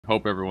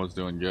Hope everyone's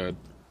doing good.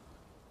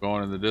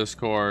 Going in the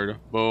Discord.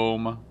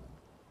 Boom.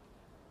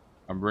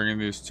 I'm bringing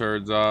these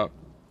turds up.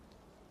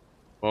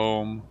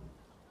 Boom.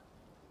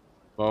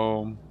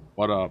 Boom.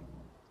 What up?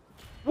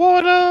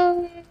 What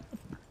up?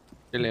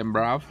 Chillin',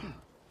 bruv.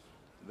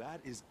 That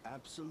is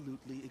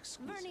absolutely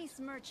exquisite. Naruni's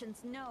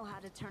merchants know how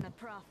to turn a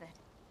profit.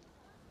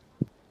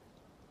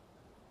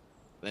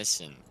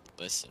 Listen.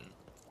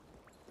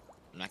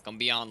 I'm not gonna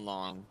be on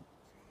long.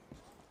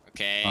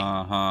 Okay?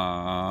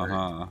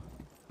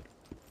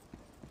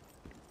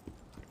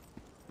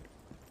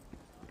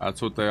 That's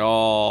what they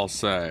all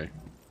say.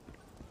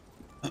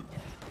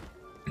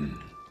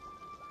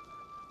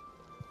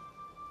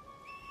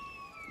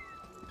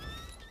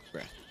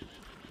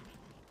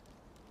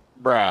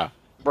 Bruh.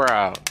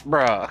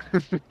 Bruh.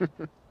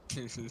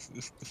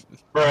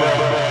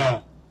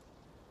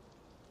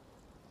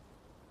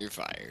 You're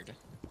fired.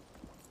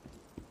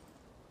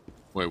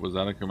 Wait, was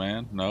that a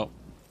command? Nope.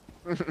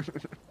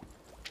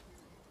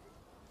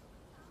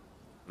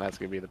 That's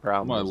gonna be the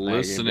problem. What am I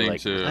listening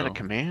to? Was that a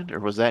command,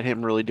 or was that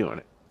him really doing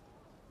it?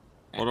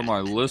 What am I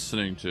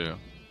listening to?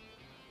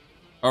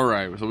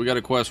 Alright, so we got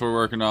a quest we're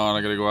working on.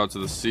 I gotta go out to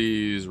the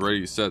seas.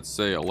 Ready, set,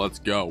 sail. Let's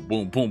go.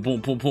 Boom, boom,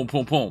 boom, boom, boom,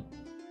 boom, boom.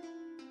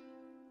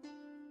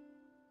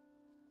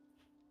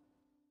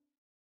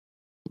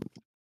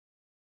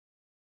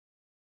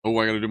 Oh,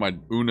 I gotta do my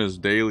Una's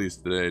dailies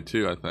today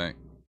too, I think.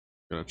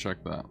 Gotta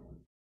check that.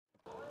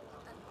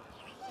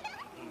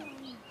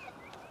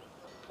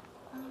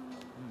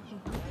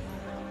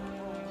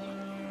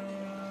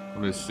 Let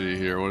me see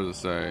here. What does it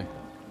say?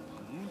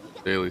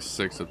 Daily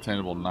 6,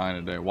 obtainable 9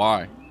 a day.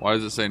 Why? Why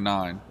does it say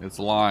 9? It's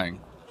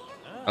lying.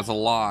 That's a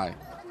lie.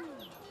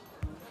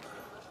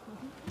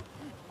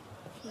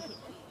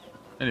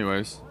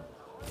 Anyways,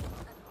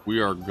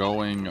 we are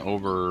going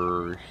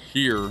over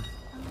here.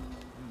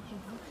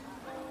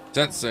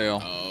 Set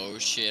sail. Oh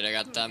shit, I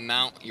got that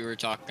mount you were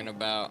talking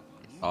about.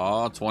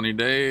 Oh, 20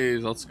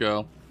 days. Let's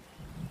go.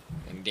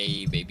 One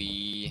day,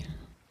 baby.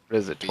 What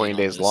is it? 20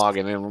 days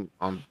logging in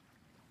on.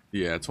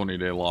 Yeah,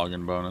 20-day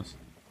login bonus.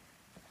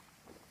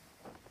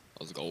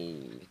 Let's go.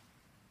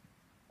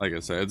 Like I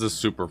said, it's a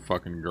super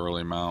fucking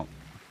girly mount.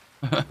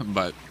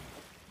 But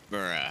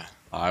Bruh.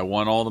 I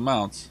won all the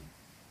mounts.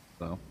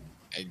 So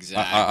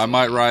Exactly. I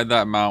might ride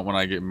that mount when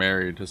I get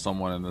married to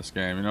someone in this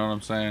game. You know what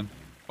I'm saying?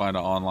 Find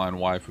an online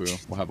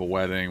waifu. We'll have a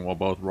wedding. We'll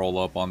both roll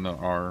up on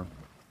our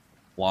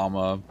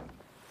llama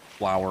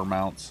flower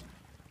mounts.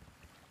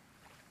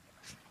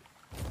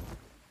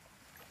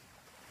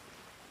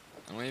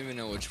 I don't even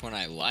know which one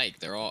I like.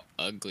 They're all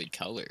ugly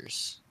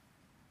colors.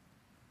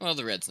 Well,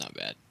 the red's not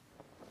bad.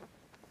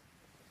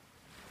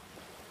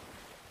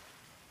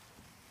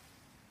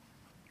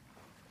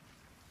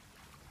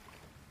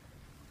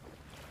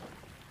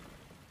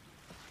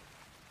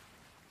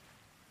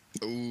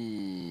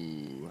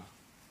 Ooh.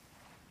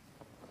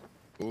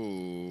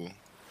 Ooh.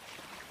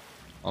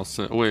 I'll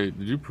say. Wait,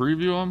 did you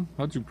preview them?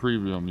 How'd you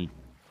preview them, you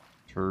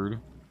turd?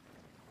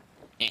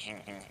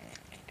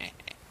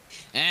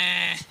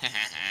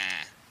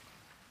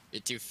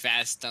 You're too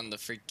fast on the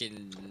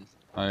freaking.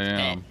 I am.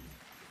 Head.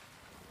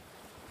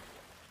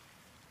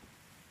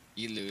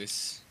 You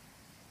lose.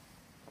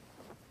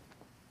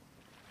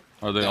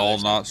 Are they No, all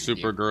there's no not preview.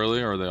 super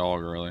girly, or are they all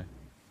girly?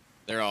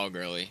 They're all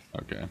girly.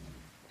 Okay.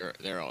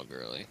 They're all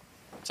girly.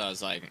 So I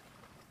was like,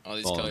 all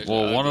these Well, colors.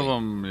 well are one of ugly.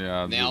 them,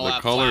 yeah, They all the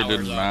have color flowers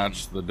didn't on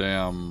match the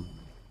damn,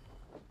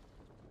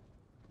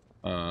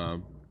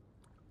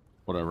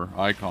 whatever,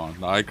 icon.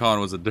 The icon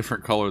was a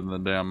different color than the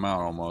damn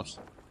mount, almost.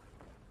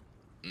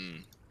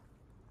 Mm.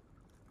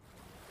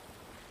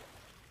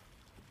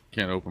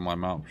 Can't open my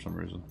mount for some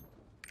reason.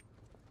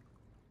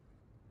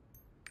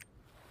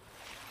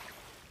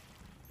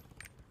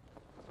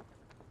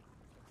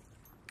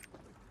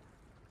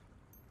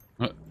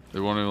 They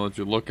won't even let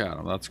you look at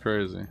them. That's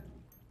crazy.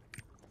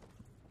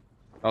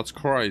 That's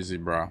crazy,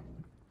 bro.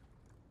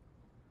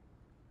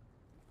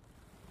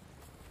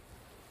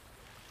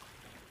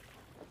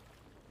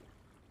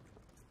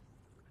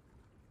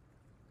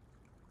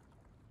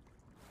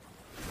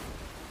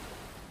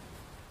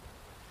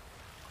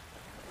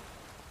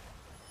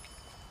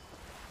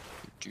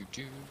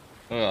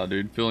 Oh,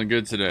 dude, feeling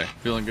good today.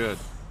 Feeling good.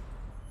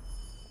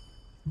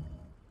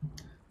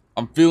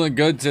 I'm feeling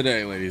good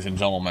today, ladies and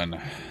gentlemen.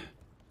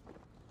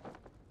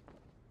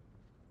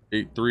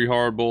 Ate 3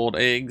 hard-boiled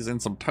eggs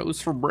and some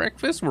toast for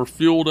breakfast. We're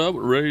fueled up,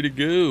 we're ready to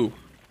go.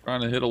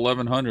 Trying to hit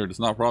 1100. It's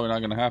probably not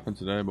going to happen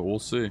today, but we'll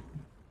see.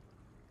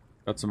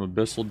 Got some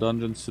abyssal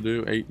dungeons to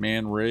do.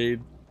 8-man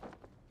raid.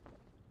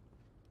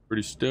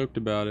 Pretty stoked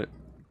about it.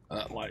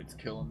 That light's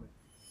killing me.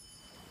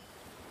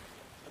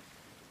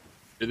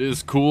 It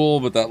is cool,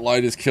 but that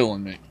light is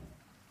killing me.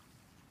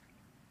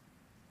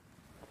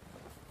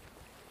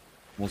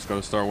 Almost got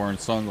to start wearing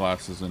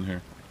sunglasses in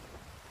here.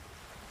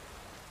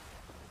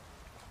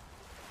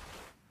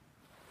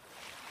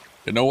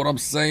 You know what I'm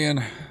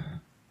saying?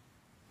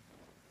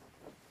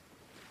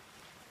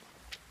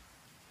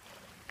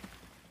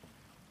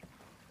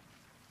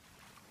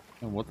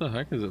 And what the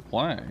heck is it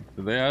playing?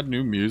 Did they add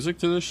new music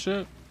to this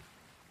shit?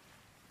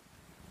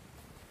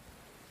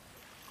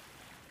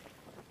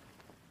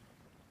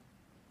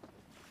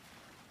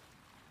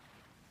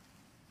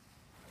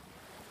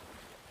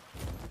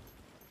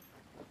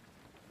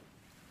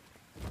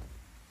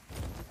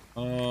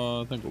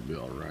 I think we'll be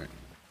alright.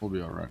 We'll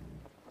be alright.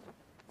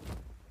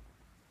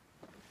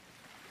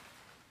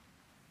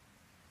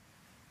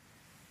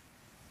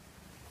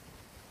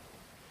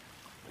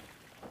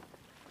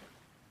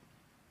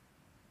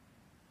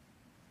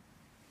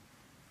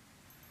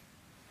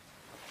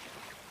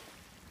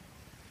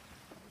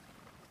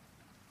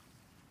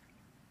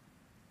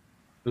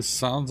 This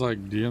sounds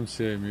like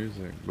DMCA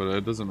music, but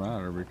it doesn't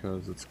matter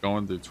because it's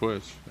going through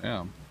Twitch.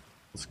 Damn.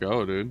 Let's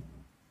go, dude.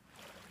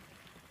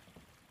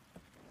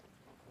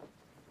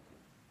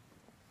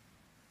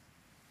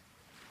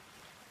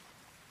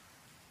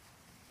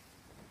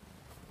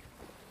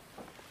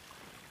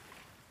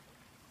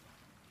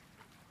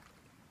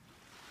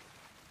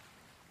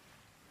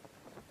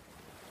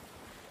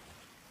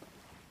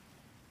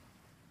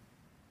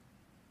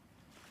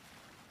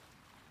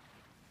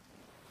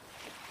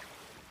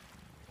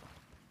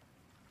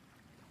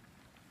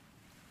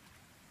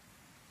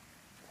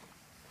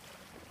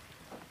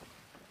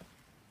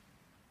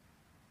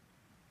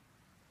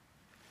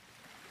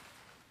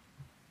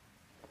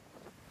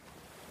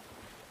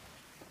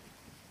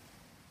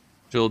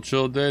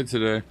 Chill day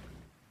today.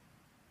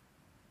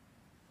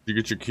 Did you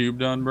get your cube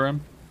done,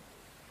 Brim?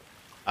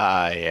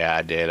 Yeah,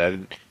 I did.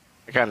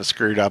 I kind of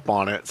screwed up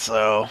on it,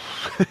 so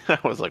I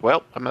was like,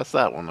 well, I messed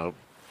that one up.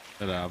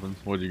 It happens.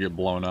 What, did you get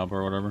blown up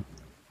or whatever?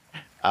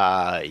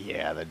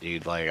 Yeah, the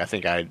dude, like, I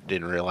think I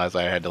didn't realize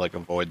I had to, like,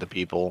 avoid the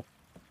people.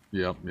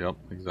 Yep,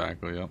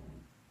 exactly, yep.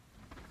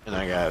 And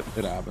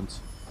It happens.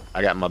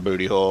 I got my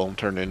booty hole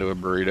turned into a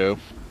burrito.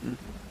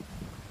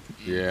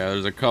 Yeah,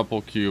 there's a couple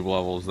cube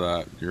levels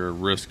that you're at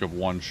risk of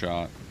one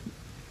shot.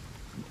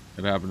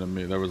 It happened to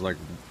me. There was like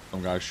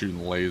some guy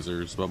shooting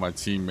lasers, but my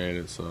team made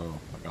it, so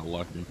I got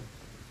lucky.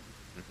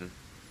 Mm-hmm.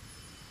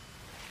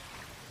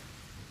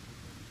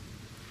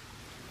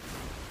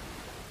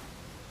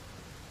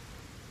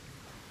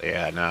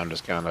 Yeah, now I'm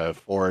just kind of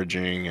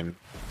foraging and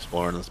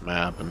exploring this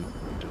map and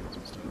doing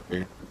some stuff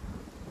here.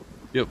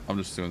 Yep, I'm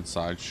just doing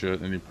side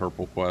shit. Any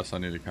purple quests I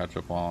need to catch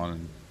up on,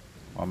 and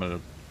I'm gonna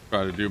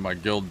try to do my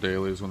guild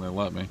dailies when they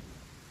let me.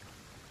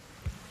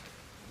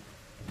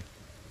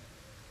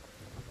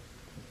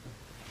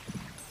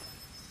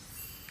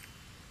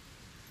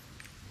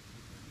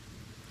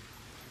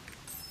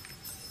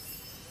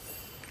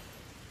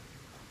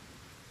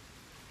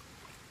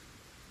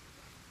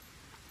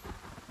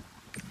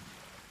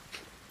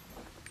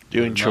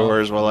 Doing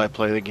chores while I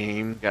play the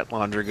game, got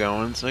laundry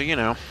going, so you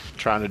know,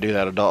 trying to do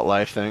that adult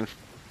life thing.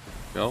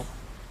 Yep.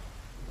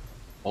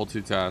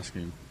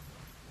 Multitasking.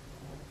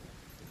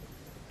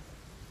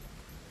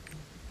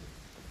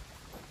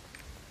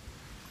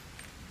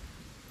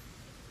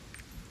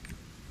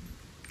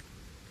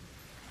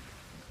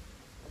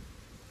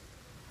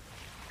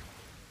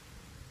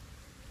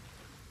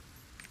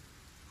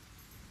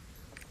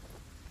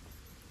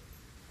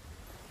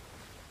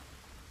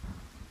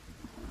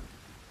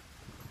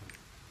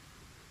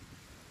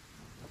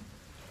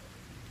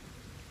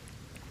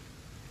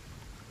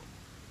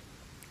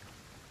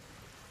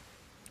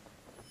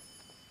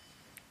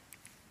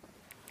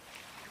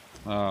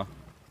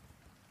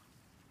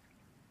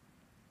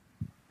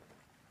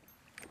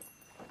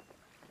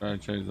 Trying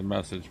to change the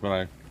message,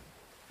 but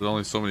there's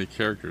only so many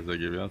characters they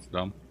give you. That's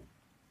dumb.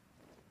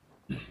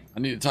 I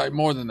need to type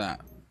more than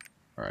that.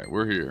 All right,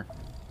 we're here.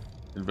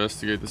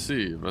 Investigate the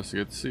sea.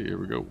 Investigate the sea. Here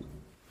we go.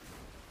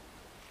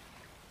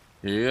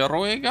 Here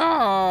we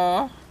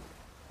go.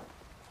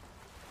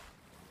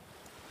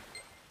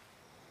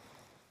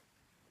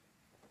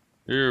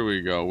 Here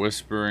we go.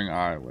 Whispering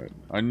Islet.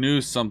 I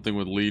knew something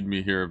would lead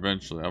me here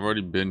eventually. I've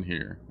already been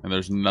here, and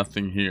there's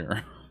nothing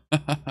here.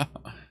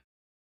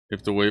 You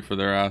have to wait for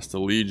their ass to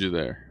lead you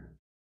there.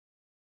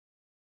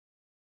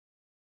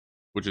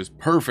 Which is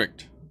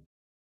perfect.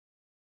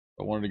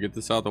 I wanted to get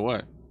this out of the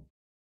way.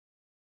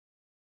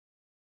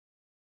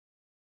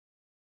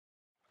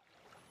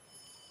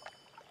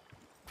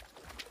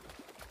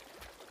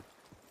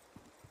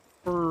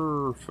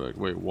 Perfect.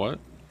 Wait, what?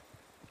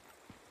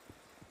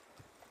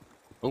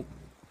 Oh,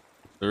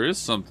 there is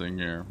something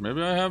here.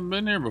 Maybe I haven't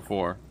been here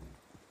before.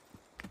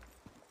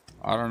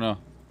 I don't know.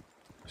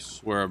 I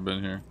swear I've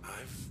been here.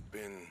 I've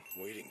been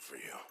waiting for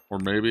you. Or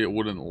maybe it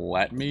wouldn't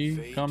let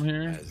me come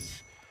here.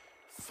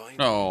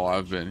 No,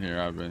 I've been here.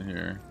 I've been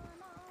here.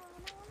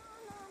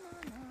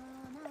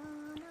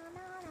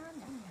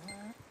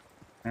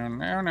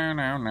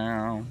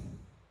 Now.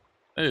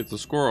 Hey, it's a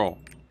squirrel.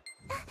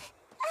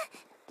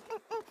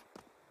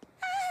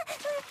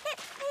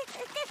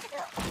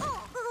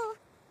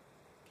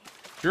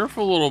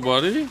 Careful, little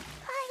buddy.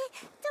 I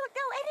don't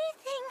know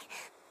anything.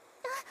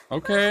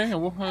 Okay,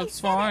 well, that's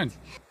fine.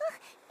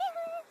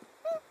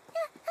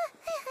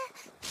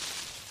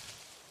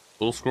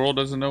 Little squirrel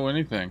doesn't know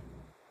anything.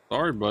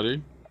 Sorry,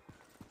 buddy.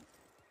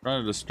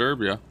 Trying to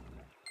disturb you.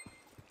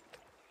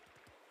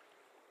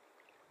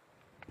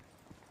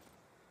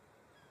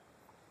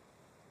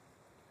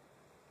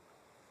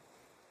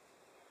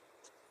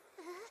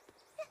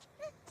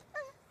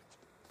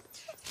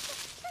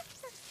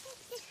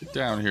 Get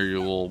down here, you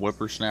little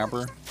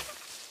whippersnapper.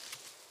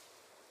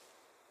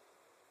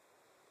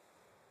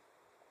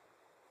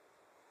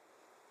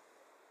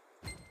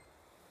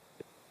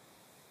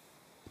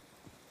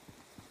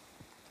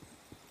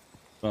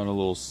 Found a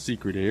little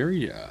secret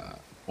area.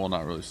 Well,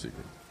 not really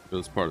secret. It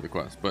was part of the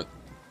quest, but...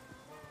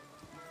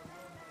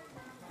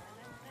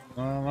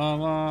 La la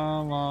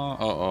la la.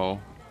 Uh-oh.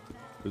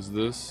 Is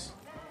this...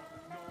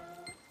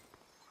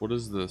 What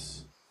is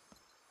this?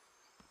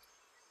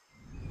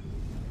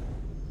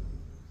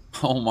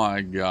 Oh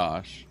my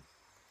gosh.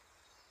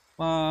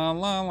 La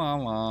la la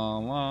la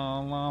la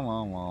la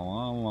la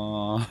la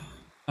la.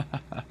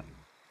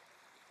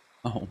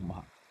 Oh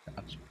my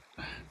gosh.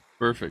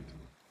 Perfect.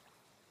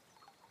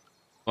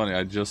 Funny,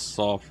 I just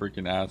saw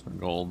freaking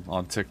Asmongold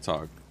on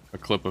TikTok. A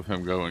clip of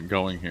him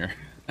going here.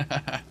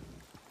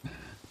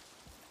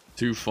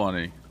 Too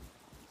funny.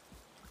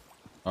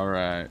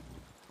 Alright.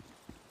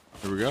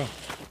 Here we go.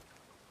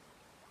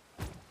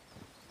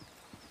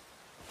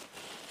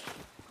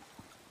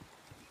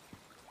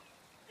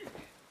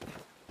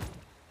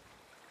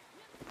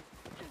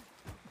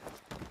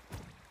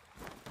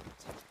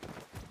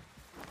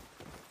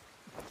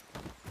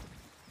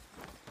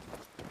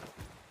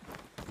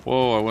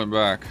 Whoa, I went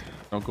back.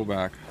 Don't go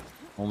back.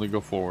 Only go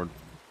forward.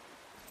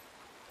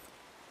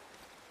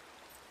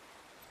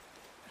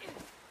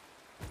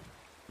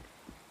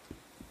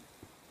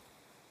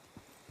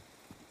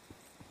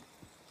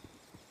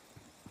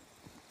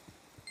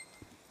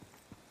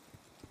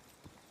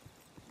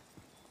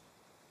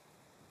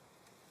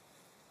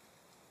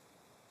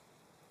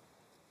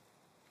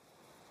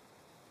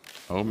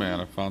 Oh man,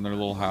 I found their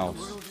little house.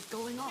 What world is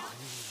going on?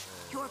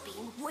 You're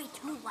being way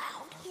too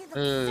loud. He looks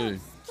Hey.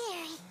 so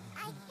scary.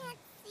 I can't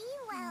see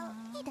well.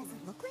 He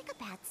doesn't look like a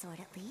bad sort,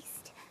 at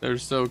least. They're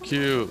so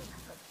cute.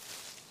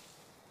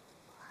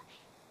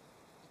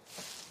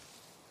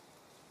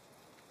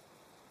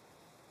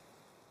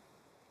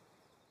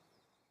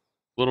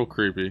 Little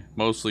creepy,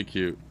 mostly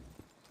cute.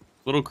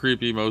 Little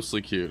creepy,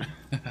 mostly cute.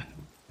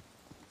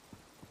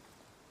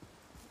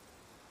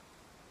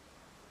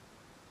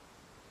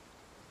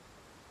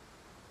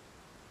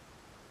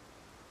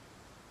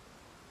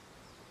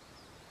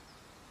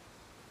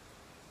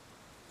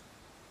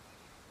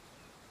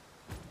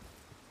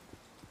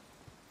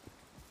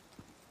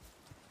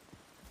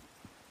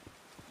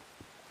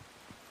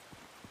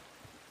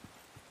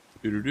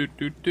 Do do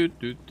do do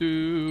do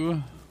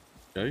do.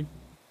 Okay.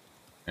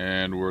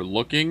 And we're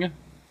looking.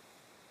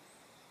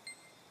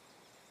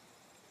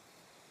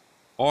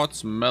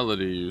 Heart's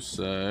Melody, you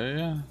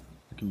say? I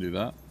can do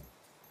that.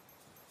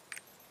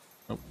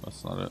 Nope,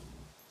 that's not it.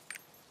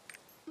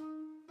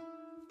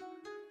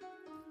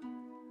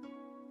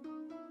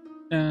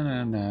 Na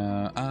na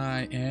na,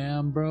 I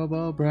am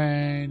Brobo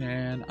Brain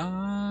and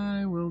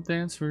I will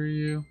dance for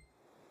you.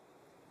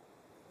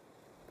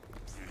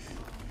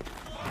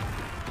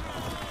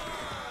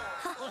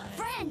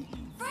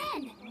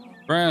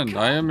 Friend,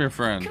 I am your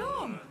friend.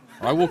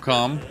 I will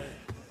come.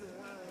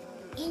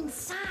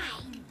 Inside.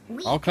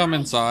 I'll come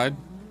inside.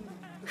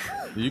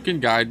 You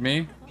can guide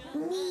me.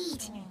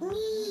 Meat.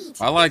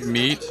 I like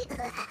meat.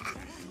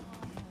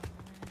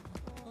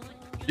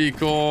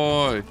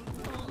 Decoy.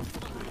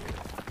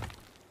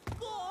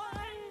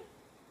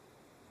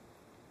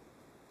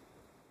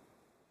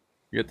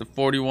 You get the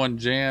 41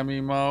 jam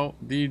emote,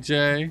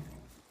 DJ.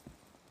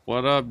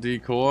 What up,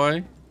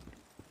 Decoy?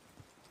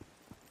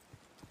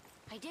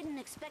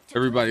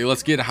 Everybody,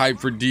 let's get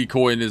hyped for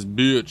Decoy and his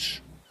bitch.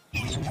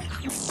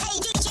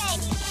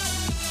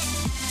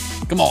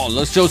 Come on,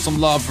 let's show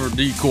some love for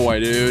Decoy,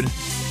 dude.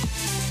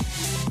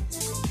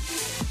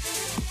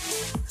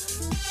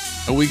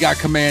 And we got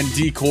Command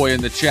Decoy in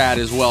the chat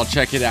as well.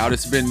 Check it out.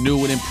 It's been new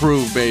and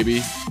improved,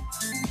 baby.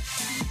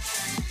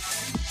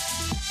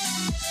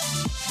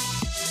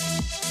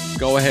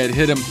 Go ahead,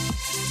 hit him.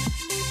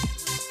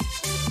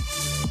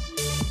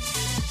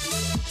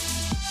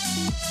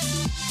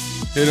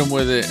 Hit him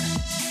with it.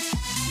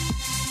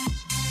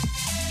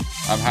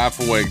 I'm half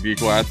awake,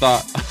 Decoy. I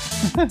thought.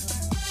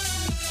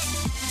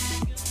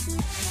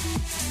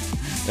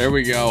 There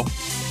we go.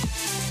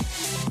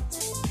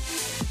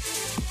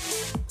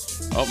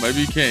 Oh,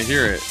 maybe you can't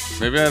hear it.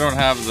 Maybe I don't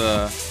have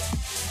the...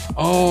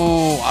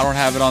 Oh, I don't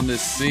have it on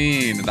this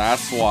scene.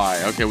 That's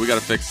why. Okay, we gotta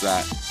fix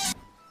that.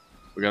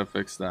 We gotta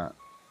fix that.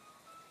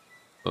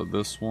 So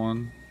this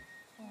one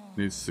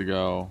needs to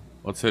go.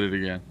 Let's hit it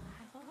again.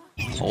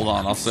 Hold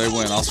on, I'll say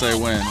when. I'll say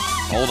when.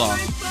 Hold on.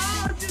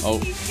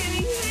 Oh.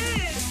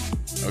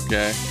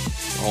 Okay.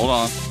 Hold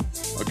on.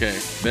 Okay,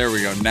 there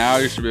we go. Now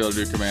you should be able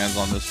to do commands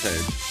on this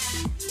page.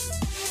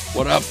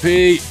 What up,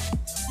 Pete?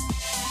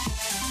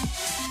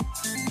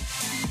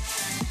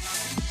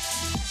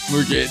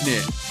 We're getting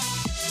it.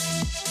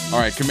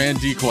 Alright,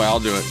 command decoy, I'll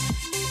do it.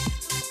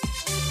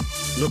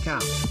 Look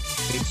out.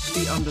 It's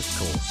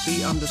C_C_O_Y.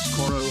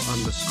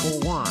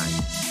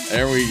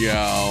 There we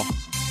go.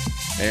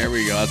 There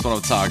we go. That's what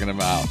I'm talking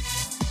about.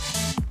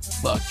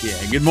 Fuck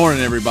yeah. Good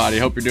morning, everybody.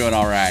 Hope you're doing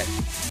alright.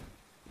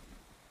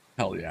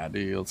 Hell yeah,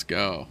 dude. Let's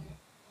go.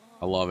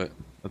 I love it.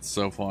 That's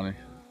so funny.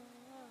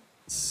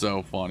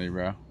 So funny,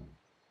 bro.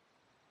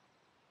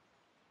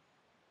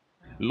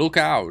 Look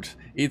out.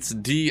 It's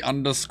D_E_C_O_Y.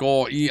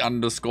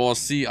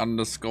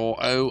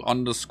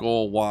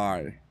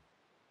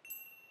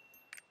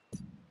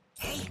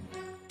 Hey,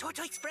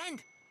 Bartok's friend.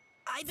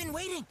 I've been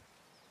waiting.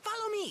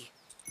 Follow me.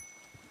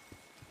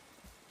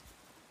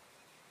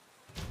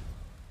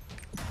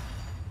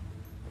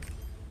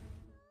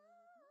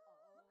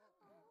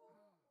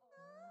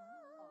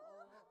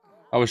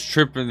 I was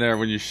tripping there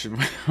when you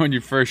when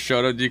you first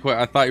showed up, Decoy.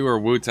 I thought you were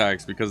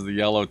Wu-Tax because of the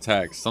yellow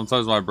text.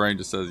 Sometimes my brain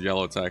just says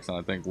yellow text and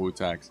I think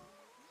Wu-Tax.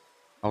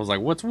 I was like,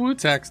 what's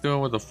Wu-Tax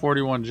doing with a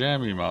 41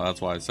 jam emo?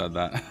 That's why I said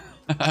that.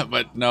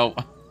 But no.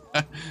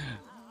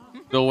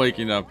 Still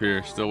waking up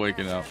here. Still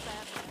waking up.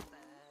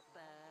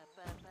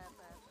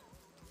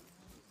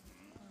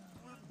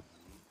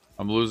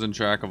 I'm losing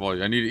track of all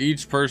you. I need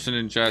each person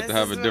in chat to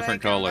have a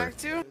different color.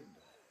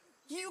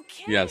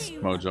 Yes,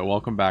 Mojo.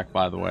 Welcome back,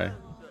 by the way.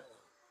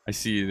 I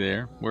see you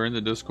there. We're in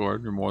the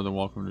Discord. You're more than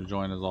welcome to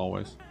join as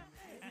always.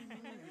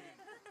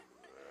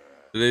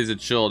 Today's a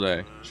chill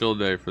day. Chill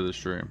day for the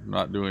stream. I'm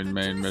not doing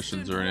main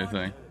missions or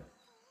anything.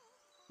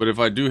 But if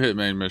I do hit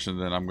main mission,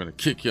 then I'm going to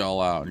kick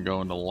y'all out and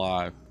go into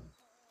live.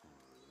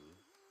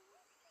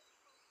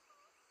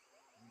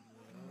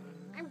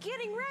 I'm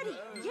getting ready.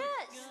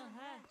 Yes.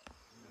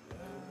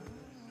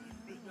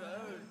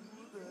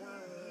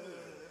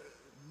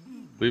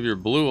 Leave your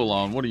blue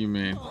alone. What do you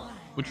mean?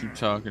 What you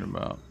talking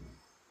about?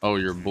 Oh,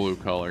 your blue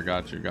color.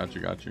 Got you, got you,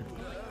 got you.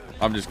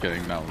 I'm just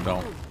kidding. No,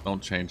 don't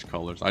change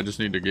colors. I just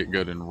need to get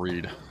good and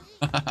read.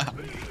 I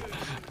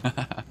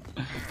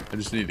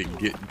just need to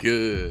get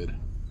good.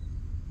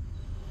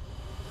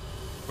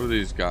 What are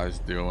these guys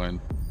doing?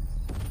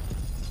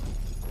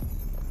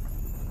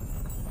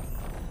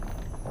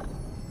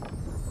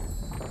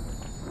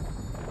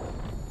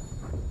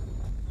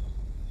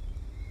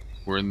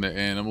 We're in the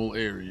animal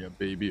area,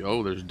 baby.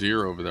 Oh, there's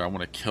deer over there. I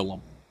want to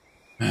kill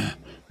them.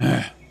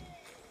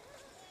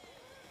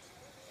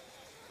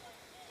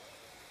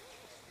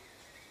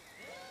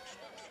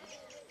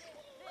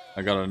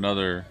 I got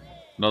another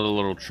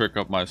little trick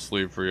up my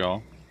sleeve for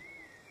y'all.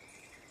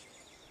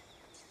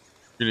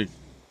 You're gonna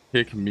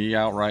kick me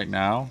out right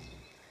now?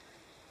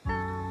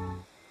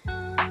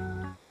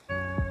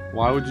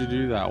 Why would you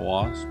do that,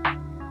 Wasp?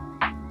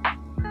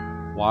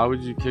 Why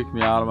would you kick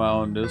me out of my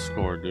own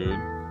Discord, dude?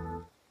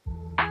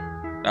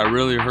 That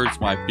really hurts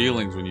my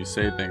feelings when you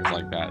say things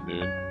like that,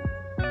 dude.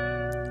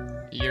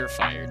 You're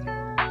fired.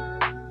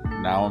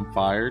 Now I'm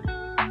fired?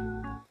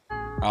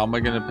 How am I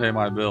gonna pay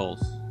my bills?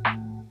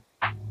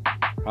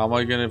 How am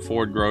I gonna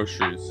afford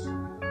groceries?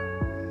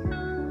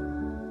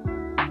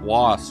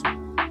 Wasp,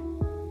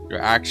 your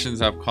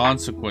actions have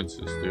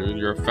consequences, dude.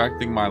 You're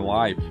affecting my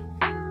life.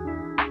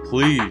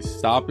 Please,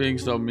 stop being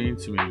so mean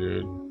to me,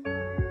 dude.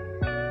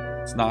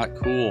 It's not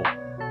cool.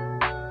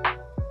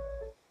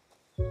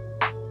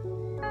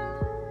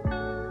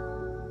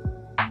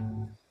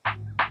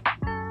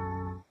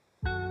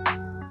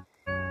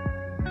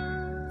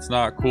 It's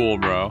not cool,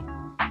 bro.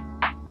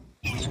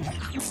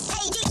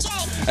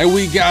 And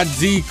we got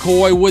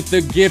Decoy with the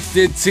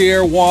gifted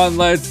tier 1.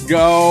 Let's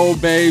go,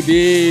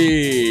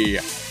 baby.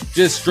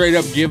 Just straight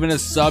up giving a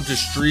sub to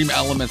Stream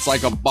Elements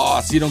like a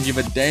boss. He don't give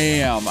a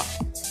damn.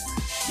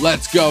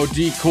 Let's go,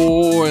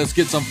 Decoy. Let's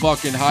get some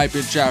fucking hype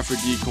in chat for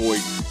Decoy.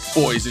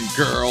 Boys and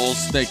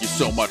girls, thank you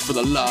so much for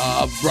the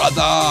love,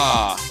 brother.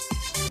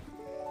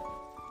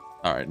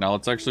 All right, now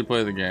let's actually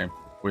play the game.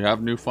 We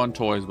have new fun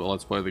toys, but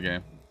let's play the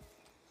game.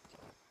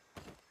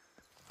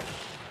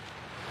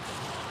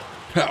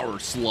 Power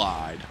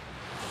slide.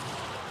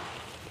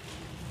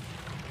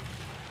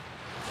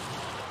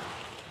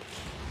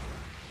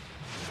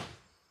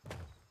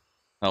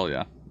 Hell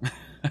yeah.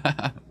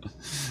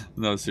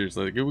 No,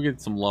 seriously. Can we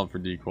get some love for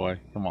Decoy?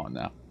 Come on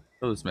now.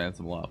 Show this man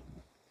some love.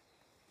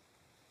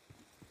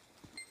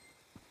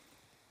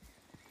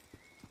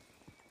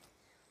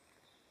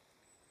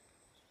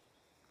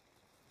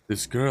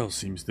 This girl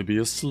seems to be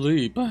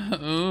asleep.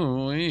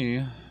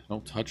 Ooh-wee.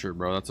 Don't touch her,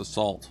 bro. That's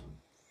assault.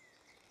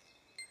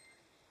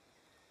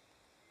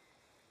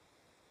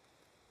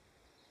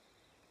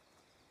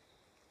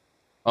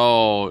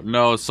 Oh,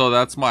 no. So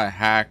that's my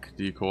hack,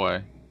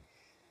 Decoy.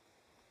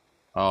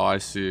 Oh, I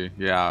see.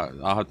 Yeah,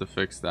 I'll have to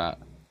fix that.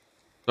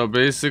 So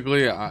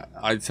basically,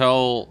 I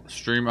tell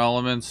Stream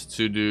Elements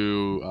to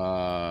do,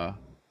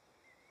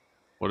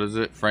 what is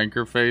it?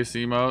 Franker face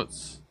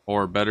emotes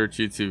or better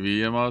GTV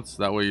emotes.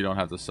 That way you don't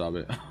have to sub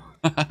it.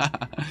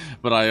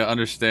 But I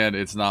understand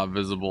it's not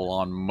visible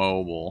on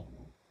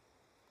mobile.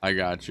 I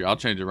got you. I'll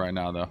change it right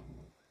now, though.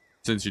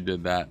 Since you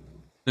did that.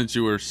 Since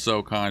you were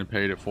so kind,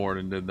 paid it forward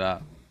and did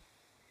that.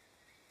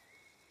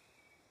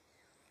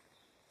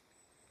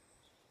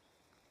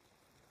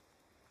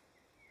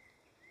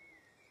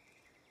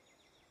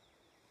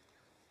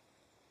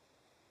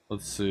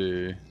 Let's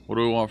see. What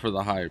do we want for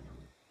the hype?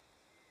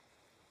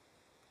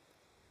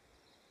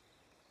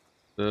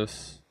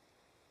 This.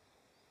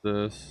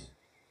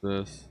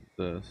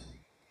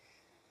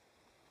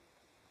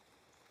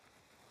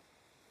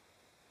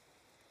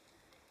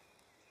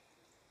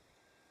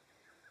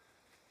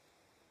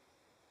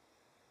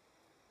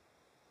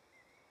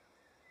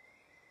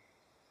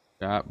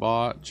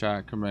 Chatbot,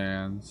 chat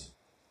commands.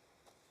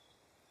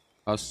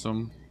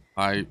 Custom,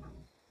 hype.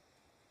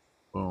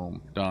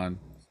 Boom, done.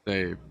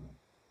 Save.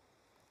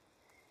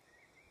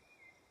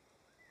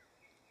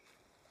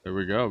 There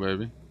we go,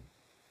 baby.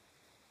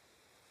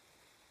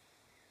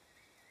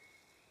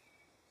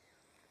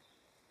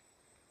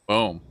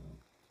 Boom.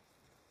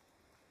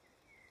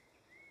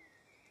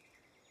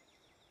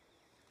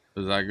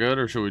 Is that good,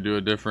 or should we do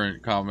a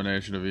different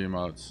combination of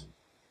emotes?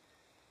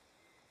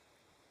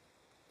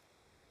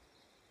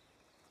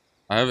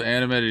 I have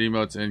animated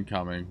emotes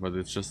incoming, but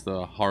it's just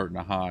the heart and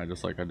a high,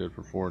 just like I did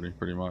for 40,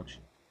 pretty much.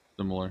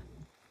 Similar.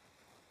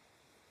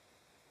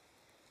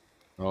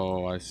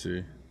 Oh, I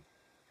see.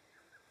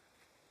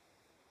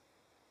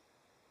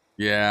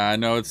 Yeah, I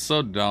know, it's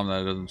so dumb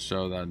that it doesn't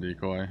show that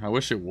decoy. I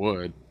wish it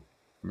would.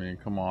 I mean,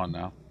 come on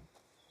now.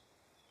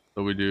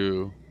 So we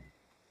do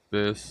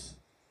this,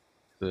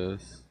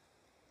 this,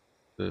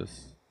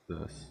 this,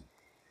 this.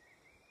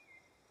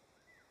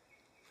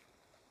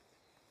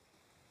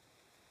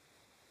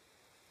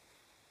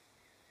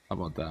 How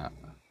about that?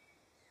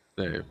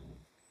 Save.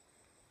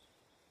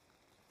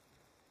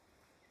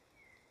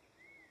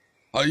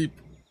 Hype.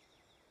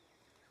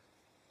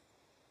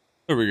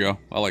 There we go.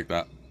 I like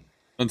that.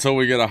 Until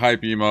we get a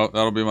hype emote,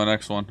 that'll be my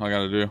next one I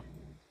gotta do.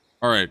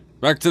 Alright,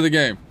 back to the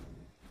game.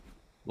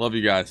 Love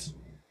you guys.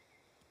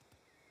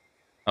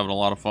 Having a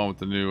lot of fun with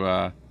the new,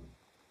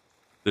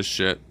 this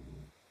shit.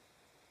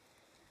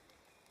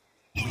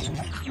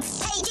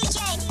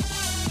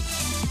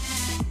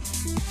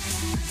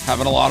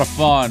 Having a lot of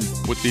fun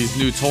with these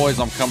new toys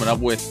I'm coming up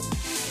with.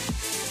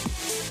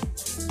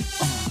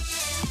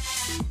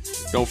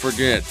 Don't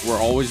forget, we're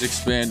always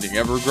expanding,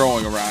 ever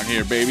growing around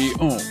here, baby.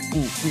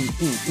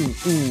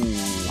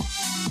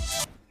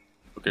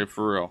 Okay,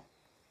 for real.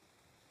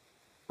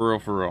 For real,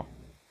 for real.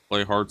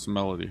 Play Heart's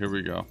Melody. Here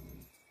we go.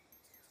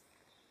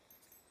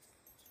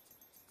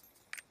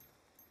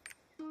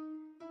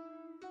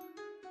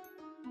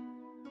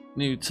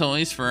 New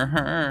toys for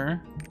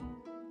her.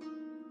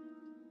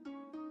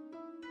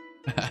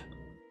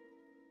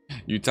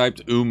 You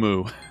typed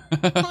Umu.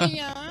 Oh,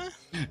 yeah.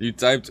 You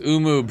typed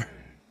Umu,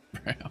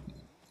 Bram.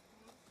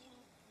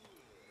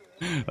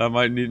 That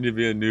might need to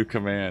be a new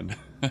command.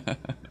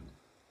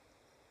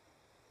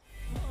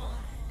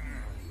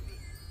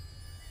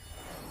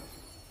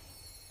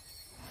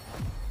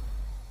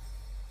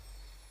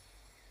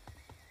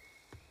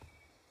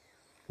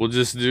 We'll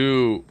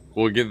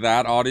get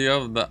that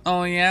audio, the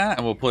oh yeah,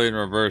 and we'll play it in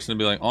reverse and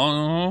be like,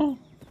 oh,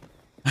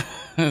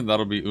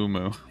 that'll be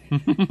Umu.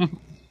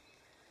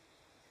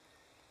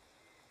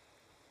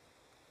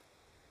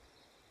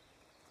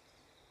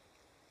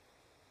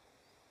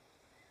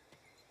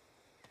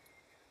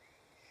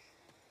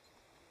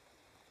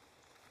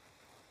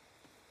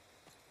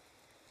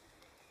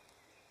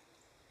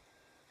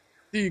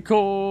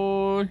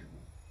 Decoy.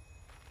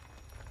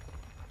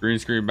 Green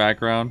screen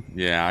background.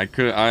 Yeah,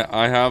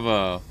 I have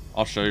a.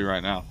 I'll show you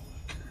right now.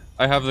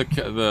 I have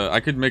I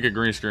could make a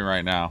green screen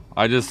right now.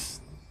 I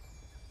just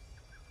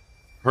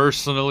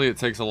personally, it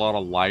takes a lot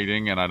of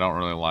lighting, and I don't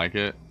really like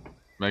it.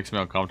 Makes me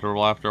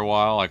uncomfortable after a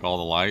while, like all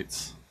the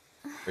lights.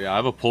 But yeah, I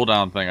have a pull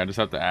down thing. I just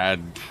have to add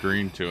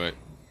green to it.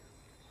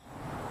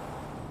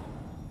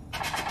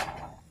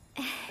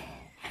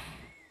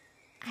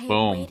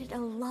 Boom.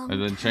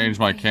 And then change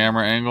my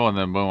camera angle, and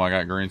then boom, I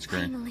got green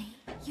screen. Finally,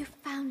 you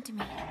found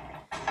me.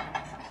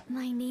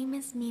 My name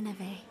is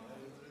Nineveh.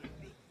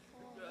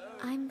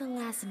 I'm the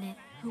Lazanet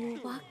who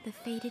will walk the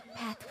fated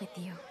path with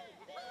you.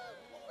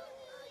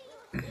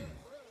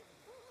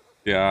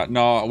 Yeah,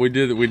 no, we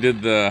did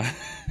the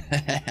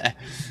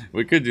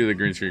we could do the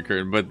green screen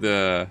curtain, but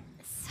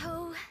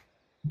So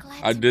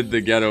glad I to did the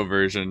meet ghetto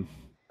version.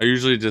 I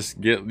usually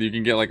just you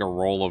can get like a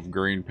roll of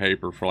green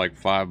paper for like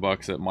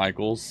 $5 at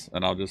Michael's,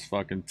 and I'll just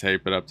fucking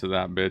tape it up to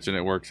that bitch, and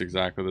it works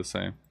exactly the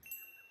same.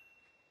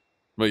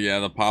 But yeah,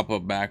 the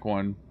pop-up back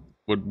one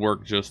would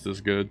work just as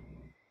good.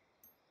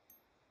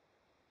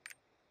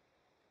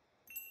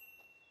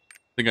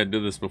 I think I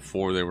did this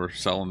before they were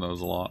selling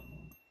those a lot.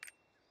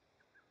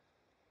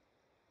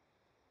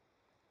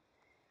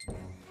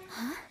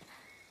 Huh?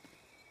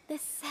 The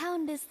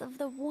sound is of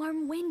the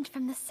warm wind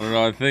from the I south. don't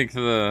know,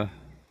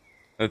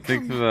 I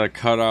think the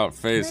cutout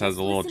face has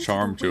a little Listen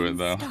charm the to it wind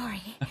though.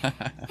 story.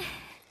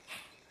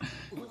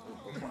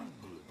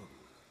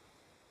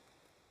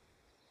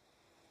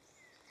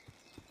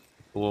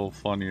 A little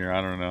funnier,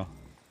 I don't know.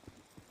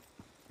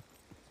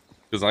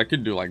 Because I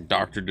could do like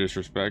Dr.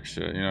 Disrespect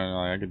shit, you know,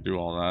 like I could do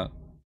all that.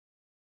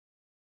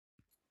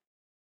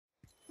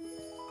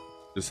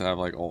 Just have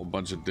like a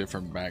bunch of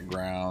different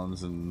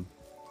backgrounds and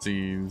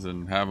scenes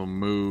and have them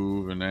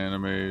move and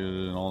animated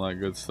and all that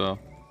good stuff.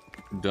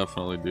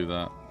 Definitely do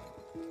that.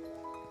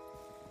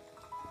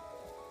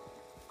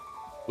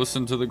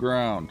 Listen to the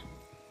ground.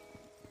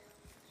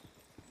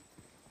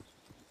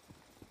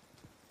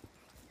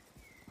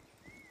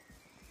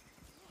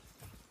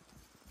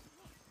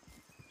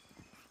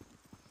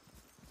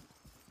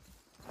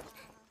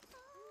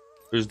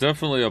 There's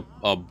definitely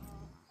a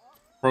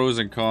pros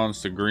and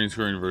cons to green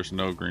screen versus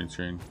no green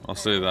screen. I'll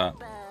say that.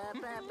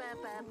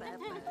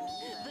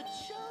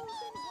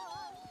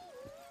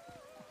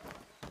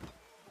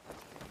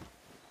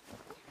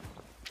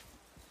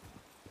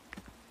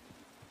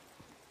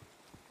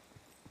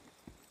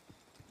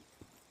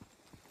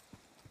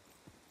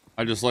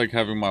 I just like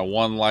having my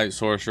one light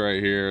source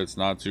right here. It's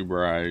not too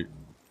bright.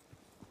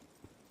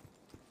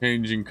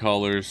 Changing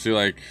colors. See,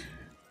 like,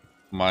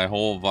 my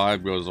whole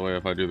vibe goes away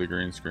if I do the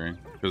green screen.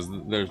 Because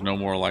there's no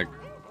more, like,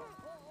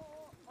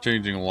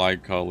 changing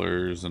light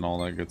colors and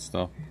all that good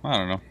stuff. I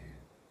don't know.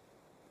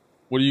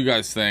 What do you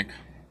guys think?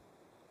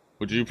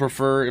 Would you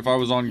prefer if I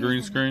was on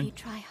green screen? You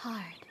try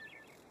hard.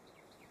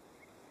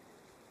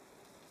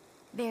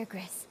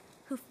 Vergris,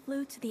 who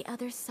flew to the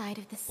other side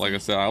of the sea. Like I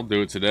said, I'll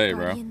do it today,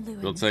 bro. Guardian Lewin,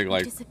 It'll take who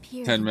like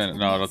disappeared 10 into minutes. the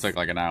No, it'll mist. take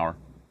like an hour.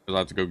 Because I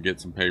have to go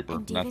get some paper.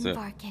 And that's it.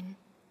 Varkin,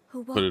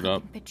 who Put it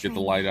up. Get the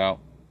light out.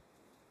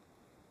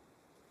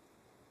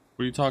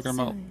 What are you talking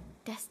about? Soon,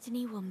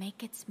 destiny will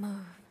make its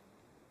move.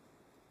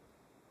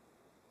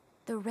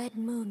 The red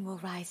moon will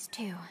rise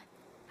too,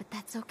 but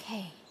that's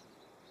okay.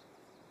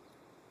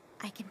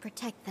 I can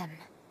protect them,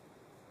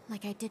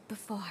 like I did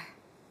before.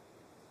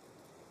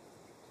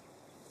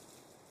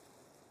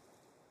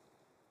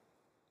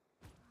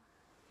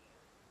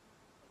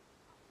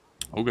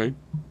 Okay.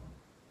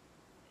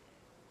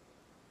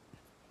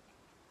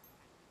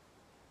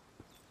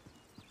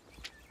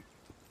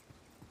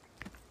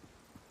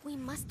 We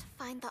must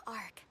find the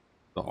Ark.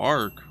 The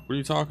Ark? What are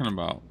you talking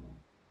about?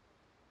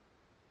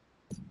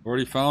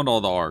 Already found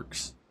all the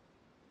Arks.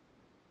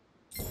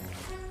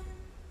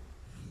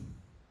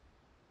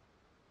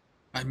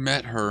 I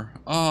met her.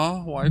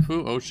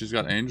 Waifu. Oh, she's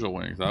got angel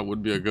wings. That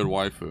would be a good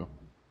waifu.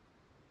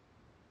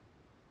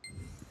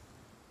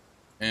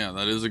 Yeah,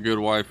 that is a good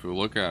waifu.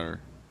 Look at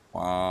her.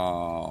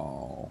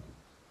 Wow.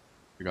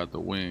 She got the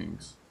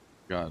wings.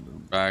 Got the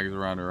bags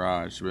around her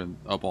eyes. She's been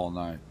up all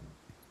night.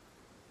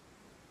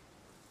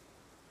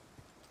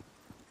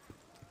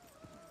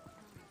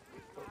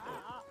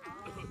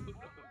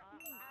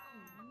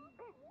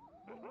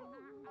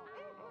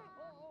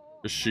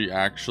 Is she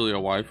actually a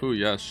waifu?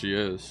 Yes, she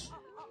is.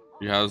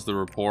 She has the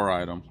rapport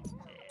item.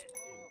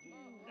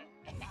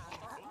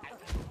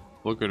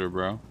 Look at her,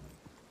 bro.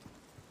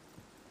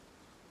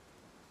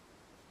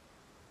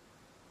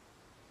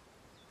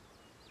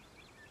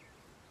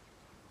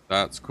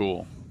 That's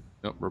cool.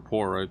 Yep,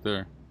 rapport right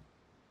there.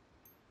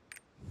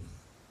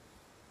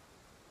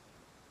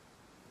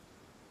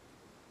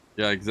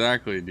 Yeah,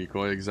 exactly,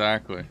 Decoy,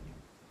 exactly.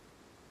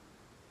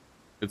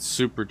 It's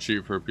super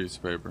cheap for a piece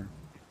of paper.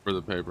 For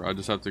the paper. I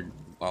just have to,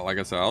 like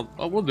I said,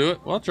 we'll do it.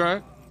 We'll try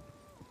it.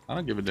 I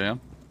don't give a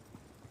damn.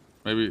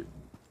 Maybe. I'm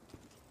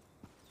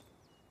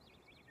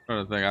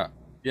trying to think.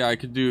 Yeah, I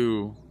could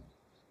do.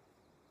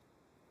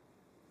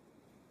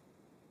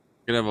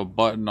 I could have a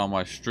button on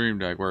my stream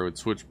deck where it would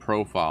switch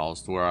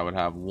profiles to where I would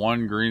have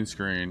one green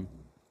screen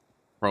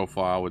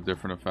profile with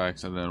different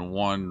effects and then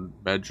one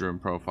bedroom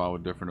profile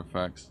with different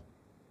effects.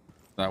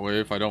 That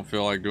way, if I don't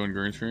feel like doing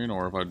green screen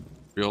or if I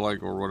feel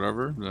like or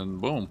whatever, then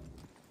boom,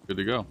 good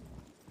to go.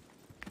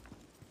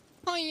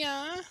 Oh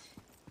yeah.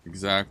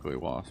 Exactly,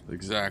 Wasp.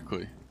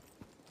 Exactly.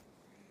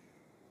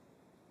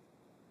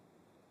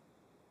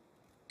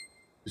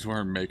 She's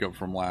wearing makeup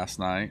from last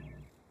night.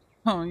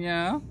 Oh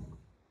yeah.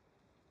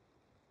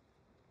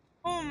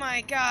 Oh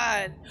my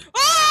god.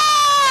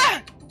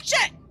 Ah!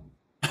 Shit!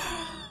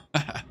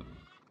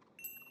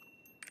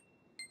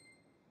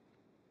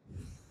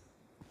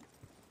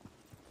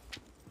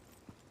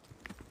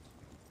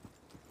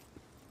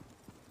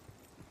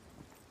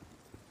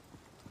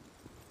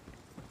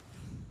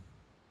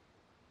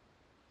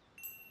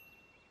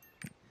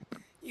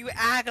 You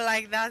act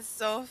like that's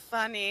so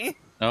funny.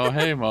 Oh,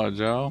 hey,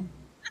 Mojo.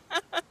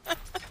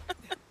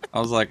 I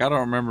was like, I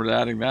don't remember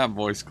adding that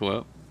voice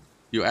clip.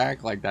 You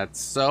act like that's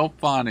so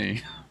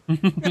funny.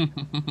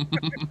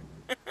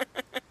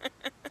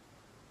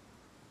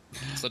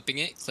 Clipping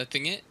it.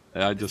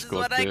 Yeah, I This just is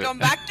what clipped I it. come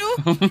back to?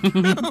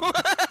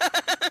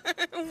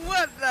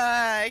 What the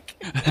heck?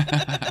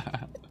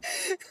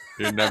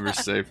 You're never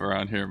safe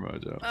around here,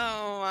 Mojo.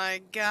 Oh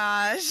my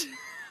gosh.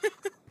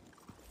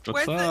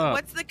 What's up?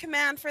 What's the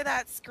command for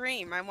that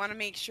scream? I want to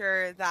make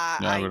sure that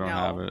Yeah, I we don't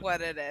have know it.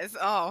 what it is.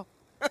 Oh.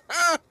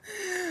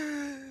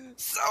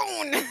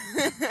 Soon.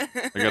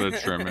 I gotta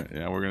trim it.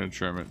 Yeah, we're gonna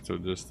trim it to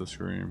just the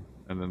scream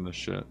and then the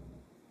shit.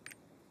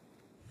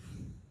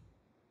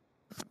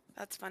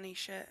 That's funny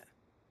shit.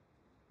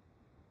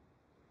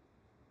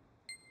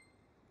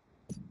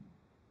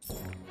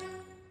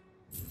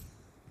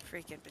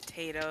 Freaking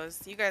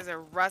potatoes. You guys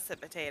are russet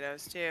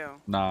potatoes too.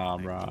 Nah,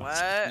 Like, bro.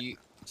 what?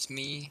 It's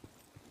me.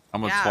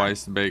 I'm a Yeah.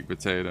 twice baked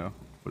potato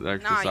with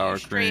extra Nah, sour you're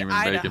straight cream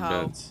and bacon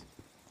Idaho. bits.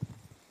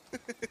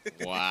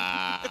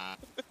 Wow.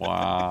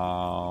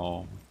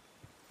 Wow.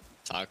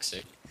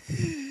 Toxic.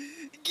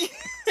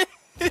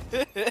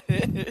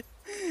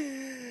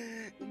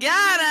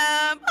 Got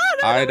him!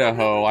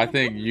 Idaho. I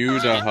think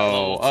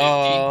Idaho.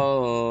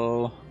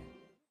 Oh.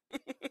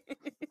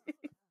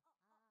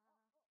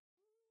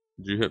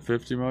 Did you hit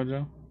 50,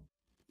 Mojo?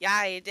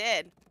 Yeah, you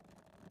did.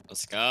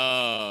 Let's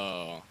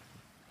go.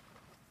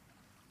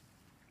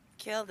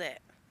 Killed it.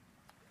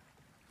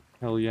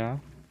 Hell yeah.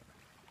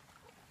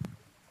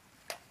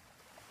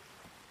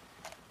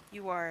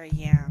 You are a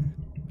yam.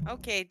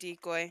 Okay,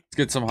 decoy. Let's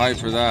get some hype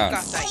for You that.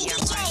 got that yam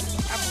right.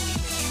 I believe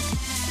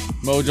in you.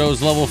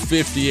 Mojo's level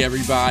 50,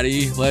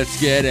 everybody. Let's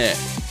get it.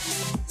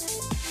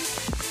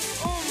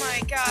 Oh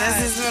my god.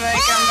 This is what I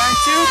come back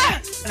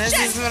to. This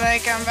is what I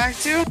come back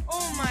to.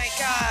 Oh my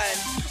god.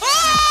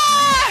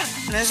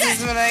 This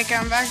is what I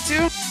come back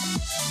to.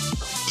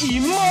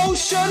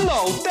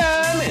 Emotional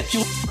damage.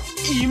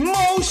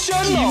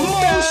 Emotional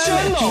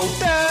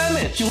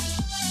damage.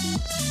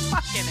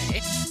 Fucking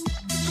A.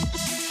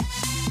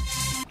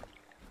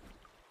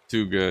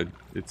 Too good.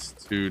 It's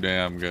too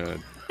damn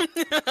good.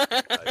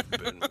 I've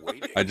been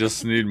waiting. I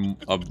just need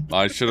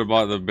I should have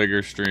bought the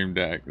bigger stream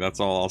deck. That's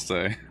all I'll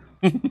say.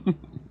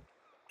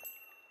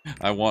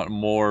 I want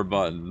more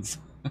buttons.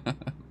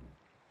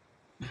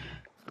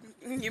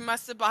 You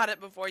must have bought it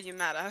before you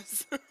met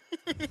us.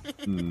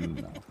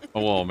 No.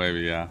 Oh, well, maybe,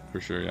 yeah. For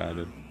sure, yeah, I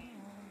did.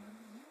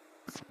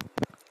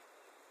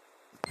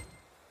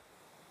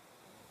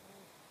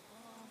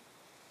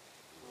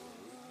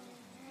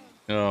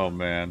 Oh,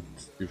 man.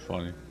 It's too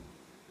funny.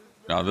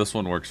 No, this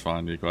one works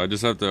fine, Nico. I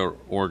just have to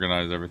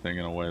organize everything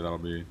in a way that'll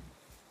be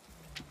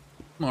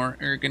more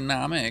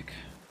ergonomic.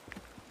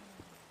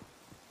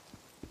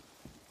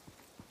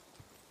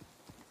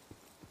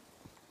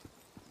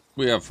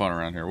 We have fun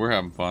around here. We're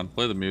having fun.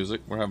 Play the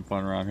music. We're having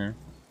fun around here.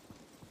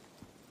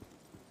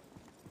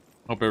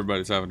 Hope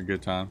everybody's having a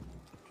good time.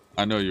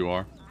 I know you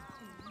are.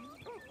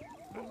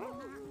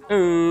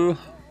 Ooh.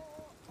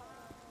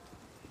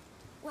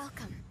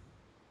 Welcome.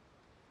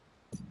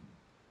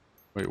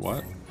 Wait,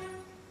 what?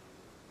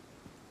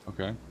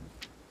 Okay.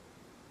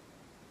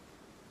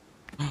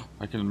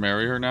 I can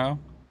marry her now?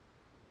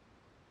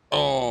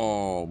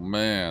 Oh,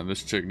 man.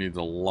 This chick needs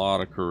a lot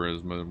of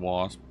charisma,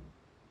 Wasp.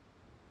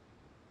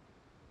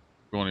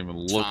 You won't even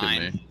look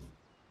at me.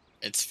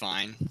 It's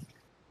fine.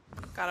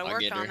 Gotta I'll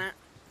work get on her. it.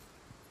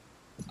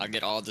 I'll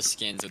get all the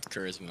skins with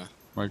charisma.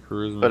 My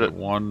charisma Put is it- at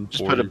 144.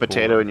 Just put a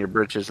potato in your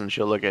britches and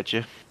she'll look at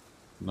you.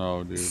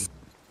 No, dude.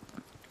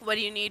 What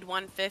do you need?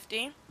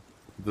 150? It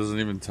doesn't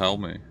even tell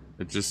me.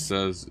 It just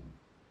says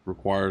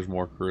requires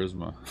more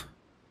charisma.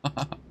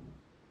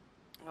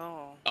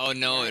 Oh. Oh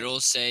no, it'll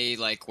say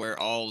like where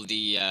all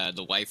the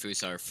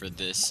waifus are for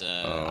this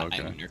Oh, okay.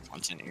 Islander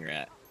content you're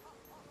at.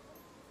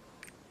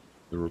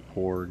 The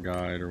rapport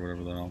guide or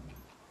whatever the hell.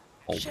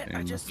 Alt Shit, I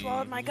N. just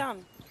swallowed my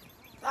gum.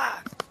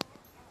 Ah.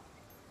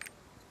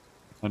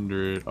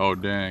 100. Oh,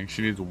 dang.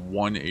 She needs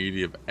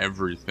 180 of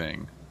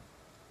everything.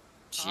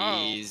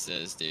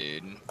 Jesus,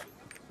 dude.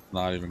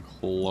 Not even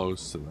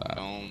close to that.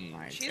 Oh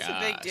my god. She's a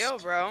big deal,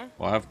 bro.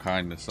 Well, I have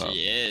kindness up.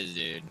 She is,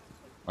 dude.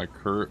 My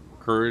courage,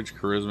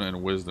 charisma,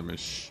 and wisdom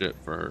is shit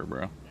for her,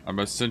 bro. I'm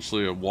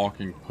essentially a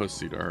walking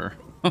pussy to her.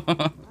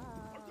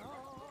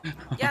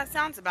 Yeah,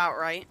 sounds about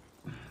right.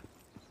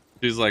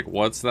 She's like,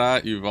 what's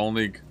that? You've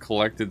only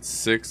collected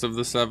 6 of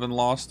the 7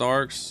 lost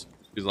arcs?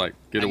 She's like,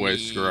 get away,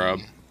 scrub.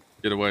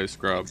 Get away,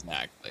 scrub.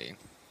 Exactly.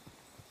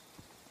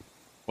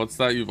 What's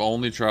that? You've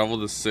only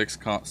traveled to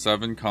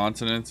 7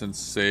 continents and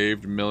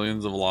saved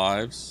millions of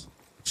lives?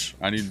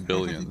 I need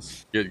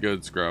billions. Get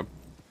good, scrub.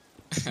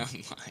 Oh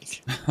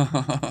my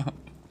god.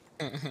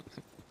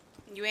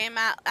 You ain't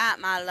at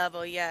my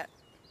level yet.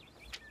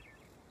 I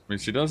mean,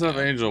 she does have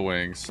angel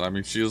wings. I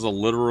mean, she is a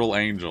literal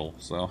angel,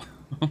 so.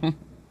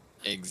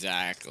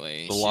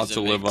 Exactly. It's a lot She's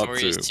to live up to.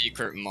 Victoria's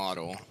Secret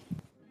model.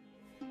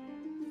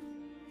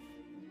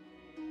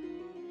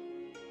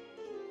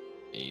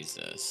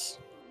 Jesus.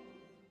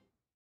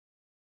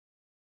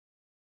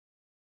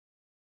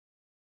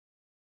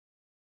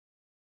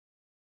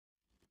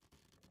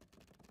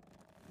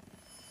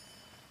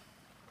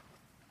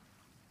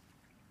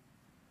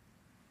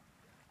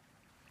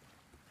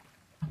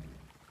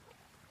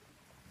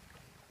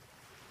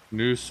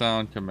 New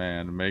sound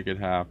command. Make it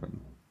happen.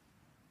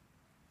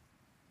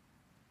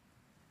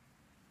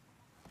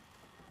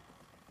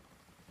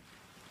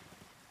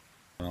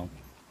 No.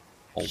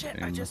 Alt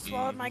Shit, I N. just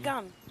swallowed my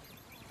gum.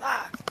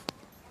 Ah.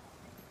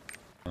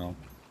 No.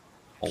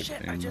 Alt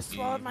Shit, I N. just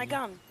swallowed my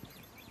gum.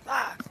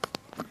 Ah.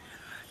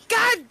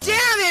 God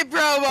damn it,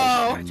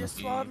 Brobo! I just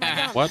swallowed my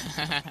gum. What?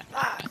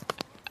 Ah.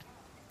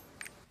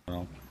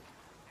 No.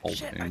 Alt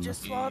Shit, I N.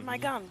 just swallowed my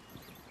gum.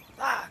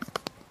 Ah.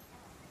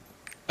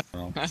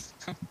 No.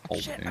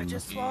 Alt Shit, I N.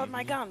 just swallowed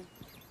my gum.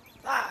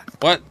 Ah.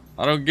 What?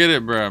 I don't get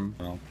it, Brim.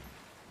 No.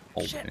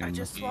 Alt Shit, N. I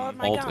just swallowed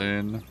my Alt gum.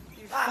 N.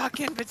 You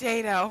fucking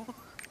potato.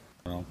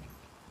 No.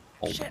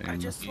 Alt Shit, I N.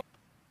 just.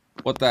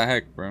 What the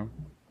heck, bro?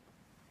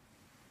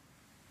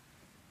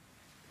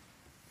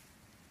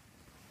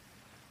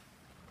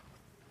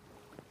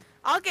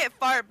 I'll get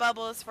fart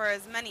bubbles for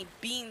as many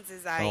beans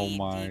as I Oh eat,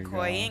 my decoy.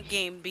 gosh. Ain't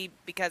game be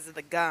because of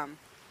the gum.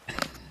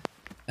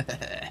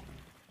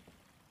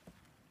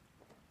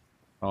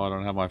 Oh, I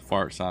don't have my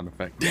fart sound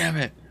effect. Damn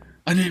it!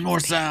 I need more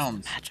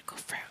sounds. Magical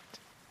fruit.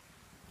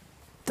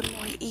 The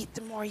more you eat,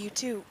 the more you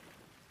toot.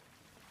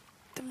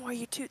 The more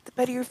you toot, the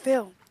better you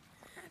feel.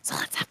 So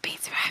let's have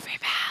beans for every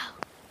bow.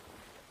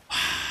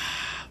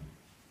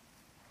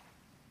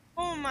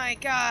 Oh my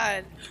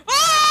god.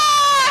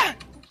 Ah!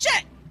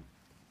 Shit!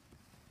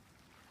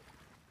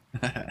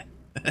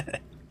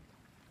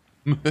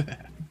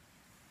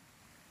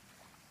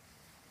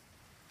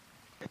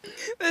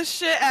 The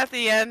shit at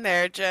the end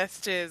there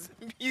just is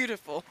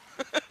beautiful.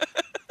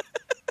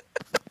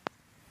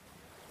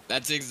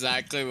 That's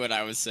exactly what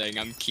I was saying.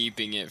 I'm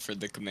keeping it for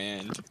the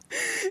command.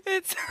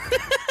 It's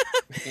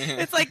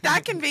it's like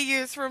that can be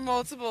used for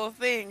multiple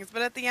things,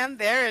 but at the end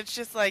there, it's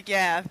just like,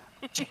 yeah,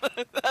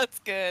 that's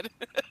good.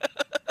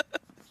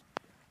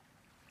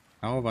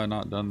 How have I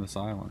not done this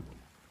island?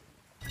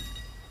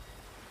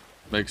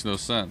 Makes no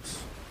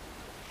sense.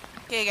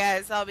 Okay,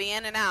 guys, I'll be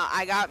in and out.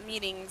 I got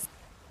meetings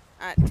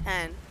at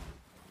 10,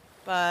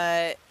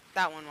 but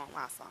that one won't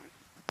last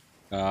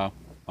long.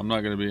 I'm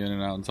not going to be in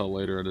and out until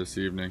later this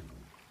evening.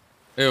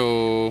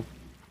 Ew.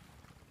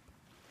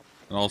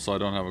 And also, I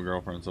don't have a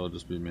girlfriend, so it'll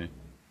just be me.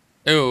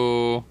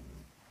 Ew.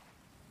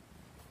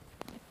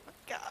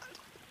 God.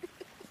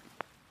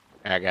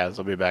 Alright, guys,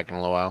 I'll be back in a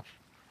little while.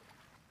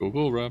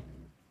 Cool, bro.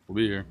 We'll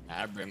be here.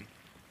 Abram.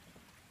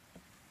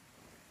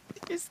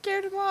 You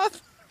scared him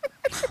off.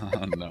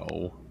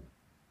 No.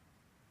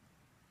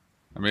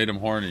 I made him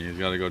horny. He's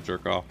got to go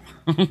jerk off.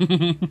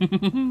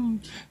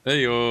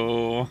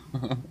 Hey-yo.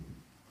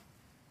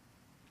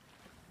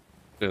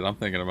 Shit, I'm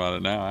thinking about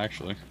it now,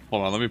 actually.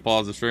 Hold on, let me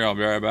pause the stream. I'll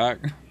be right back.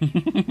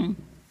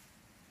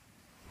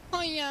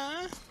 Oh,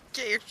 yeah.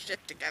 Get your shit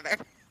together.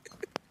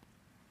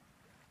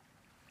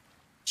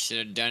 Should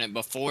have done it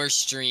before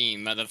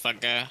stream,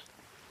 motherfucker.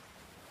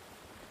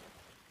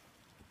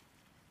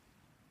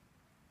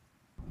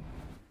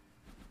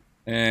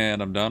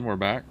 And I'm done. We're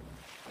back.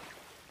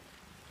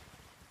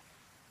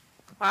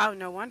 Wow,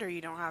 no wonder you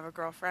don't have a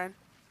girlfriend.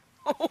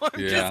 Oh, I'm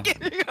Yeah. just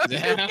kidding. I'm Do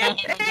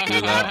just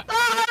kidding. that.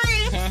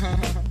 Sorry.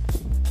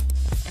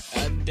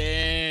 God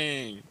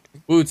dang.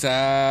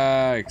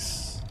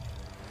 Woo-tax.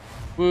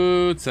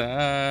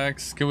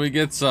 Woo-tax. Can we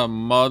get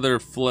some mother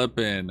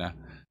flippin'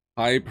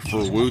 hype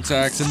for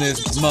Woo-tax in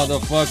this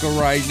motherfucker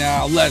right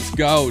now? Let's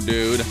go,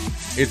 dude.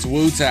 It's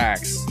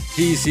Woo-tax.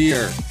 He's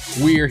here.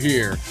 We're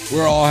here.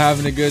 We're all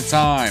having a good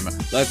time.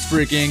 Let's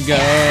freaking go,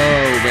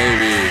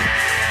 baby.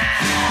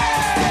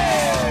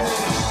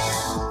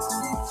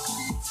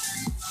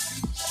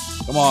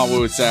 Come on,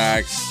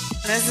 Woo-tax.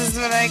 This is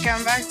what I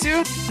come back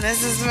to.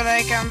 This is what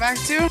I come back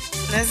to.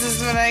 This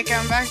is what I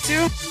come back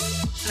to.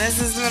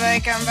 This is what I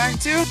come back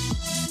to.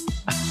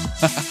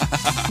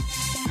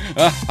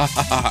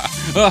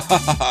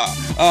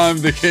 I'm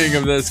the king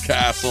of this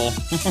castle.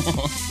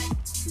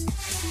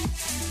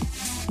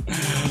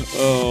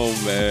 Oh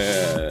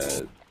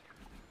man.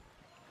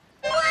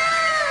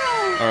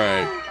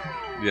 Alright.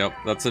 Yep,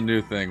 that's a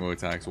new thing,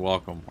 Woo-tax.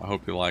 Welcome. I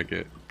hope you like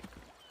it.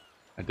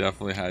 I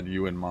definitely had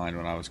you in mind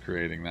when I was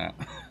creating that.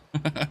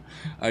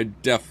 I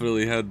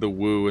definitely had the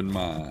woo in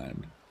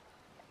mind.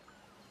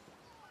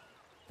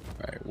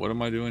 Alright, what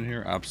am I doing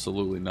here?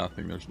 Absolutely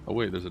nothing. There's oh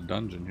wait, there's a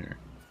dungeon here.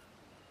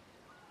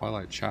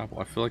 Twilight Chapel.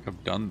 I feel like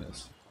I've done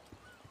this.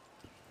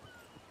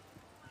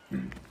 I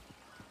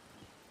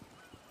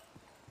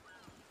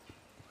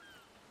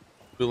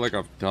feel like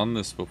I've done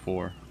this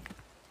before.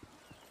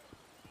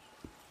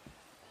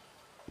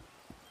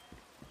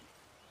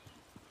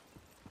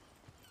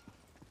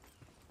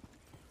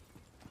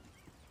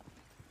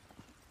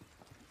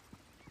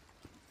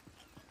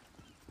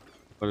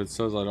 But it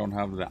says I don't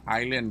have the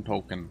island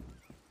token.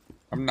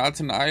 I'm not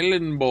an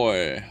island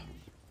boy.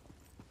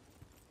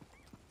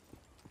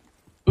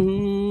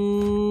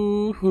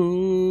 Ooh,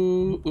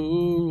 ooh,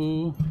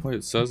 ooh. Wait,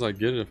 it says I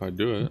get it if I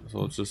do it. So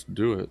let's just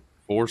do it.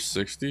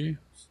 460?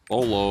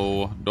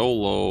 Solo.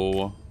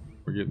 Dolo.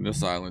 We're getting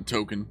this island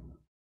token.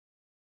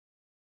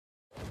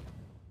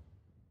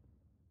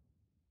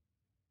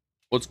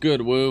 What's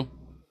good, Woo?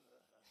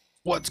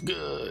 What's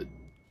good?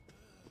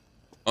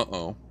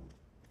 Uh-oh.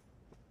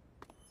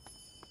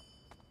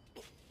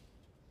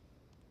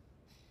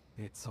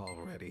 It's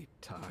already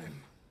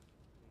time.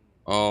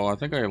 Oh, I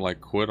think I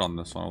like quit on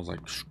this one. I was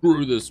like,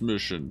 screw this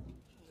mission.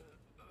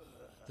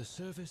 The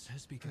service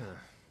has begun.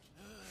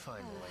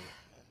 Finally.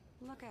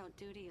 Lookout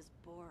duty is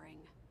boring.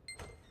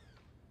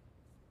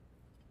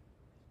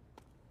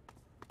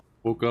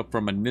 Woke up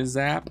from a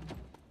nizap.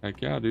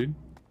 Heck yeah, dude.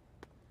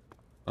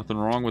 Nothing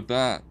wrong with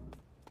that.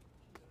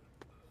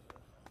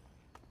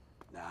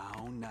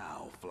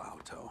 Now,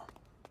 Flauto.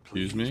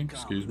 Excuse me, Please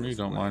excuse come me. this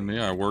Don't way. mind me.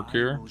 I work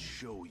here. I will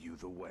show you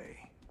the way.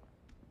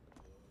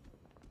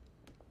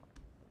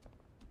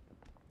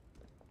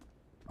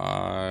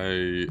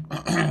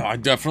 I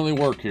definitely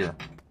work here.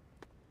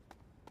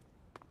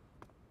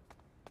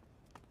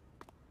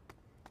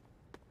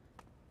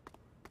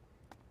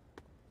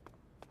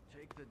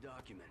 Take the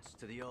documents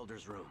to the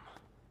Elder's room.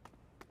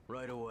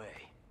 Right away.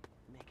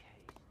 Make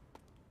haste.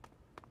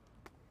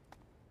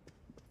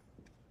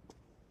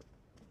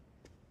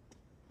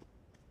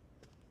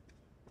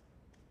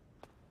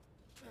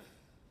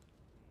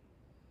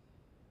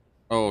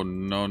 Oh,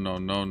 no, no,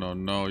 no, no,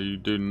 no. You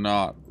do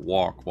not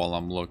walk while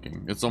I'm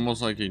looking. It's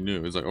almost like he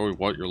knew. He's like, oh,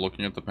 what? You're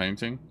looking at the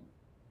painting?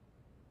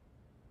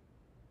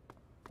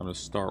 I'm gonna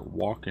start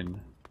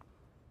walking.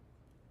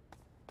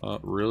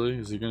 Really?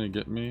 Is he gonna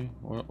get me?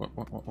 What?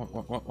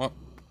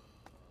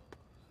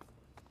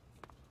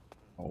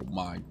 Oh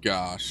my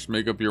gosh.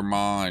 Make up your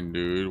mind,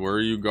 dude. Where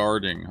are you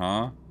guarding,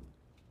 huh?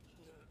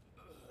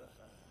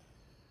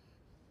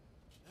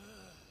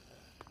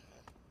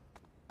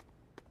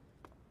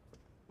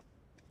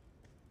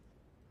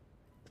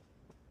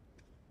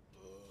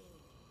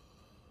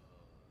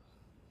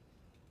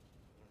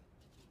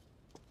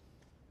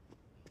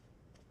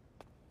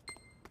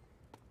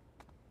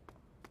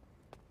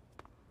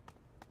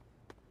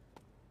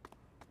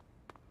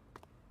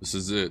 This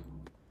is it.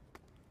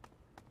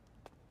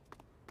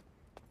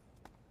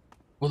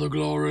 For the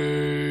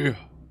glory.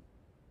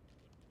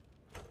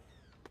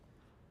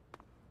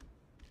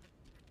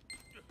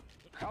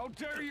 How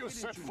dare you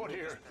set foot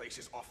here? Place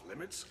is off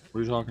limits. What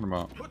are you talking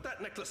about? Put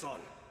that necklace on.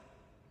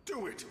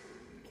 Do it.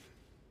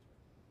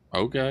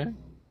 Okay.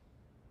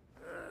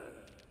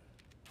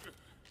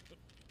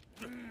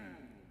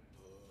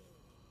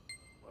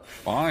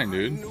 Fine,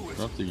 dude. You don't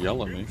have to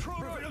yell at me.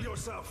 Reveal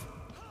yourself.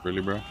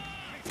 Really, bro?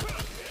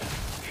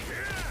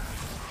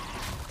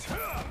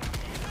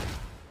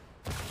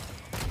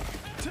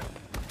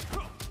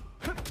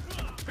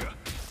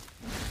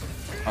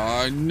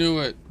 I knew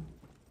it.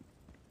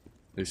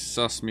 They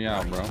sussed me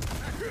out, bro.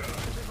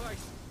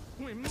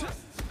 We must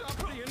stop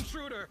the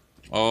intruder.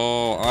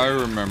 Oh, I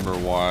remember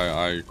why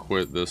I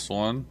quit this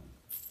one.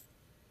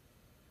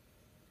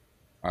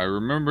 I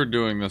remember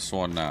doing this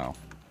one now.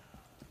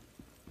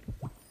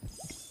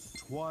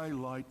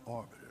 Twilight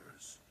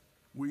Arbiters,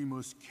 we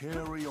must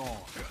carry on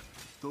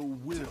the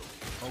will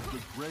of the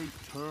great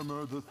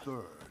Termer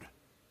III.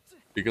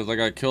 Because I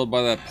got killed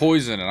by that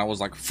poison and I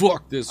was like,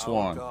 fuck this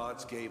one.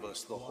 Gods gave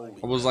us the holy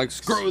I was like,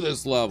 screw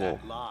this level.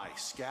 that lie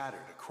scattered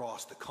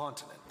across the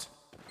continent.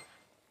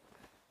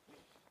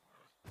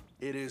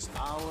 It is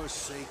our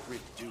sacred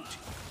duty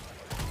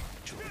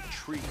to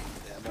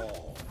retrieve them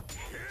all.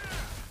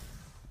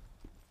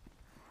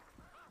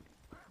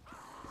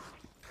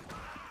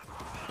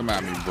 Come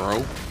at me,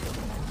 bro.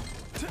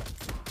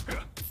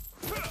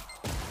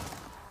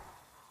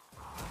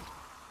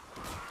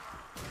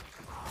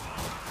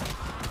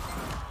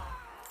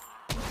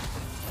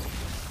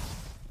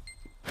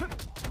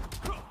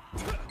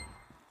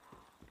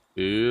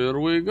 Here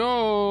we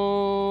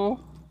go.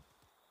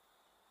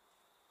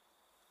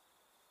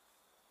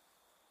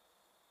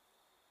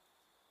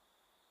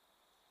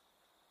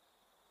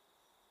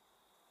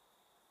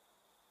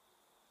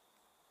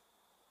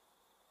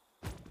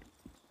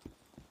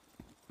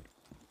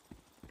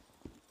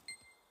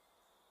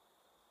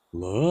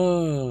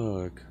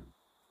 Look.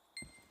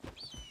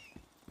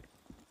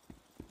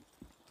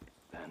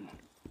 Then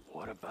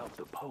what about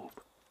the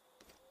Pope?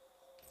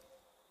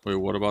 Wait,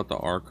 what about the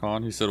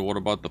Archon? He said, what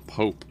about the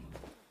Pope?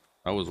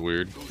 That was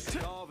weird.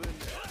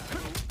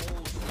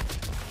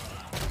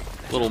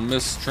 Little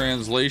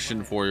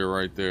mistranslation for you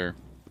right there.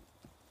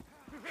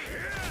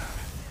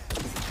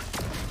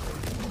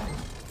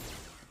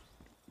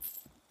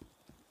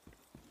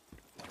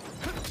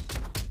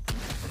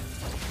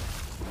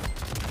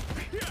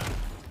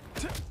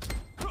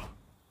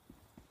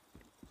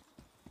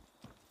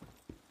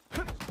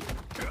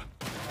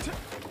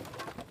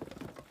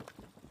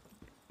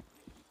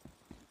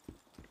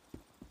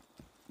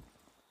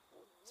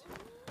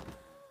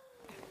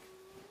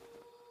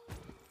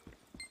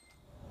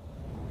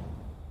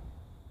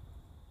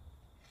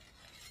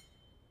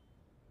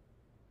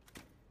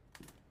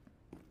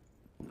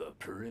 The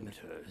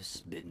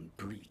perimeter's been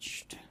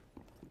breached.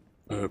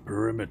 The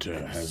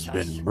perimeter has been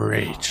Assassin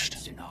breached.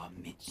 lies in our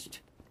midst.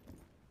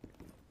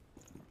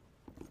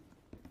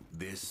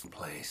 This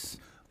place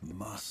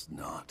must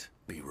not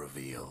be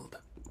revealed.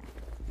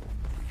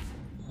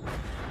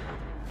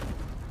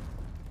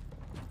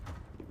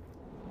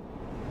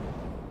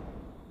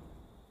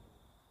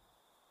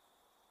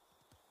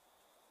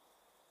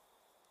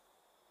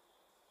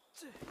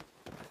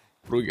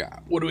 What do we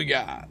got? What do we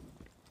got?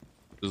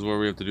 This is where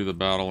we have to do the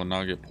battle and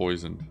not get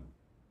poisoned.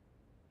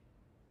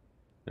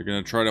 They're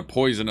gonna try to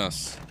poison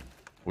us.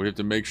 We have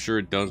to make sure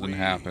it doesn't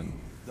happen.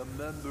 The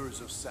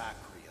members of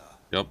Sacria,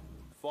 Yep.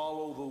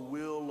 follow the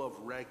will of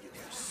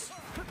Regulus.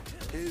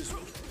 His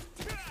will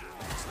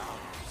is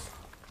ours.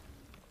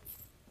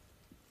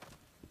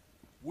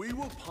 We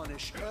will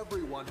punish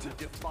everyone who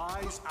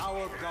defies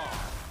our God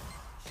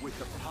with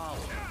the power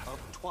of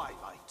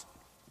Twilight.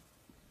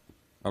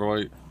 How do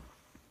I...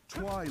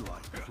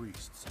 Twilight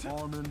priests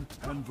Armin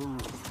and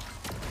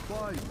Varun,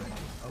 Byron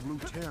of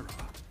Lutera,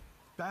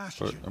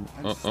 Bastion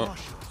and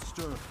Sasha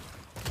Stern,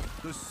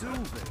 the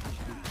Sylvan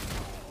priest,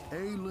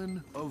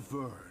 Aelin of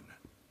Vern.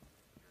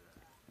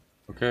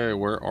 Okay,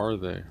 where are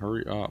they?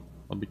 Hurry up.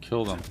 Let me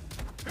kill them.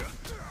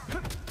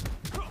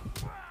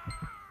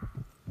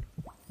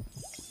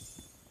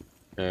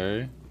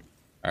 Okay.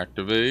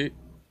 Activate.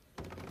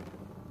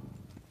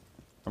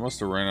 I must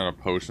have ran out of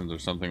potions or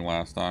something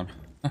last time.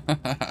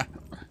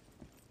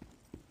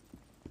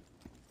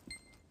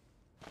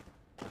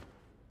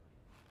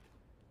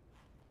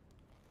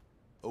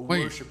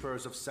 Wait.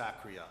 Worshippers of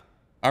Sacria,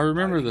 I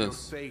remember hiding your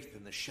this. faith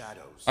in the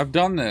shadows. I've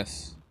done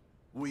this.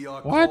 We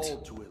are What?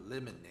 called to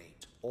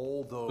eliminate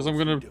all those Because I'm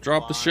gonna who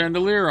drop the defy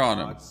chandelier on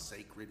him. God's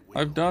sacred will.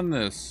 I've done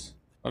this.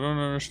 I don't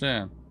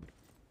understand.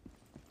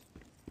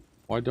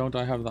 Why don't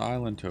I have the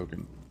island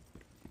token?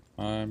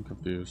 I'm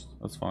confused.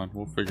 That's fine.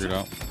 We'll figure it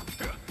out.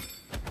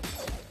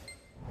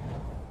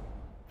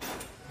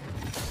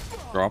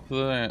 Drop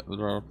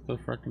the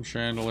freaking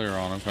chandelier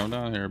on him. Come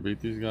down here. Beat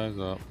these guys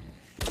up.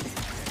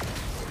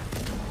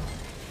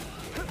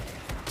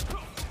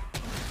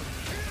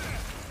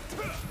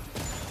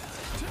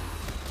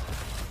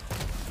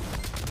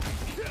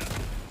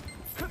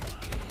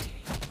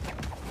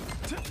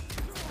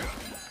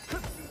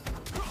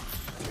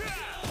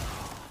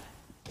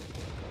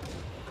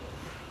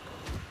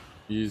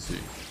 Easy.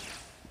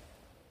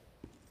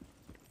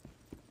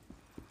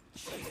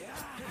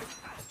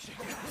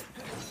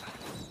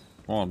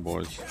 Come on,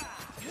 boys.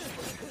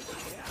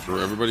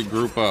 Everybody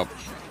group up.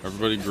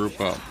 Everybody group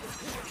up.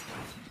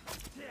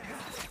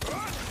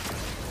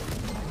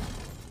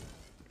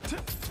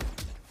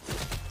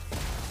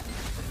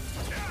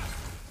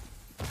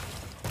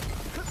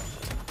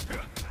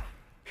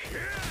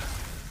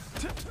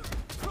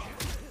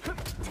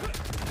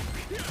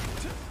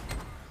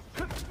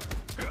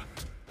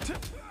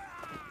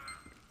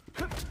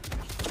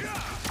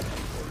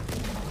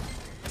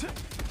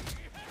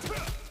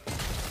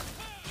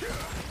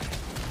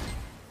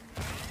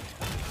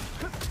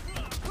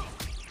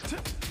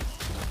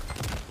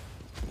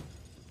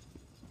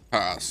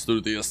 Pass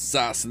through the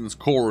assassin's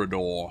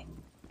corridor.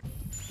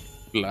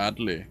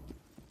 Gladly.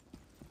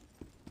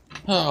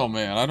 Oh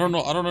man, I don't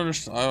know. I don't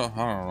understand. I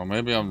don't know.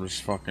 Maybe I'm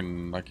just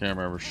fucking. I can't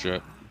remember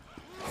shit.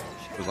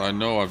 Because I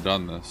know I've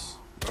done this.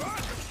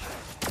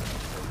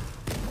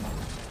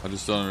 I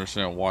just don't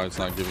understand why it's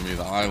not giving me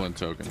the island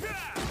token.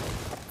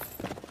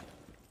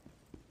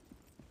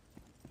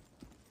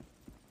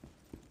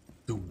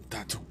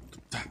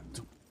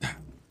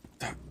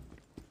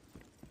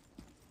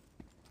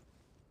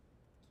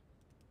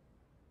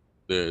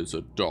 There's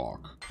a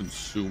dark,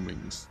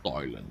 consuming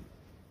silence.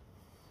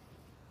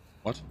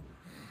 What?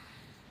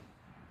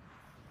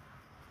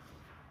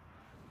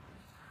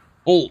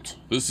 Halt!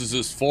 This is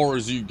as far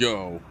as you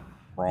go.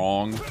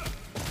 Wrong.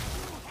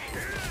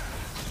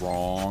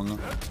 Wrong.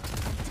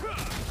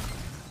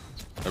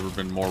 Ever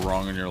been more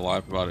wrong in your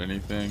life about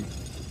anything?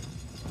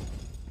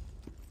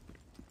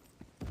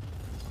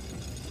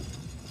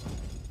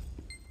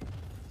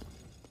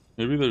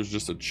 Maybe there's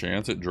just a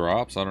chance it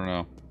drops. I don't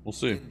know. We'll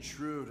see.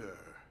 Intruder,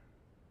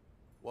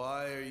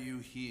 why are you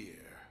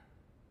here?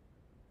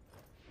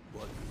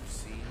 What you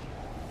see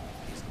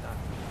is not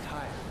the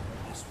entirety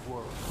of this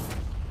world.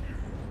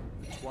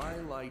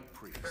 Twilight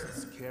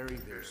priests carry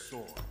their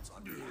swords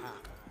on behalf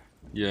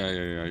of Yeah.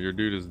 Your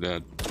dude is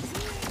dead.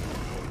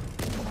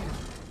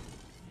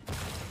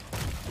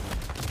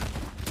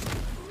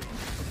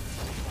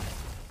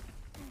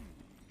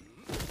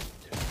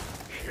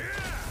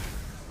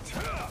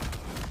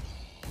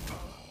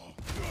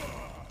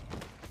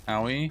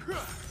 Owie.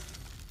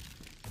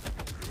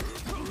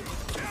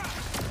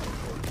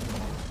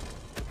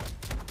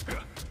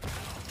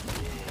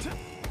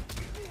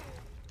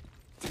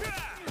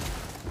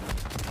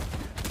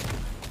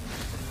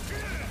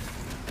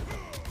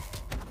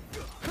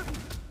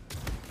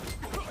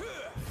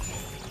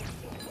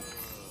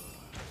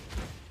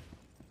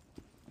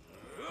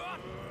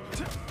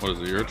 What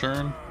is it, your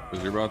turn?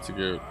 Because you're about to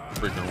get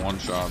freaking one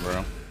shot,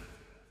 bro.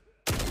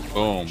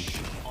 Boom.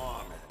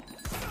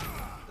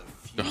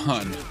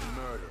 Done.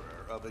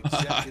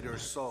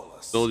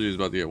 Told you he was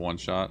about to get one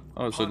shot.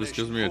 Oh, so it just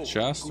gives me a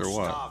chest or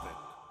what?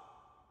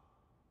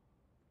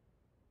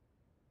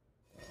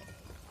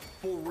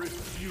 For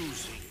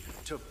refusing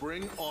to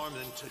bring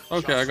Armin to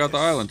Okay, I got the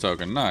island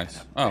token. Nice.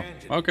 Oh,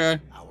 okay.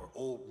 our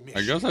old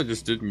I guess I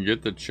just didn't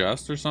get the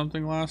chest or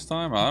something last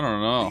time. I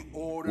don't know. The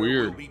order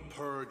Weird. will be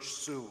purged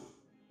soon.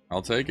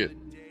 I'll take it.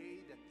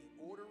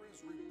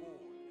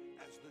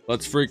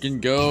 Let's freaking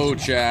go,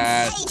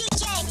 chat.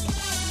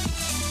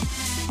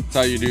 That's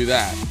how you do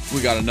that.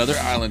 We got another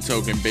island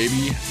token,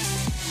 baby.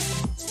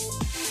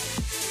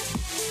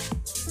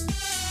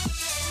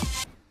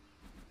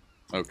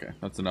 Okay,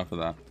 that's enough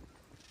of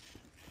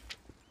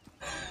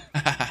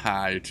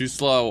that. You're too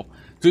slow.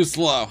 Too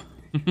slow.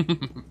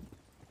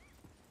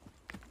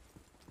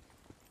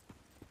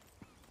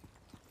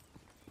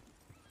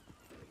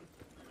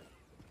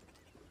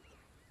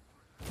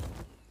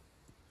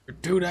 You're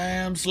too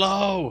damn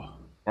slow.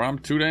 Or I'm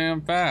too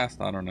damn fast.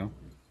 I don't know.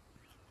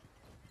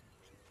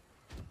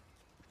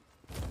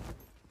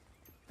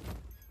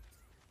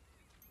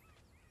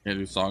 Can't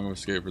do Song of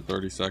Escape for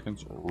 30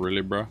 seconds.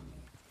 Really, bro?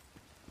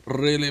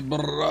 Really,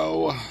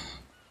 bro?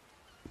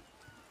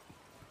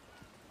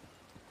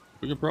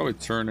 We could probably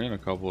turn in a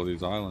couple of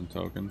these island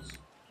tokens.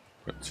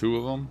 Got 2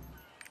 of them.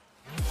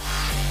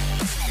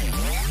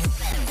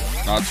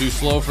 Not too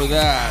slow for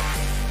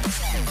that.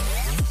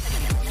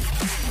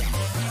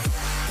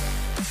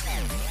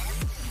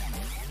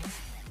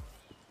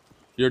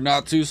 You're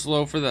not too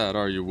slow for that,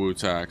 are you,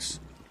 Wu-Tax?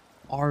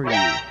 Are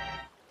you?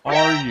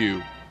 Are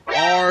you?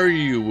 Are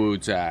you,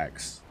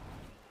 Wu-Tax?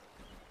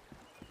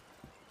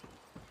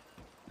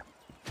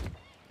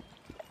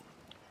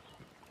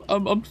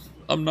 I'm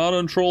not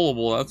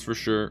untrollable, that's for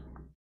sure.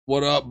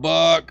 What up,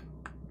 Buck?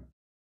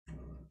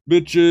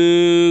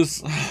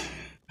 Bitches.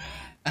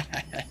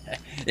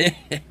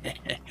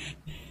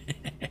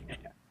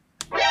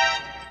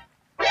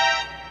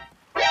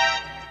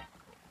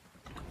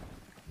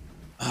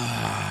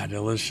 Ah,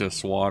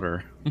 delicious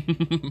water.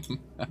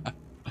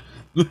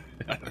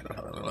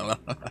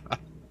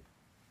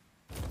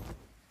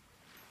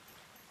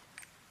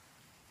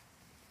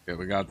 Okay,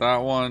 we got that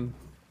one.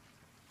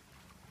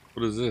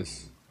 What is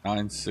this?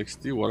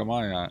 960? What am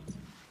I at?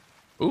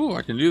 Ooh,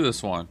 I can do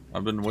this one.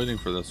 I've been waiting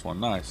for this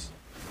one. Nice.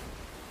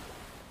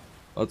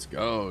 Let's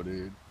go,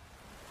 dude.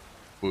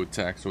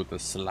 Bootax with the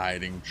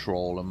sliding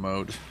troll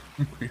emote.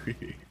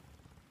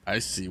 I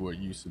see what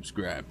you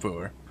subscribe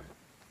for.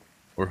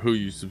 Or who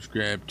you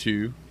subscribe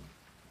to.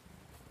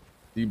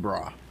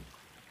 Zebra.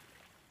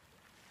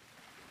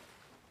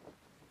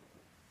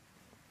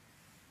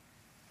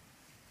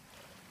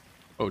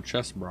 Oh,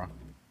 chest bra.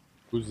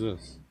 Who's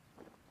this?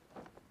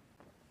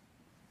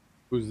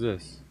 Who's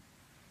this?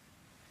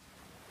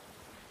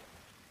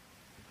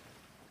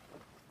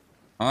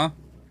 Huh?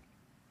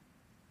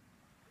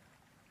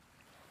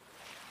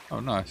 Oh,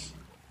 nice.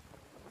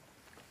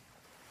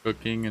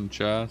 Cooking and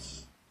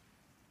chess.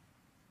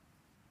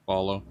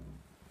 Follow.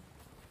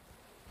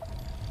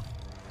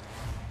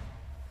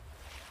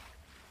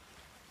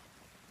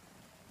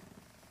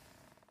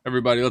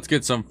 Everybody, let's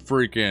get some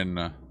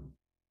freaking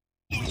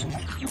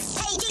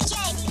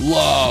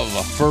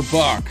love for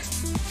Buck.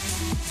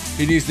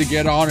 He needs to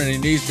get on and he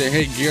needs to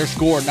hit gear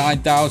score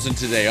 9,000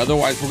 today.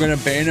 Otherwise, we're going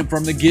to ban him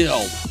from the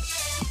guild.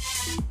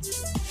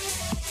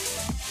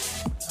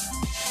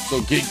 So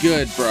get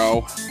good,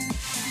 bro.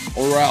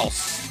 Or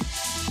else.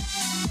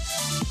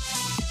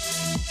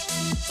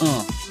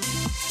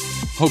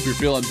 Hope you're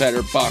feeling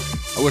better, Buck.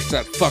 I wish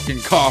that fucking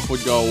cough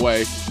would go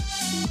away.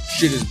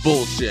 Shit is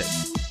bullshit.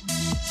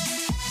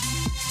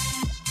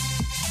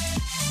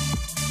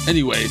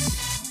 Anyways,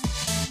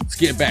 let's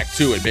get back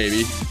to it,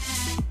 baby.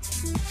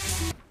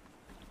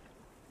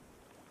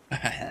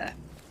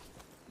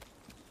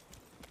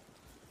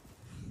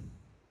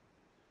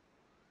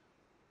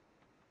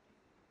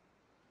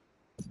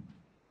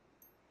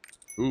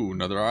 Ooh,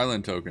 another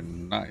island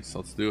token. Nice,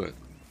 let's do it.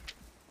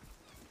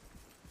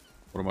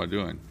 What am I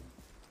doing?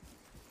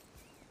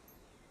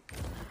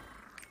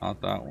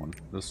 Not that one,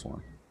 this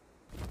one.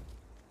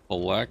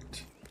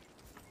 Collect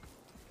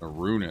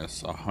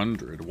Narunis,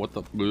 100. What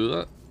the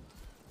bleh?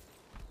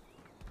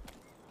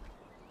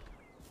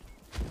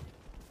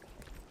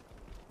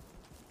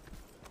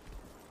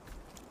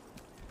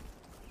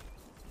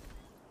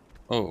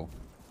 Oh,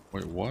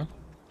 wait, what?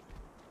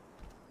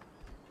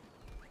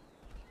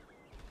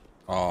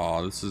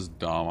 Oh, this is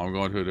dumb. I'm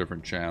going to a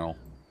different channel.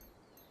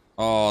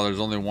 Oh, there's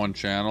only one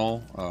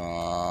channel?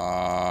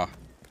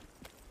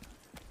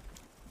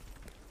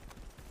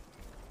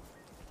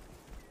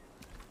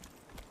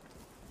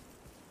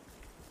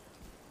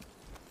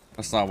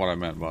 That's not what I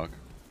meant, Buck.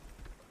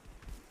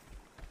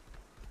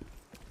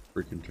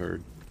 Freaking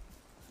turd.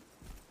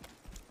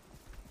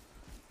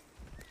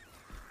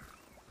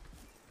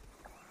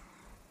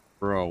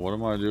 Bro, what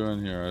am I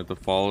doing here? I have to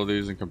follow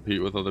these and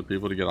compete with other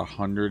people to get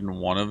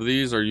 101 of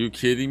these? Are you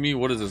kidding me?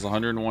 What is this,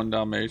 101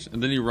 Dalmatian?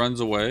 And then he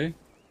runs away?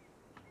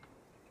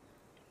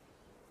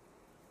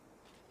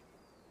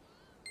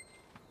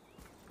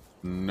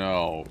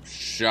 No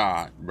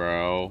shot,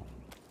 bro.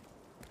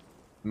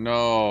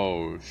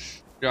 No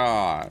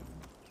shot.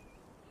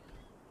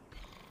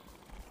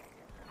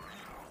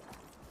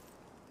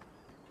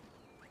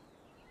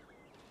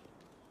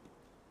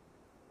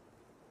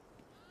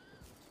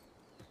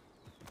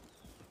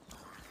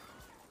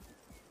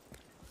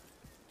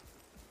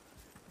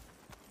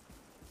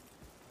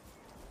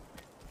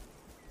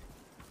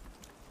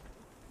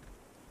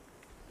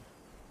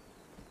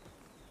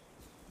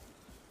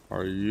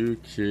 Are you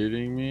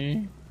kidding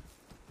me?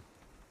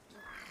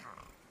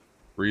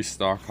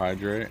 Restock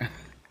hydrate.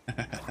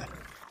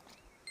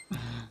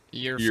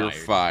 You're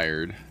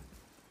fired.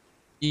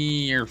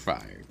 You're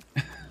fired.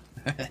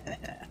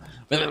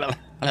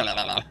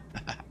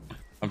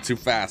 I'm too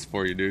fast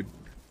for you, dude.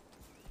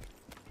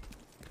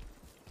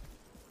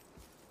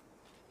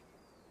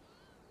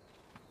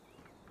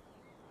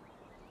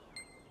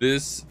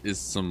 This is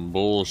some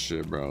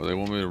bullshit, bro. They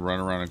want me to run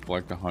around and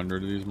collect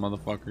 100 of these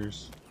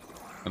motherfuckers.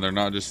 And they're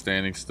not just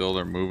standing still,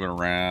 they're moving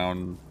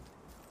around.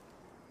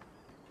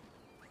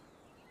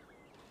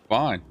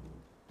 Fine.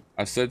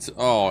 I said so.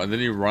 Oh, and then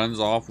he runs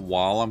off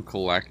while I'm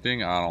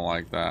collecting? I don't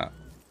like that.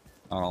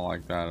 I don't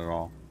like that at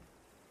all.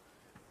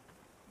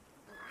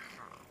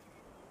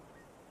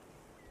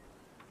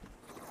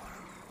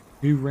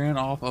 He ran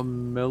off a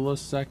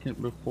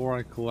millisecond before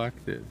I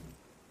collected.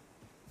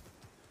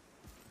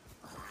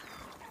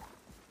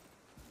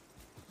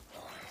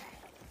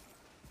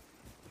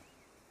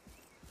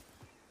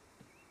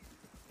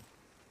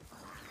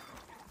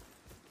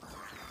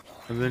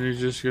 And then he's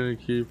just gonna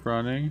keep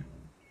running.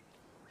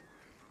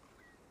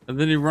 And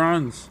then he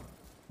runs.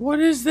 What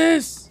is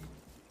this?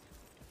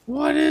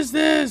 What is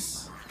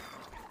this?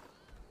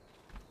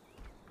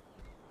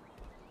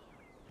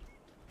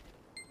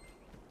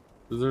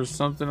 Is there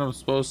something I'm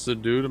supposed to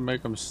do to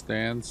make him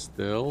stand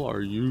still?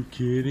 Are you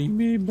kidding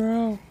me,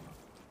 bro?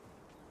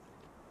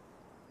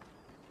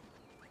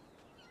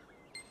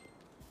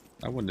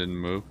 That one didn't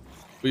move.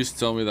 Please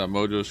tell me that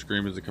Mojo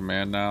Scream is a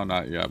command now.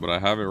 Not yet, but I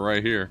have it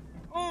right here.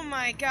 Oh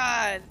my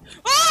god.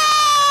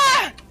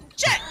 Ah!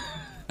 Shit!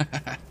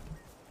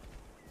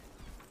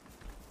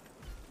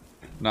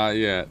 Not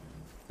yet.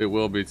 It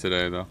will be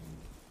today, though.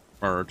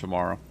 Or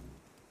tomorrow.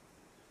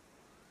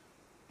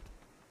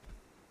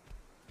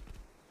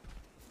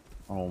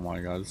 Oh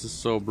my god, this is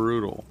so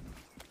brutal.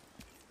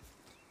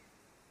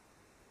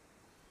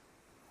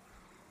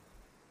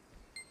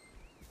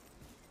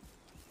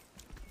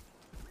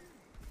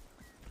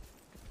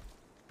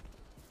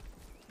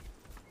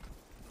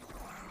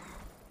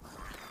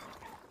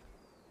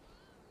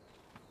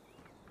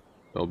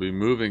 They'll be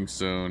moving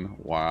soon.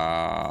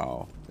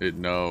 Wow. It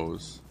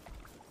knows.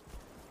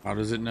 How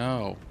does it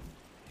know?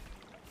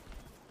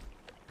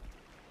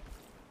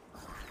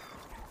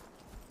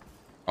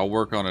 I'll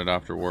work on it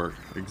after work.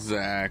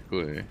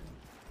 Exactly.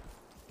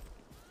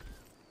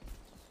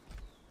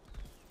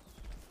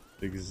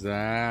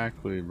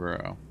 Exactly,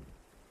 bro.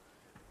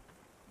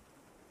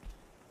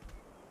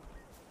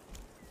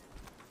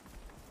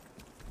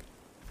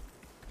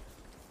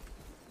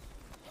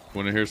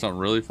 Want to hear something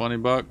really funny,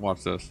 Buck?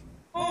 Watch this.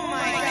 Oh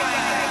my god.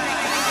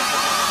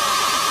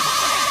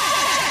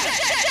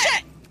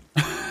 Shit.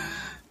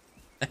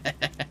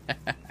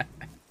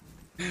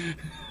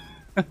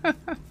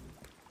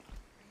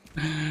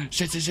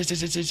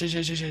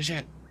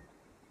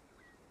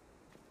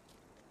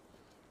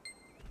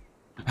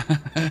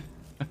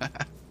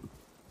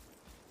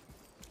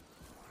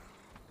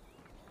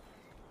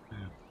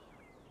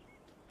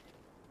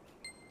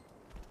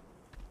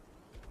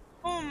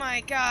 Oh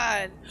my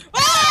god.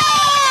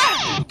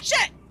 Ah!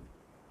 Shit!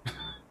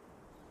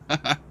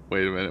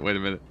 Wait a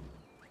minute.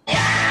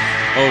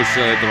 Oh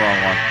shit, I hit the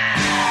wrong one.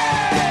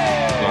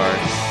 Sorry.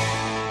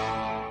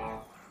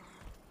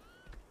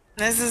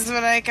 This is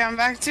what I come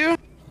back to?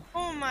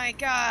 Oh my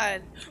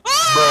god.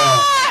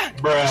 Ah!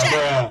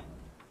 Bruh.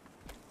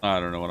 I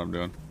don't know what I'm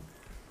doing.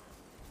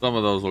 Some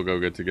of those will go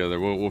good together.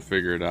 We'll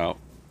figure it out.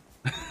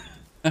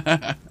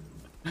 I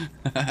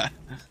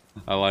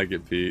like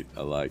it, Pete.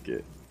 I like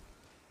it.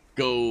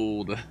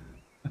 Gold.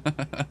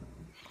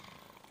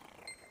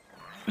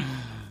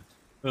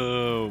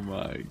 Oh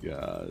my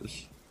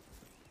gosh.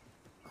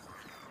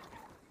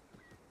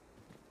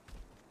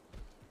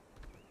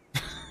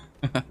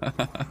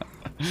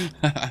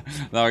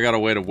 Now I got a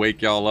way to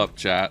wake y'all up,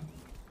 chat.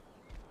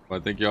 If I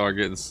think y'all are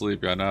getting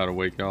sleepy, I know how to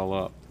wake y'all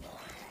up.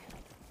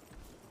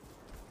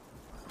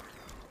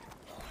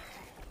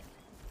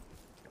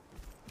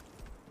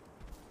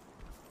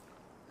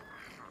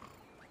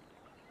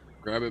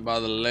 Grab it by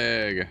the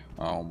leg.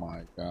 Oh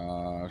my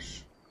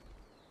gosh.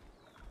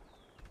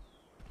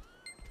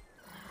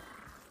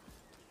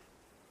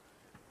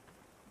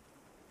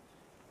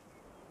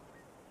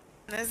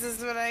 This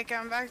is what I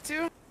come back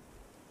to?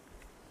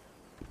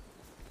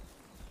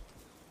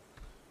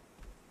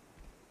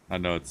 I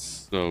know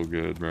it's so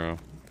good, bro.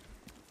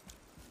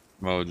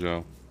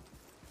 Mojo.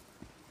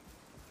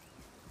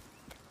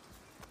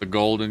 The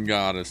golden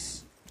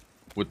goddess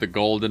with the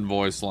golden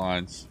voice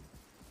lines.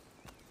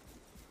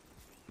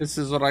 This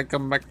is what I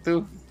come back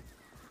to.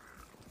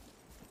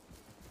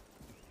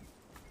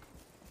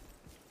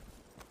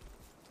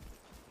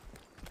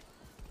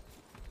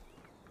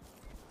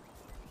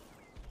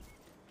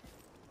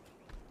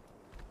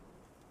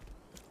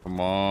 Come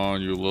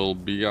on, you little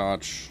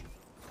biatch.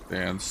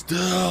 Stand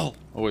still.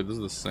 Oh wait, this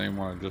is the same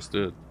one I just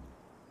did.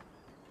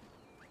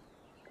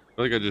 I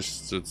feel like I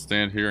just should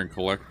stand here and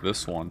collect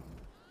this one.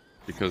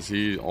 Because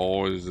he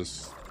always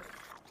just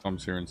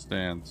comes here and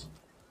stands.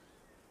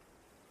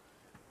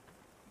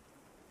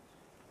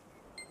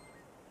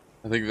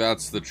 I think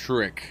that's the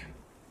trick.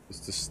 Is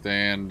to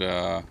stand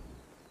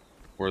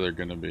where they're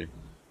gonna be.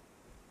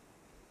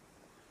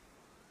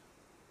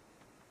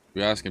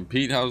 You asking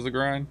Pete how's the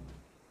grind?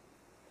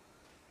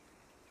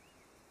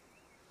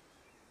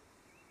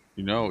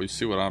 You know, you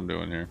see what I'm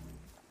doing here.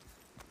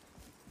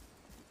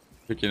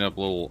 Picking up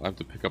I have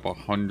to pick up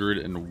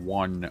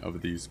 101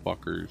 of these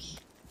fuckers.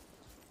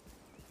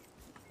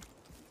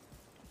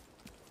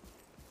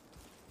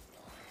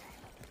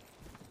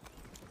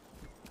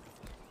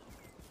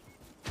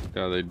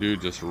 Yeah, they do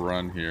just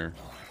run here.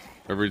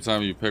 Every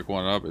time you pick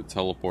one up, it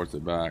teleports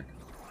it back.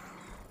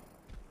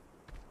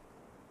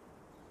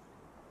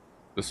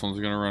 This one's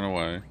gonna run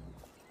away.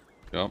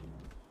 Yep.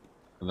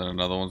 And then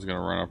another one's gonna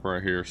run up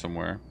right here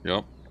somewhere.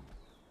 Yep.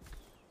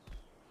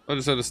 I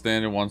just had to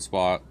stand in one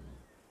spot.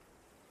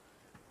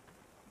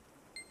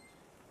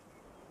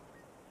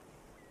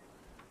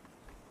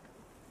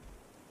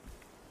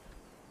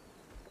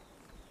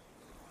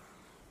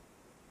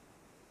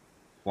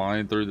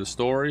 Flying through the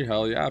story?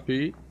 Hell yeah,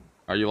 Pete.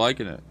 Are you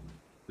liking it?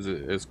 Is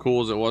it as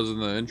cool as it was in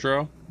the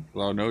intro?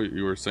 Well, I know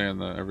you were saying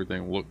that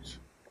everything looked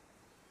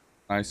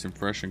nice and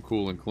fresh and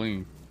cool and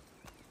clean.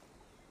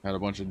 Had a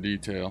bunch of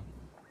detail.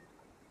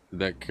 Did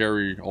that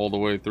carry all the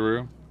way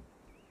through?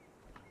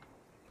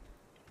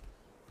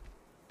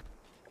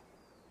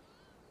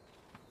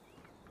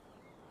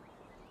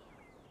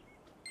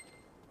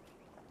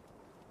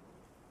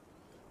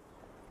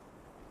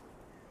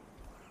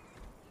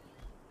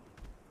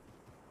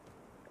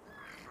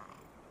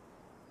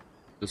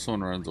 This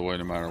one runs away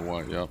no matter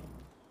what, yep.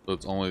 So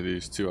it's only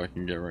these two I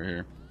can get right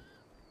here.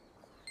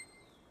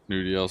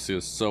 New DLC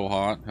is so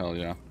hot, hell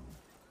yeah.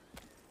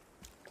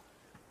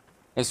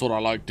 That's what I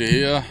like to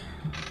hear.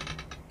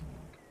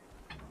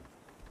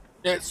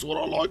 That's what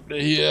I like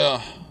to hear.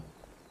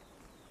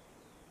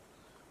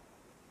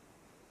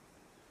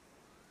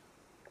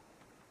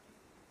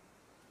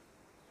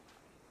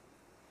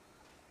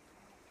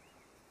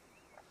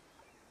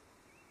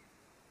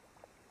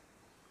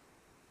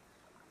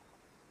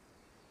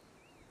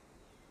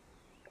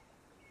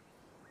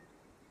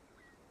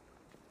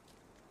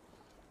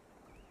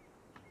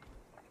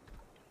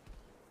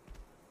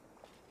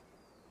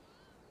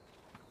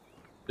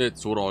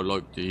 That's what I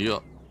like to hear.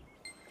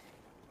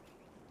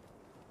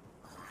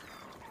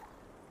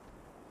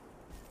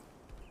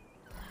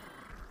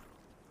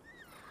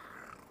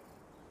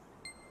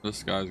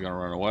 This guy's gonna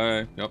run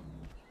away. Yep.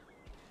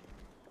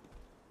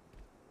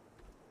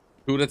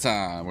 Two at a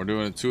time. We're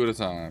doing it two at a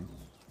time.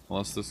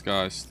 Unless this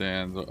guy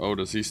stands. Oh,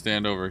 does he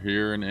stand over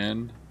here and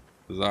end?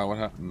 Is that what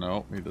happened?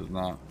 No, he does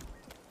not.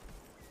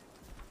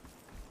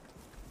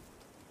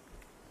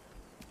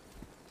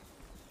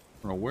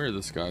 I don't know where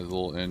this guy's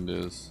little end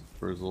is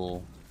for his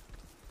little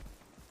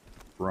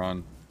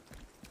run.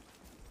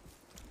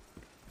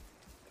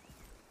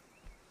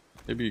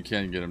 Maybe you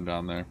can get him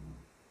down there.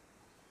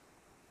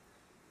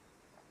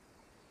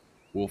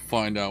 We'll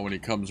find out when he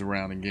comes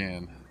around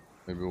again.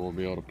 Maybe we'll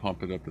be able to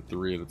pump it up to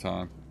 3 at a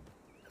time.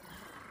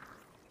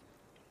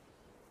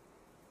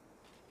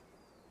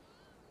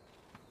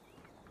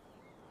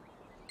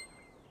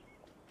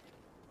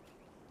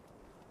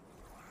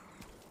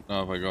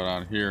 Now if I go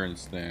down here and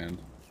stand,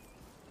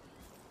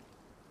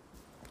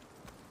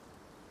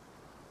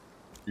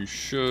 you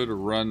should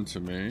run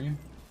to me.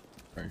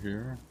 Right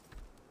here.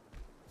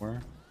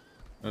 Where?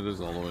 That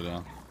is all the way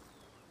down.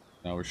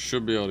 Now we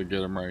should be able to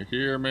get him right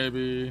here,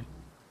 maybe.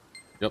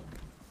 Yep.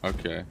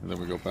 Okay. And then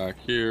we go back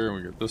here and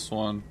we get this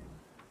one.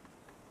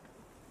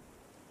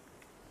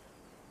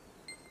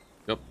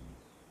 Yep.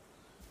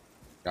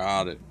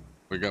 Got it.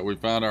 We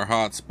found our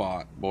hot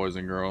spot, boys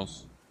and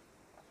girls.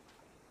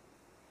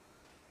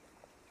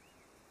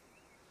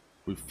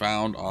 We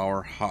found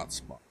our hot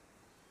spot.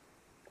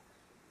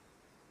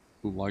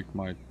 Who liked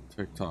my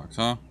TikToks,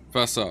 huh?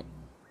 Fess up.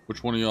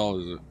 Which one of y'all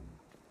is it?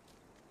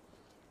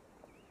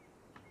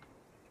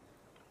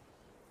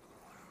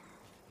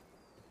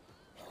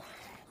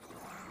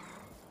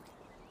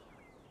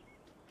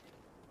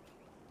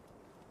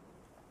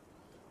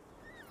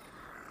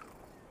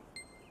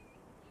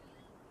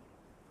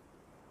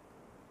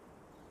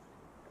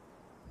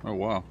 Oh,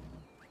 wow.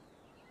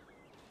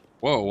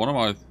 Whoa, one of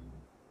my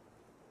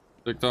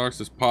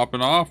TikToks is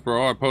popping off,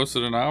 bro. I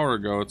posted an hour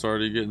ago. It's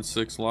already getting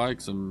 6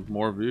 likes and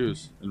more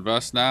views.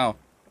 Invest now.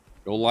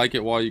 Go like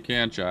it while you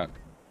can, chat.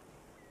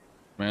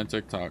 Man,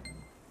 TikTok.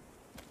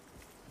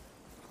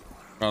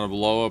 Trying to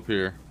blow up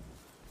here.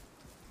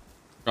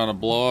 Trying to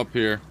blow up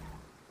here.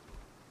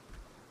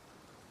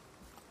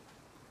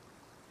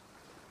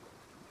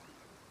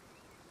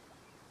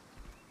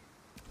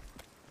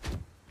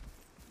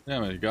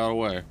 Damn it, he got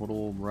away. What a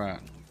little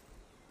rat.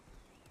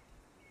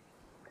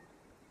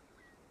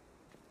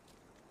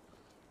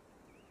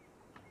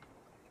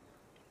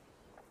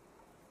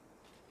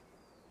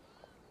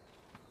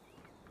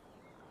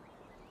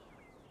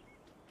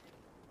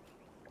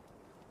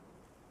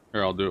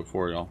 Here, I'll do it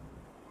for y'all.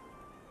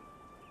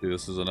 See,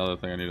 this is another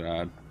thing I need to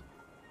add.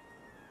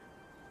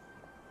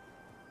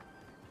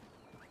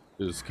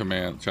 Is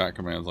chat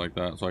commands like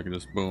that, so I can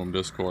just boom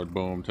Discord,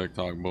 boom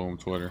TikTok, boom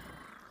Twitter.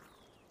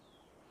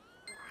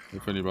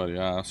 If anybody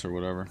asks or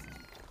whatever.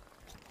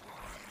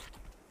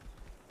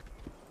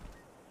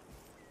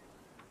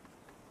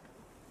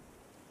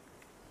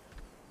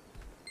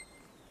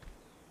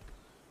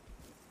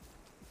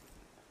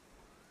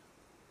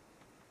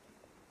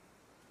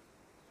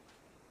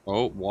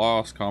 Oh,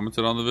 Wasp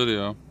commented on the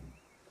video.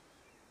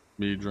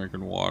 Me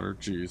drinking water,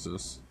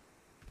 Jesus.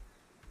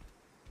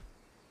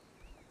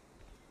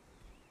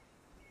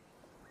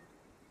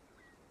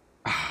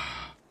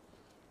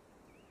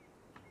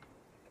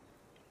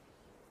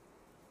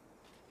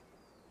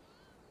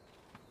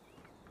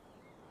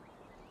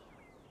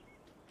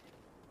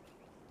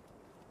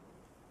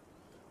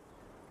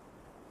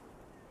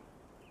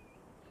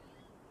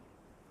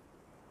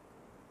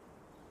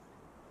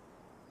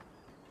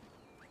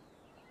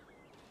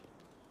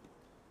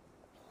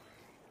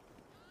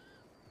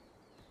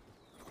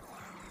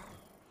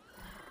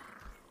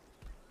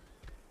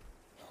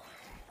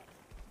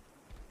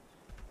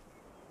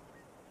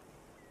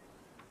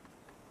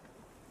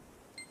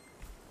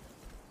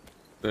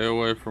 Stay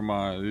away from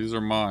these are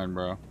mine,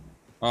 bro.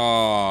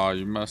 Oh,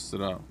 you messed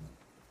it up.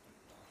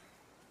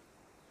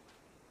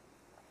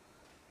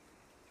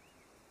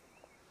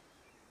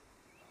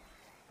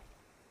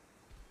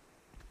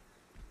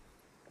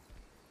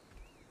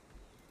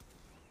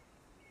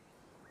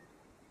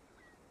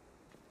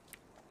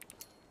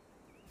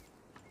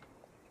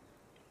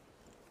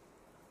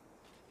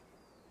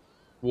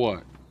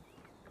 What?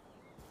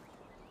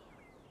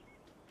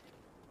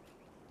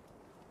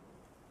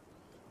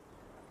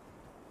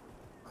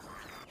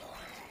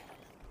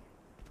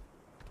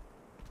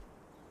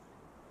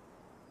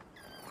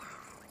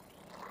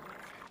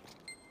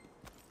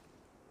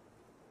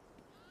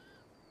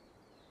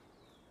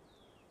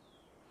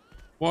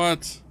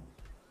 What?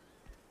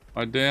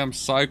 My damn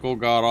cycle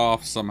got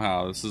off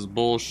somehow. This is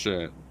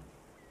bullshit.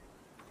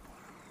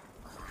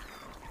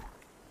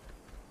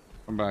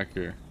 Come back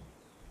here.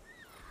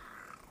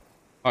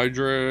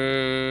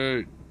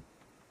 Hydrate!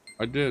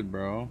 I did,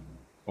 bro.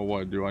 Oh,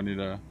 what? Do I need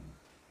a...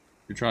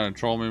 You trying to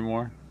troll me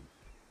more?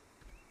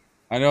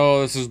 I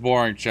know this is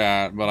boring,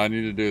 chat, but I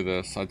need to do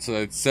this.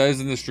 It says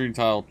in the stream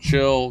title,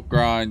 chill,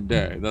 grind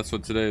day. That's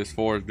what today is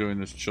for, is doing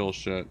this chill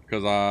shit.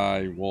 Because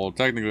well,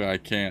 technically I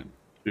can't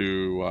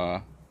do,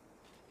 I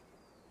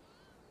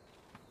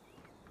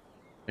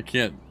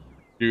can't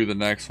do the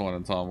next one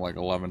until I'm like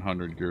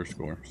 1100 gear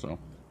score, so.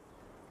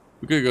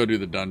 We could go do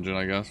the dungeon,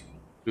 I guess.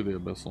 Do the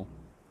abyssal.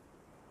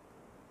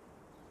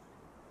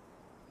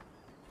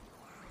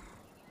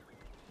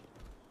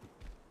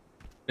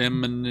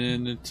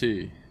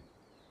 Femininity.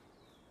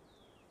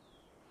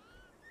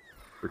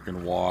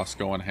 Freaking wasp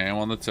going ham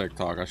on the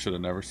TikTok. I should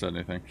have never said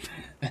anything.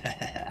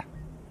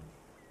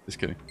 Just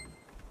kidding.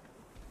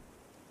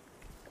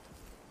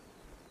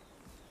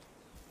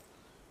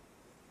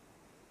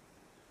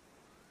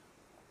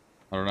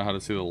 I don't know how to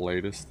see the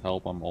latest.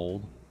 Help, I'm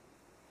old.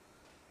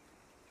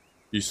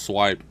 You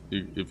swipe.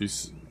 If you...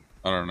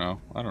 I don't know,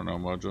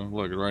 Mojo.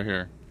 Look, right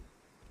here.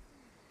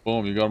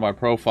 Boom, you go to my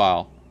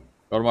profile.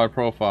 Go to my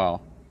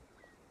profile.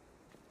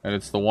 And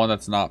it's the one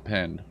that's not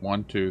pinned.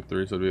 1, 2,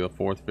 3, so it'll be the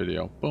 4th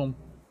video. Boom.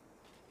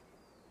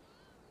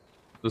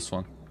 This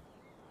one.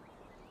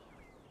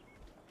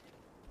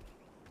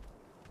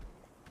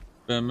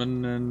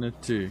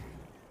 Femininity.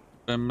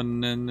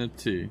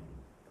 Femininity.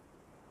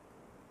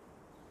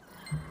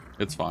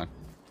 It's fine.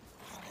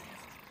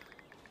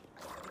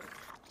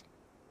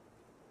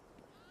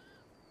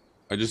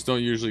 I just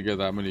don't usually get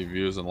that many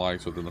views and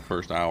likes within the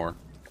first hour.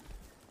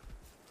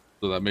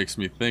 So that makes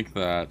me think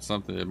that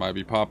something, it might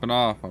be popping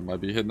off. I might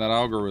be hitting that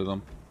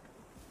algorithm.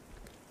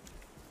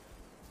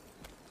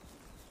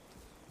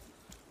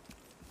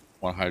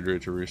 Want to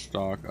hydrate to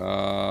restock.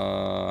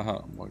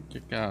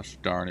 Gosh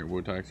darn it,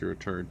 Wu-Tax, you're a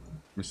turd.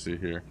 Let me see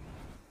here.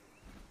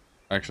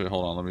 Actually,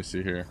 hold on, let me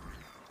see here.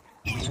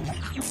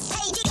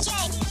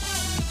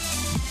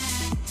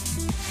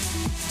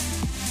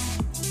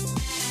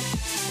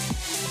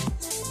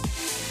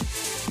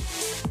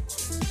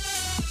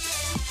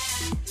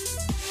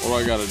 What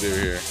do I gotta do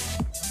here?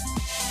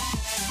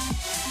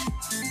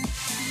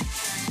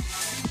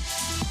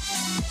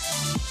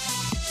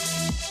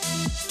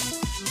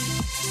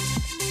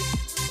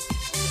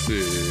 Let's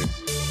see.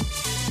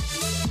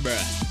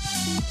 Bruh.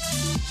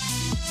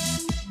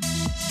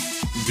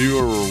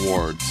 Viewer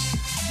rewards.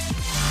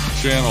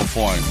 Channel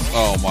points.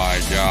 Oh my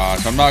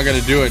gosh. I'm not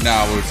gonna do it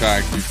now,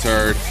 Wu-Tax, you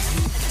turd.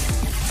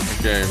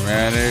 Okay,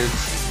 manage,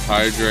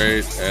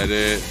 hydrate,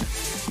 edit,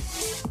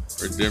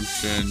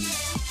 redemption.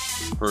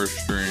 Per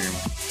stream.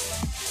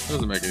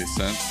 Doesn't make any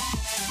sense.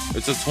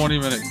 It's a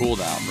 20-minute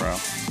cooldown, bro.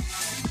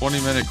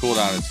 20-minute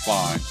cooldown is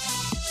fine.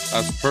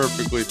 That's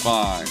perfectly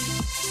fine.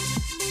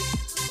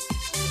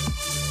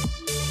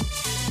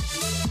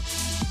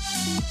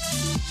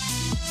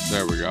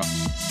 There we go.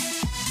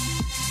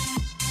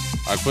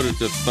 I put it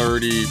to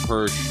 30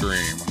 per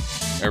stream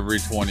every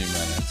 20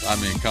 minutes. I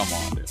mean, come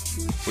on, dude.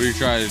 What are you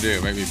trying to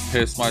do? Make me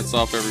piss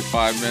myself every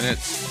 5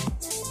 minutes?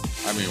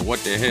 I mean,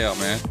 what the hell,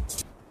 man?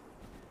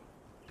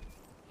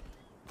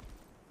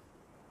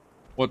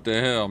 What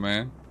the hell,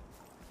 man?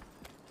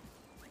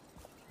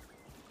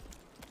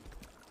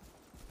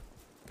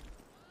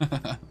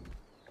 We'll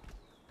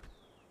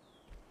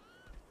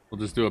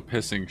just do a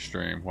pissing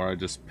stream where I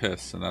just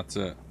piss and that's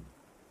it.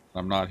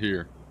 I'm not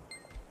here.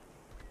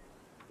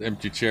 The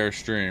empty chair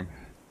stream.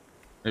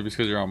 Maybe it's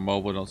because you're on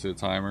mobile, don't see the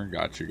timer.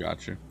 Got you,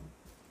 got you.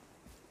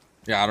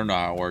 Yeah, I don't know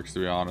how it works, to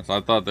be honest.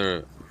 I thought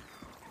it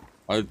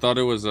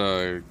was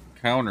a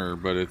counter,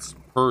 but it's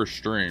per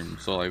stream.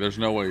 So like there's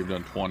no way you've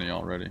done 20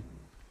 already.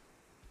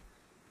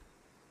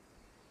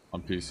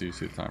 On PC, you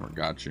see the timer.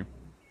 Got you.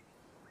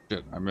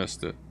 Shit, I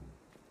missed it.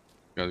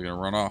 You guys gonna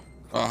run off?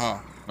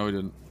 Aha. No, we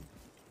didn't.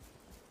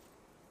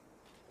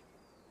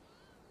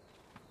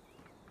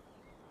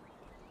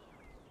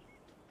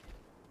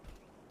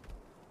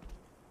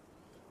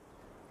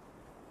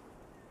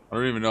 I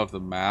don't even know if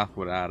the math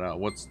would add up.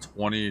 What's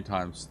 20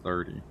 times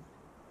 30?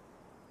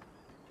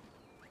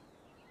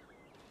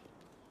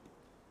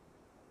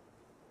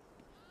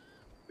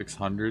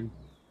 $600?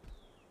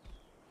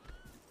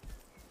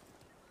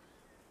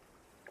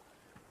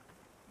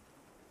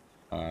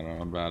 I don't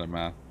know, I'm bad at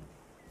math.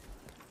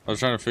 I was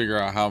trying to figure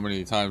out how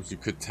many times you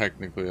could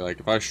technically, like,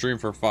 if I stream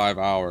for 5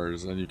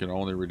 hours and you can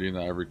only redeem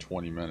that every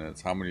 20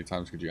 minutes, how many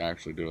times could you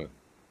actually do it?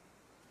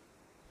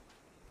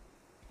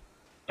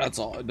 That's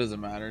all. It doesn't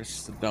matter. It's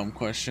just a dumb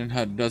question.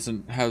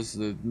 It has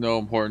no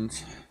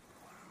importance.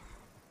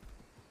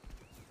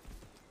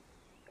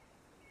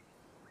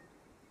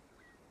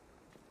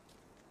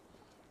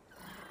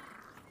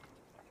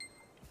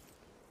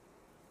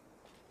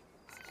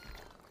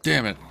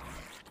 Damn it.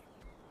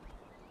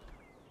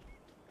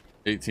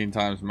 18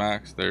 times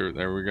max.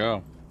 There we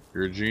go.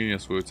 You're a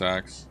genius,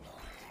 Wu-Tax.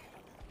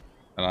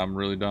 And I'm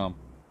really dumb.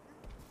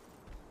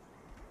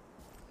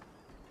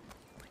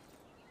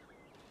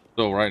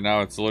 So right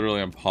now it's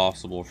literally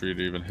impossible for you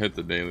to even hit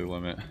the daily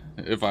limit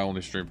if I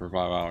only stream for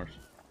 5 hours.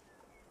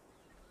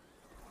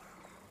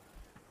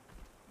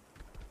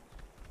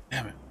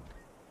 Damn it.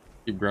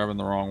 Keep grabbing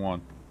the wrong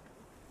one.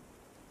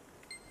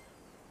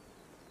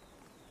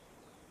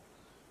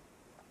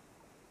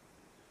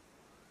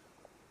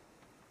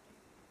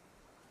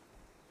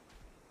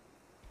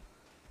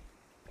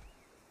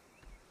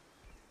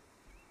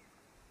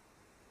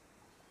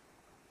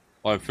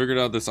 Well, I figured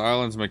out this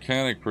island's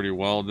mechanic pretty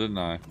well, didn't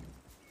I?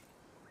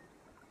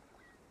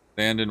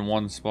 Stand in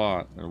one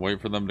spot and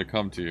wait for them to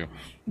come to you.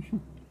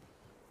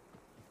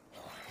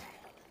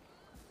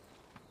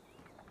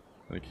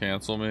 They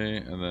cancel me,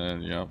 and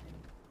then, yep.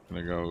 I'm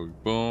gonna go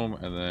boom,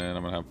 and then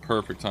I'm gonna have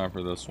perfect time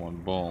for this one.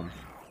 Boom.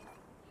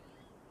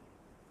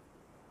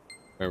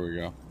 There we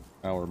go.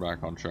 Now we're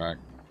back on track.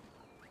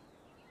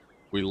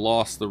 We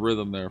lost the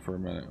rhythm there for a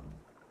minute.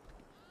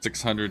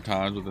 600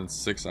 times within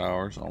 6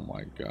 hours. Oh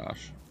my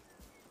gosh.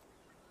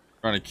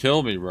 Trying to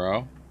kill me,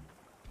 bro.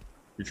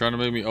 You're trying to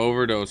make me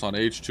overdose on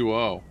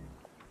H2O.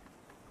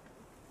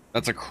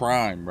 That's a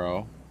crime,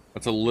 bro.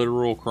 That's a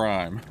literal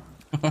crime.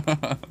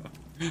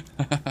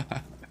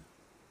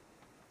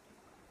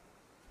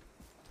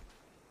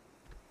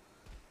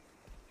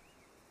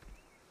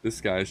 This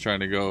guy's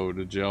trying to go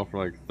to jail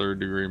for like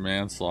 3rd-degree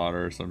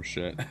manslaughter or some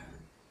shit.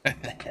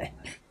 Freaking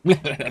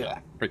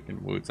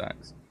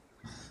Wootsax.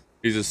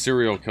 He's a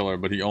serial killer,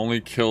 but he only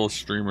kills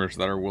streamers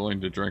that are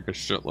willing to drink a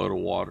shitload of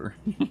water.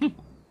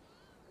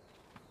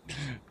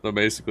 So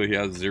basically he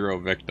has 0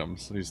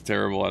 victims. He's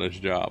terrible at his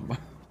job.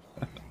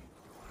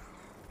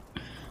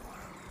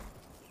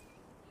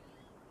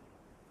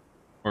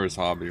 Or his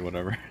hobby,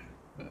 whatever.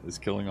 Is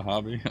killing a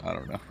hobby? I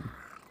don't know.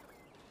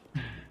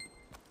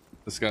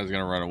 This guy's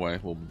gonna run away,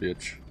 little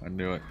bitch. I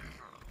knew it.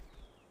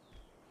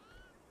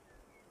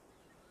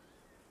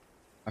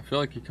 I feel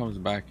like he comes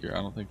back here.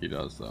 I don't think he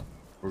does, though.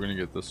 We're gonna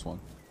get this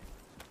one.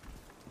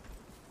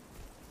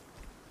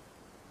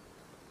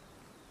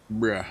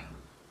 Bruh.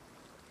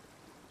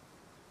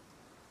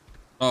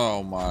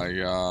 Oh my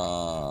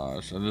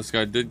gosh. And this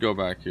guy did go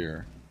back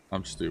here.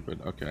 I'm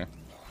stupid. Okay.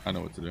 I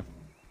know what to do.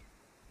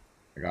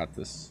 I got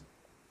this.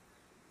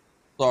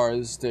 Sorry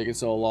this is taking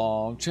so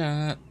long,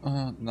 chat.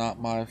 Not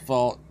my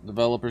fault.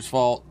 Developer's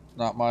fault.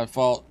 Not my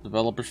fault.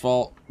 Developer's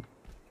fault.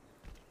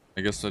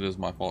 I guess that is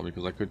my fault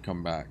because I could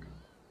come back.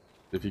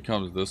 If he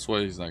comes this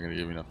way, he's not going to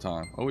give me enough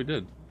time. Oh, he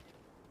did.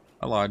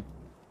 I lied.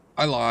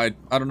 I lied.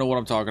 I don't know what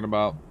I'm talking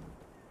about.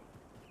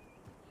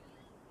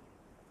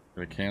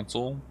 Gonna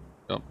cancel.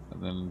 Yep.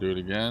 And then do it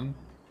again.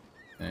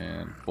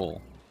 And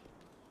full.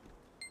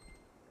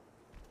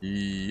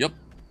 Yep.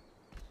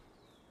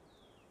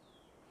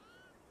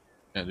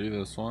 Can't do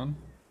this one,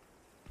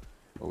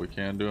 but we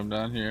can do them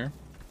down here.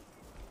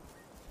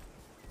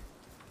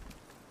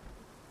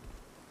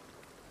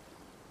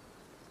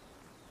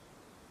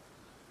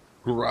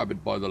 Grab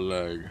it by the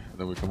leg.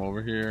 Then we come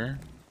over here.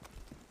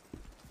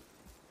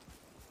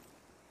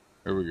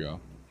 Here we go.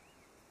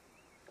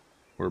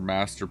 We're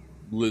master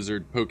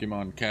lizard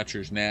Pokemon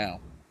catchers now.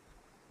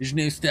 There's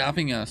no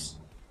stopping us.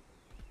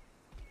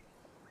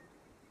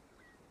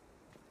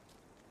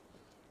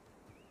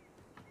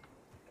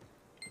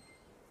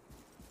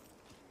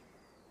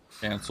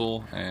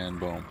 Cancel and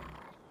boom.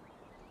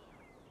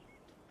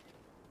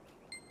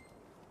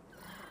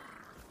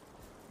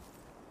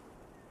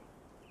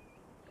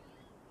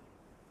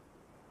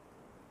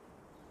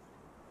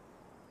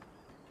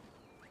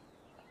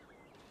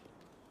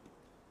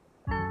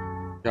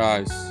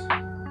 Guys,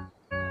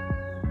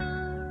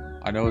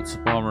 I know it's a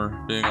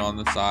bummer being on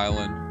this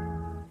island,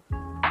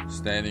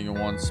 standing in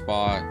one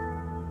spot,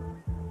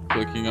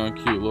 clicking on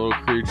cute little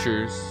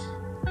creatures.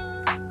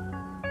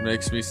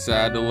 Makes me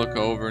sad to look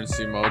over and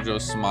see Mojo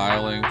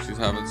smiling. She's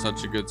having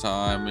such a good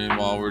time.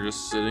 Meanwhile, we're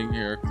just sitting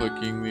here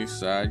clicking these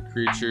sad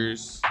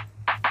creatures.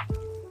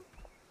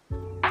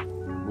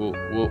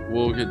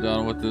 We'll get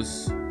done with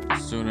this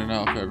soon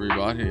enough,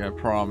 everybody. I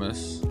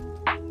promise.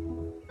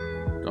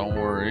 Don't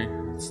worry.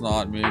 It's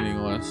not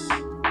meaningless.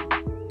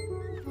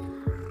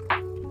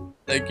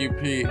 Thank you,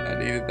 Pete. I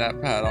needed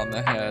that pat on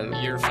the head.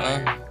 You're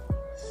fired.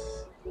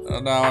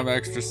 Now I'm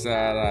extra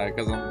sad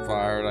because I'm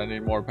fired. I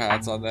need more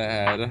pats on the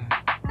head.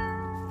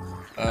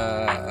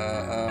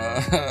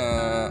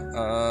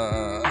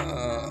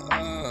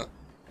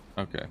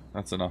 Okay,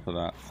 that's enough of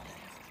that.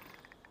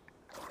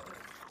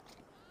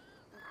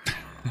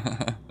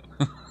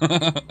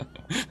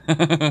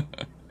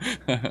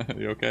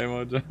 You okay,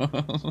 Mojo?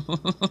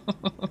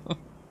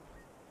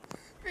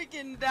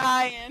 Freaking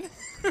dying.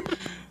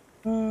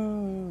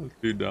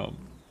 Too dumb.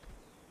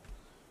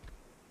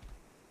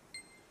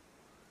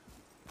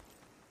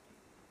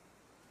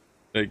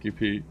 Thank you,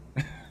 Pete.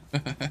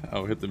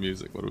 Oh, hit the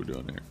music. What are we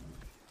doing here?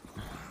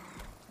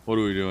 What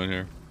are we doing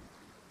here?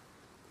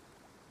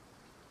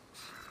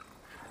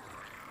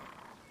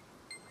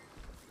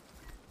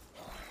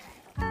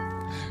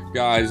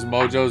 Guys,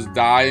 Mojo's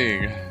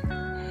dying.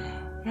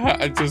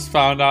 I just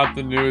found out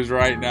the news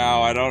right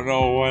now. I don't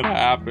know what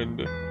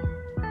happened.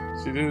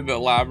 She didn't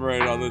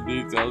elaborate on the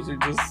details. She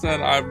just said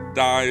I'm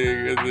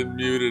dying and then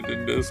muted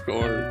in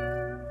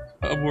Discord.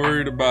 I'm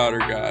worried about her,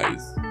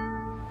 guys.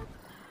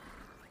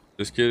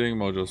 Just kidding.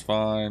 Mojo's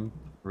fine.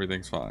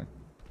 Everything's fine.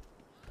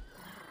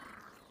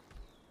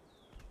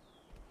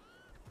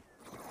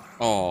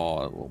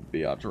 Oh, that little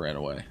biatch ran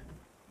away.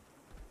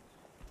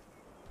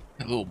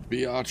 That little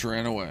biatch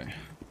ran away.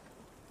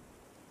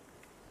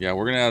 Yeah,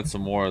 we're gonna add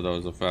some more of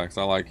those effects.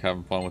 I like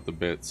having fun with the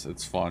bits.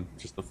 It's fun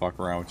just to fuck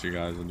around with you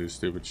guys and do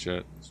stupid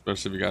shit,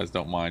 especially if you guys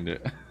don't mind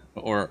it,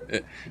 or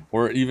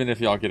even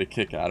if y'all get a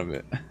kick out of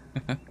it.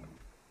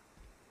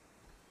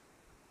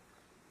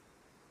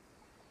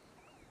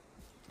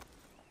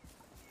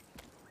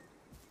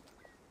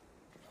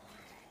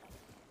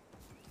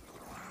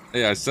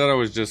 Yeah, I said I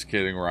was just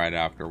kidding right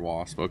after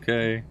Wasp.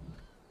 Okay,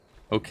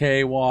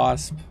 okay,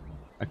 Wasp.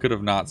 I could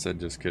have not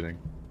said just kidding.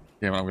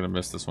 Damn it, I'm gonna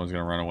miss this one's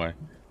gonna run away.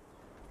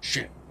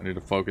 Shit, I need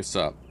to focus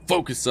up.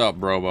 Focus up,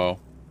 Brobo.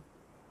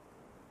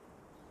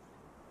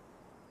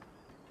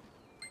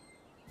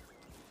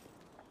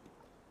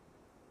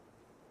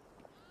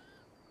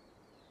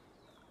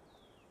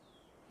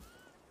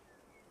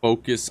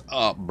 Focus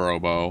up,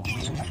 Brobo.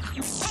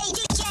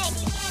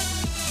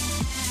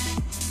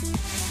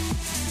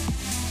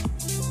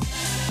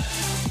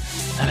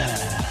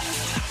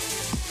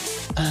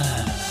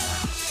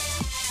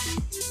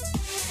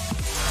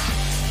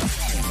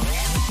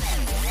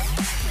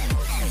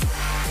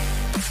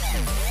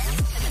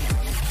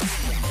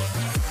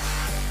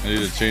 I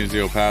need to change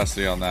the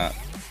opacity on that.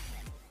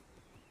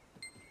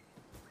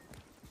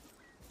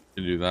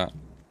 You can do that.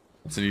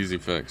 It's an easy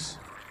fix.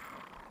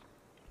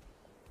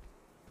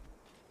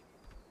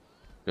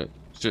 Shit,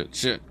 shit,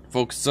 shit.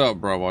 Focus up,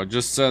 bro. I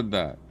just said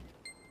that.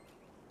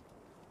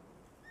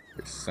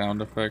 Okay,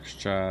 sound effects,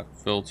 chat,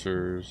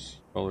 filters,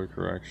 color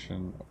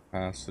correction,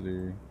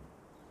 opacity.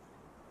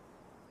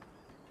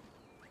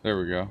 There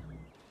we go.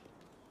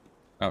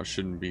 Now it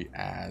shouldn't be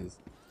as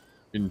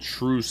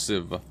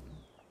intrusive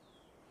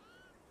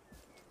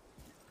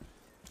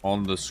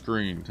on the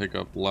screen. Take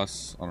up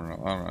less. I don't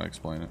know how to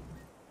explain it.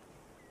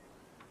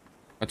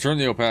 I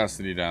turned the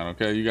opacity down,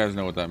 okay? You guys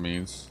know what that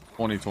means.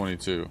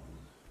 2022.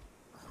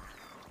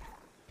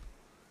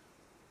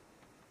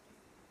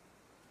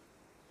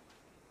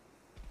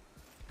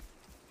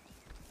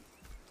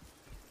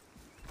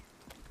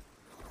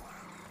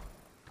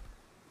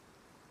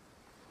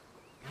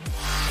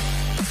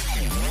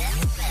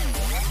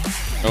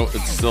 Oh,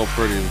 it's still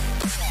pretty.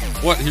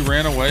 What? He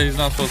ran away? He's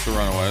not supposed to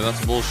run away.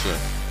 That's bullshit.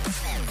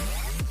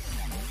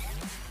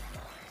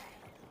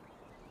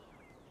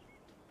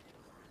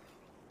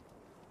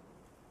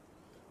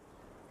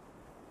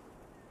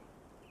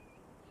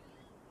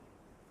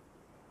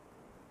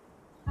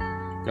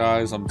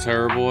 Guys, I'm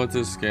terrible at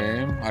this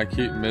game. I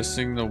keep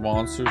missing the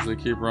monsters. They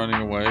keep running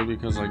away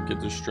because I get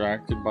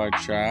distracted by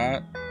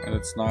chat, and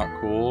it's not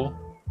cool.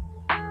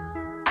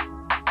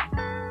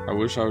 I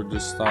wish I would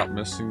just stop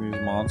missing these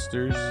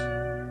monsters.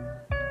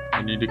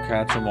 I need to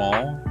catch them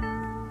all.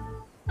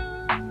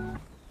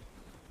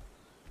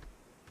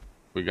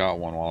 We got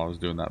one while I was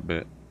doing that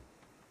bit.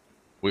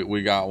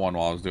 We got one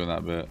while I was doing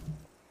that bit.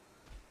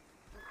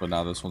 But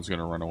now this one's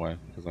gonna run away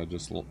because I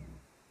just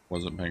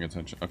wasn't paying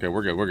attention. Okay,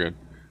 we're good, we're good.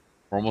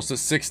 We're almost at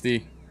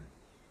 60.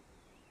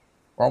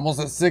 We're almost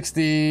at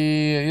 60.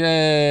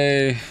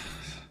 Yay. The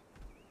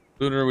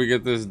sooner we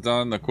get this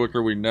done, the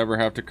quicker we never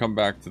have to come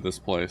back to this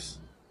place.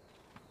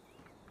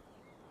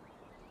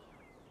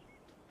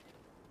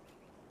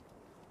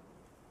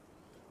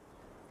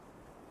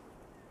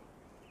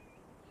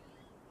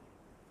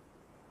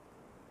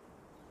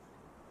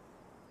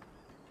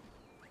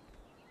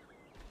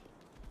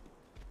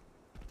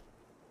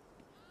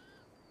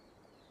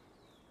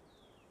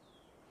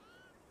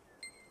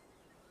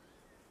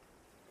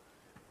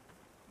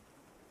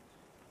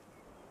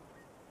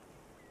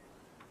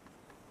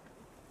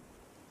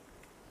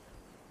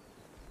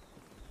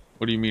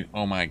 What do you mean,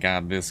 oh my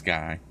god, this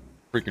guy?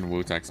 Freaking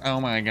Wu-Tax. Oh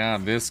my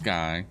god, this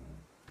guy.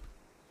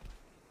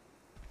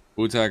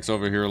 Wu-Tax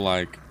over here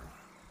like...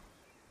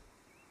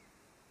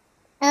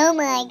 Oh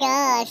my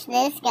gosh,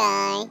 this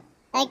guy.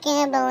 I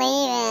can't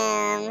believe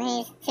him.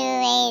 He's too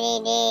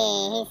ADD.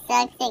 He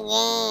sucks at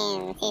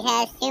games. He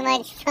has too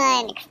much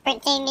fun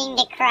pretending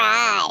to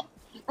cry.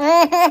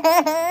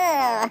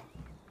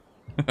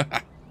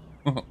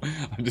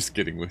 I'm just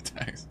kidding,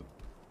 Wu-Tax.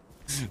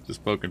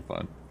 Just poking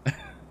fun.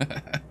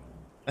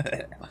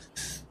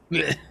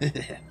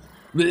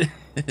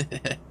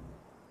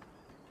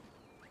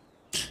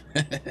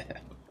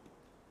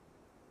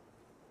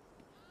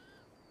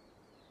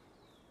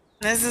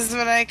 This is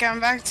what I come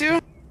back to?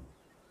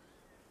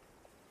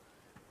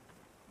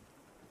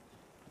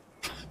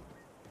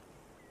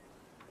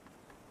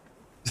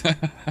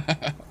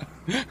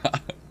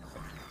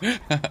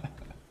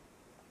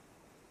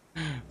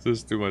 This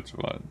is too much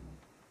fun.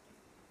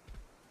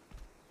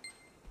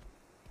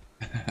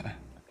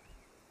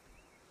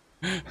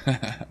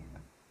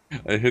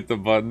 I hit the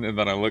button and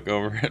then I look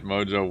over at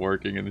Mojo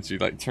working and then she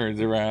like turns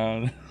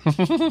around.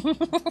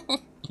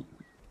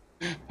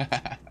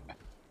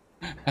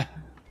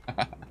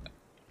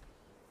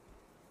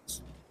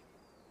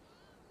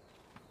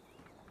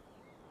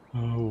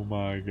 Oh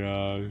my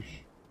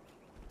gosh.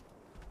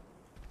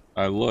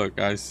 I look,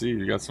 I see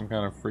you got some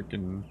kind of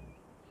freaking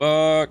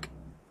fuck.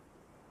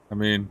 I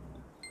mean,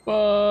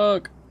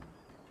 fuck.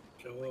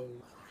 Hello.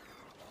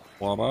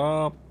 What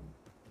up?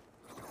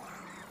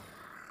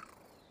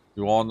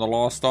 You on the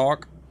Lost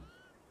Ark?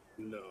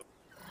 No.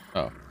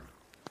 Oh.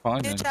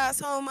 Fine then. Bitch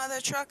asshole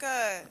mother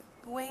trucker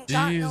who ain't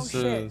got no shit.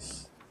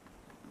 Jesus.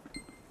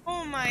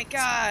 Oh my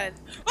god.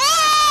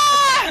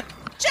 Ah!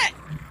 Shit!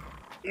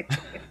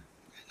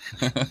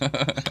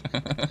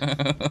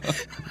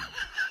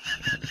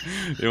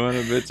 You want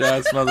a bitch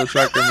ass mother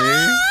trucker me?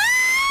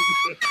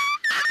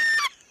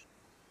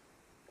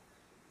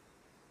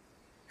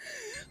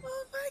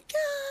 Oh my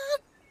god.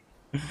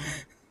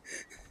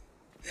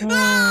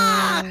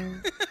 Ah!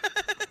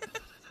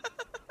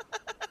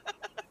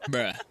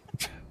 Bruh.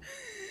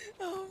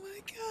 Oh my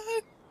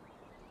god.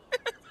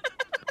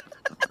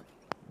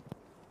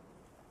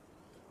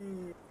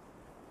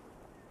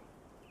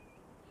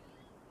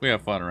 We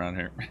have fun around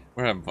here.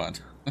 We're having fun.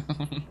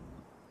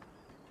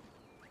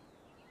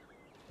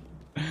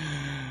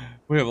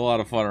 We have a lot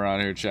of fun around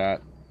here,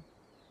 chat.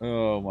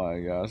 Oh my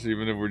gosh,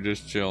 even if we're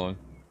just chilling.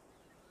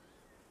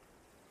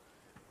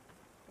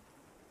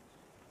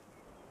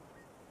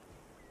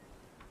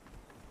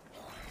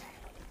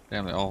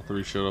 Damn, they all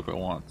three showed up at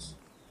once.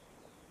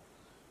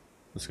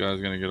 This guy's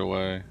gonna get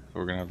away, so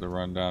we're gonna have to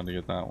run down to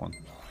get that one.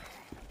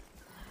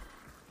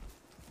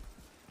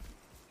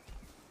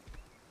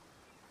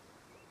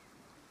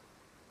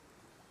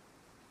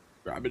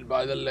 Grab it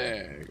by the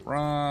leg.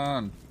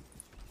 Run!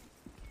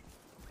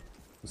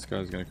 This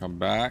guy's gonna come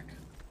back.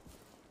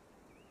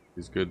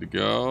 He's good to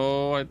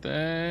go, I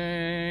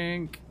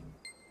think.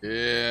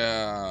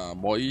 Yeah,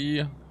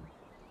 boy.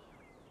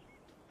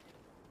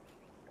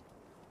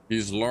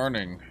 He's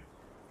learning.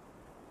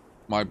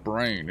 My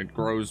brain, it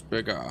grows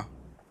bigger.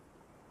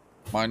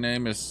 My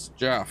name is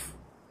Jeff.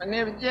 My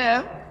name is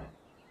Jeff.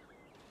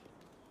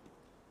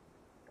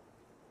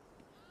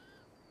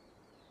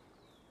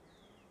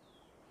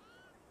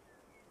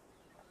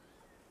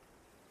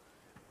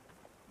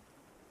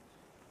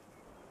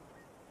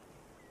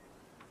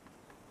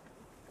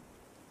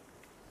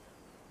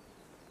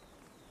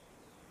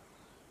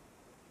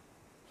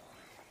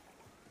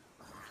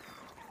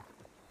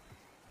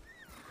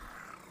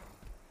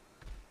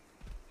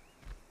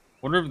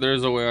 Wonder if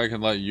there's a way I can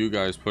let you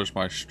guys push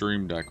my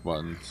stream deck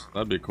buttons.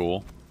 That'd be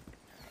cool.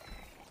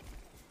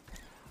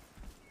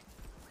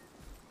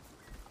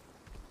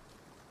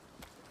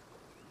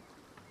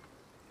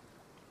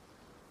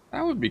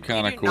 That would be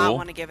kind of You cool. do not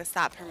want to give us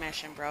that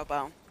permission,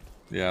 Brobo.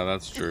 Yeah,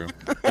 that's true.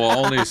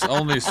 Well,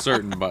 only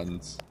certain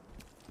buttons.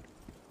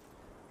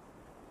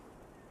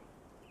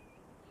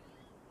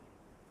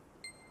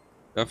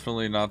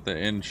 Definitely not the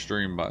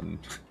in-stream button.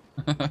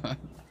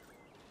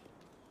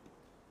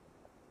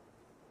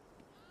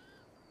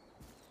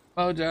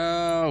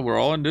 Mojo, we're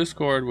all in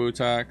Discord,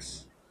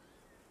 Wu-Tax.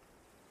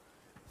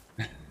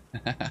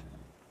 I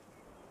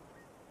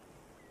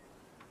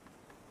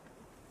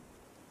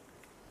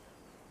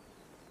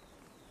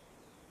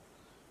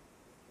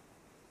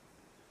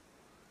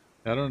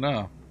don't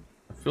know.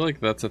 I feel like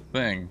that's a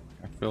thing.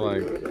 I feel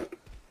like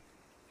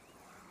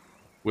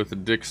with the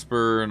dick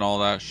spur and all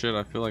that shit,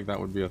 I feel like that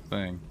would be a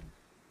thing.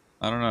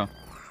 I don't know.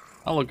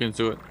 I'll look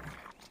into it.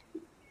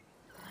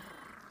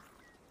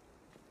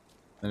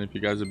 And if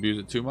you guys abuse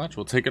it too much,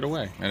 we'll take it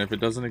away. And if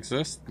it doesn't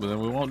exist, well, then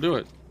we won't do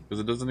it.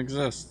 Because it doesn't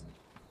exist.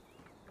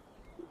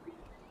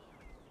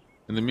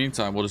 In the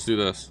meantime, we'll just do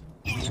this.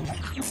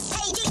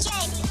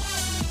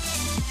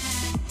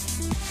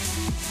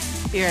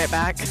 Be right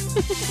back.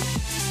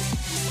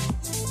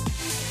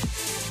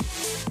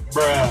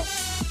 Bruh.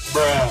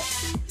 Bruh.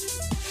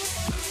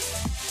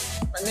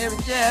 My name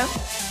is Jeff.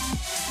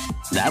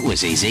 That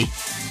was easy.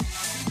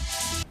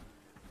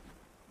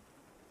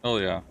 Oh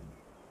yeah.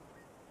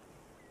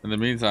 In the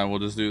meantime, we'll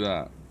just do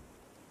that.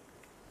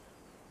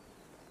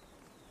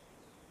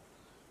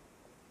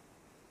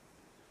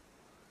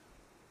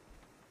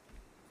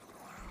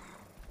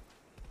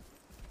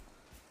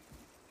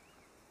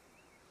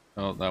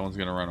 Oh, that one's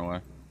gonna run away.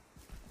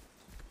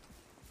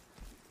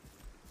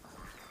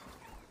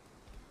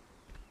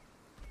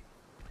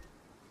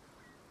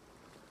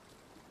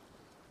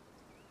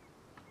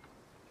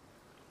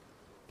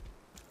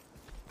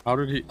 How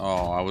did he?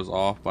 Oh, I was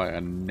off by a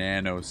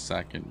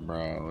nanosecond,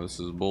 bro. This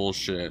is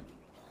bullshit.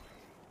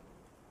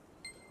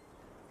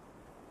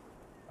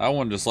 That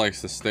one just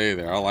likes to stay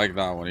there. I like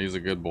that one. He's a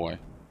good boy.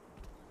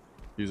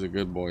 He's a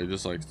good boy. He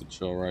just likes to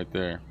chill right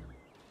there.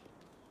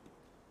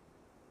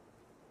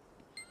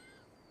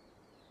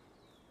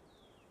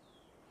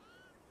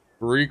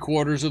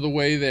 Three-quarters of the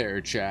way there,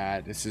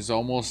 Chad. This is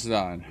almost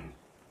done.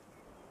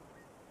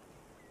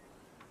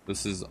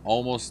 This is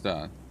almost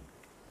done.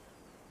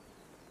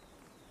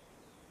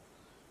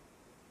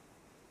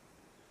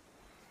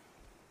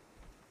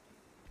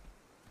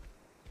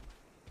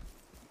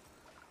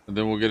 And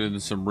then we'll get into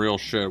some real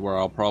shit where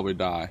I'll probably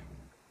die.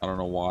 I don't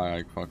know why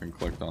I fucking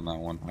clicked on that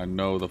one. I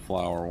know the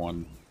flower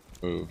one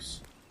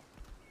moves.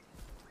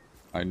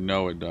 I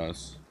know it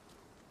does.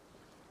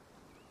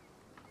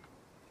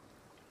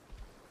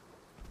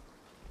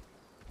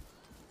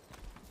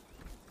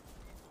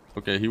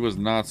 Okay, he was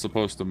not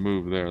supposed to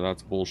move there.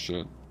 That's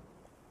bullshit.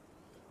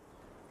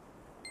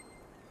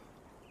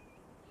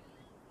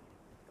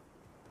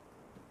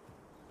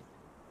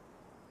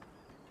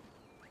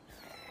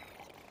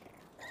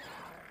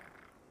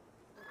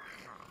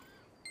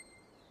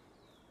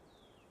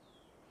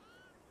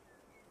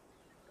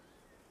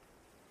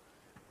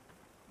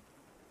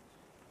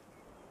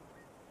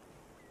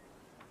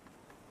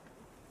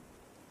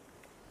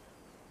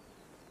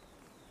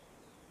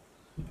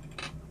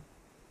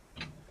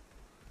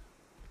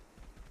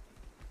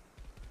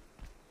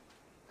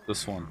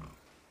 This one.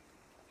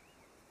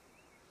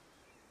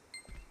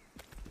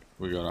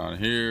 We go down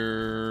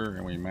here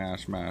and we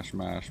mash, mash,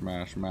 mash,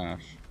 mash,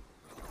 mash.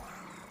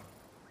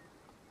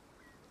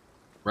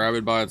 Grab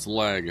it by its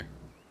leg.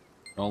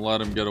 Don't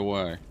let him get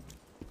away.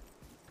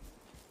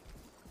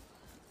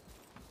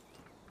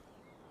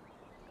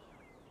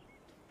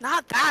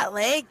 Not that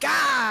leg.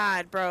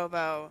 God,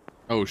 Brobo.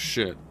 Oh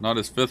shit. Not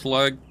his fifth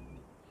leg?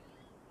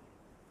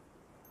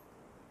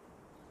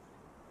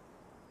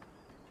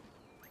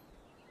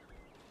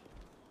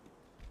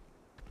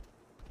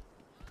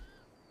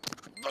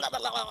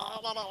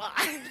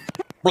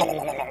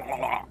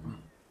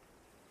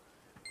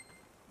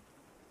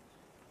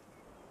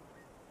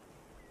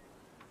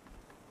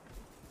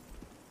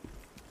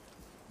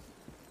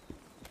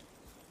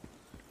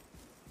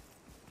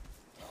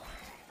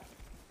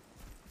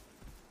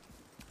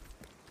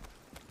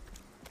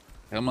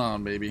 Come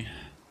on, baby.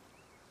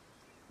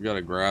 We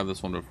gotta grab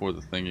this one before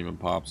the thing even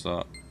pops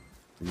up.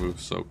 He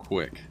moves so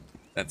quick.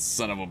 That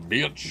son of a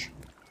bitch.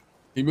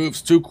 He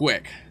moves too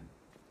quick.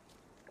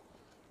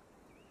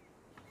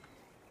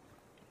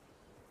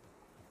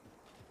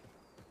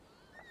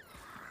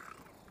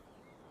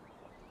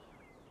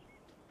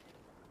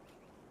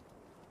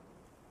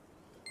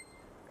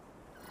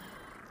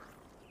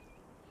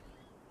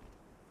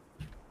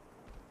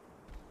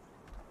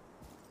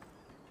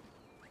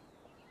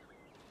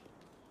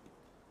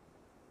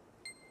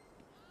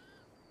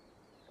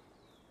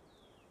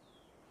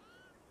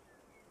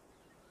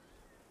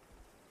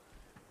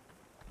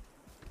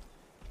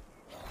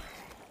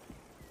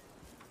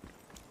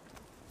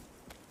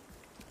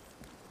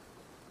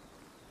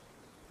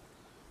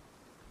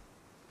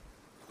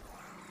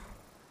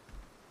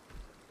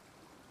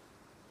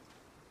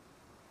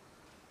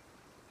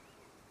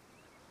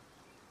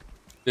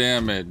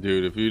 Damn it,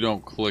 dude. If you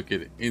don't click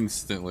it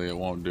instantly, it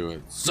won't do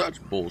it. Such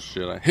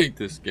bullshit. I hate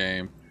this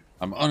game.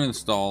 I'm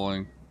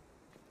uninstalling.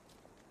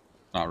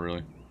 Not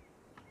really.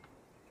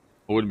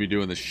 I wouldn't be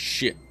doing this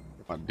shit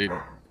if I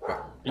didn't.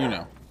 But, you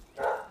know.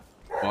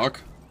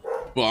 Fuck.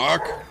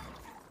 Fuck.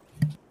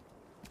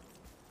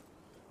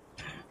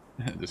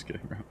 Just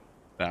kidding, bro.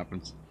 It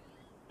happens.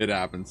 It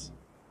happens.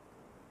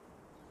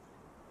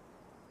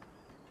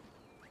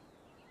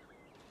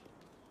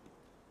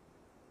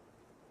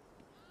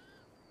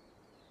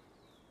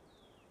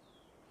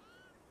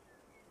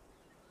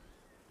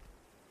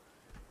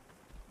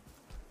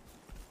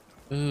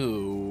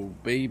 Oh,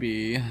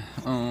 baby.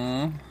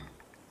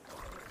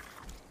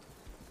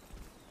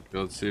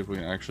 Let's see if we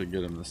can actually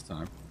get him this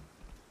time.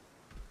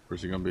 Or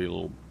is he gonna be a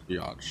little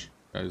biatch?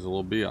 Yeah, he's a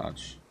little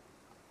biatch.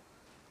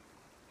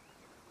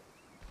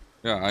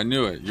 Yeah, I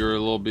knew it. You're a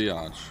little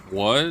biatch.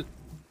 What?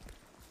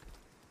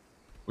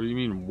 What do you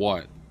mean,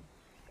 what?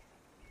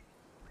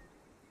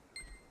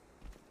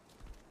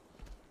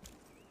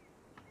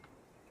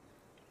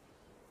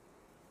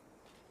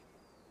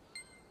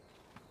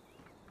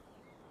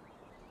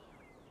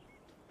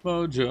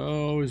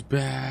 Mojo is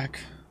back.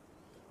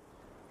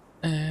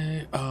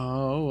 Hey,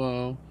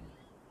 oh,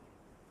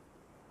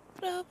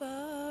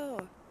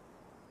 Brobo.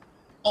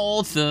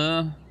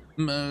 Arthur,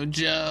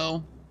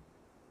 Mojo.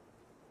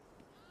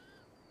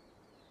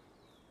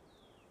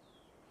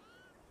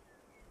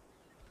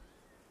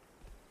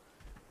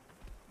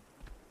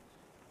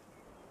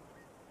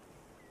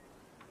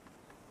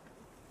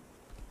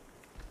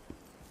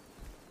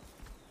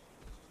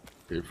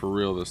 Okay, for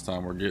real this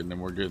time. We're getting him.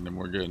 We're getting him.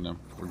 We're getting him.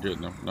 We're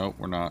getting him. Nope,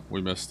 we're not.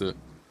 We missed it.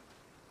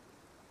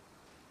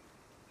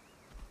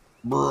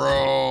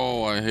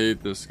 Bro, I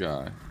hate this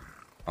guy.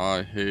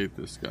 I hate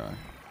this guy.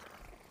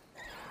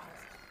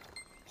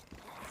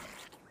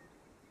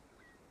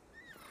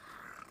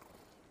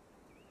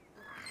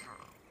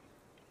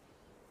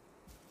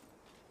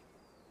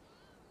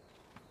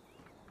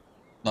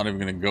 Not even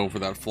gonna go for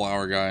that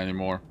flower guy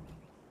anymore.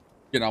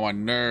 Get on my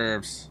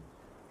nerves.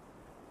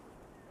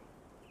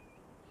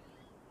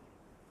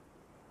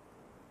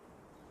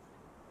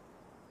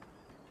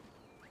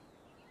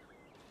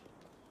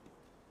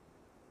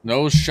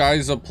 No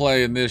Shiza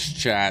play in this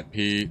chat,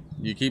 Pete.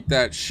 You keep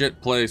that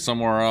shit play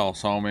somewhere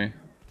else, homie.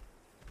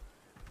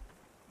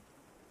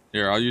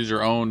 Here, I'll use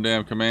your own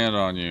damn command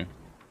on you.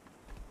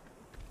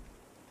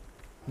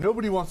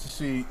 Nobody wants to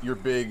see your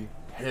big,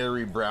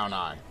 hairy brown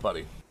eye,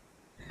 buddy.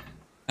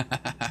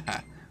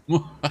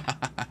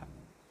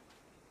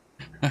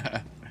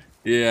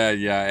 Yeah,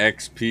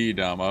 XP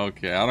dumb.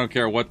 Okay, I don't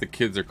care what the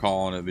kids are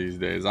calling it these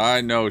days.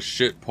 I know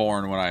shit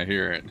porn when I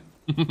hear it.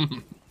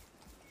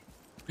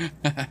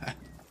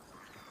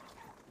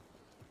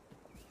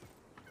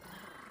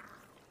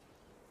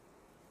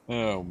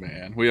 Oh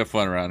man, we have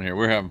fun around here.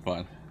 We're having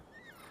fun.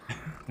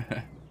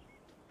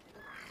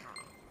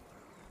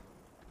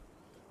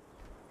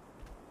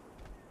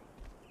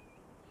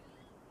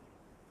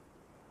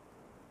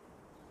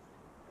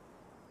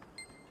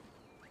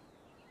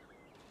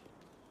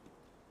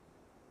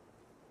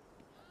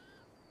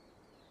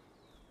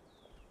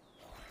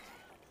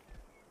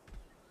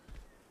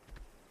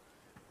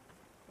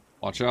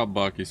 Watch out,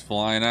 Buck. He's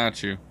flying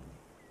at you.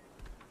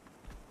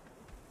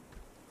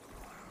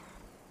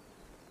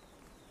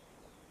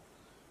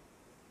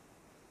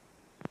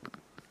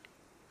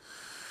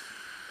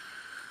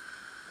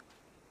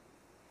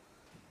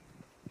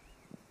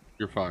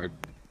 You're fired.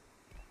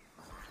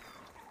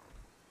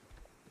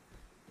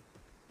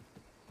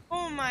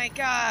 Oh my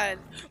god.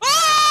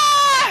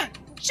 Ah!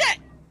 Shit!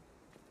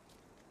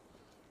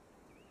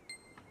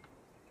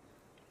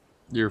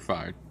 You're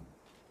fired.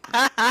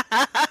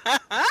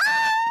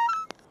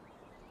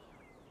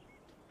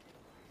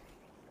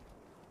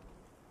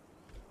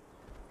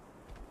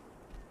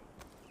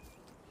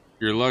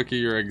 You're lucky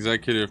you're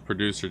executive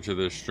producer to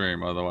this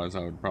stream, otherwise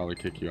I would probably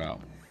kick you out.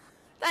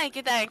 Thank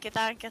you, thank you,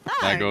 thank you,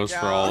 thank you. That goes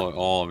for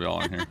all of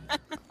y'all in here.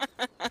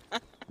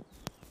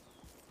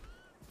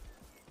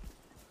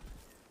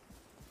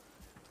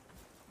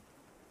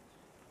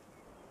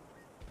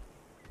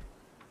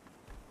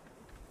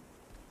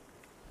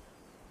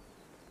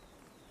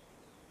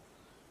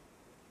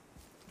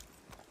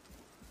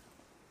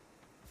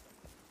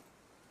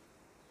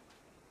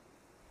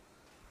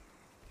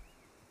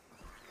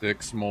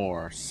 Six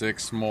more,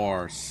 6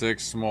 more,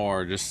 6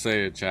 more. Just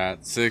say it,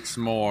 chat. 6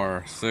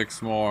 more,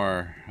 6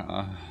 more.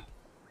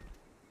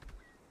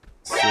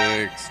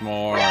 6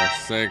 more,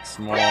 6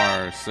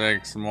 more,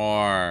 6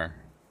 more.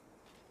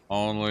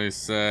 Only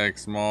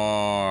 6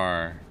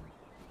 more.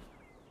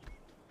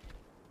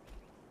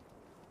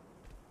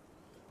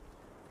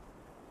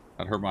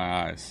 That hurt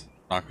my eyes.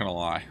 Not gonna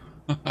lie.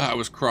 I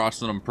was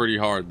crossing them pretty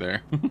hard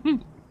there.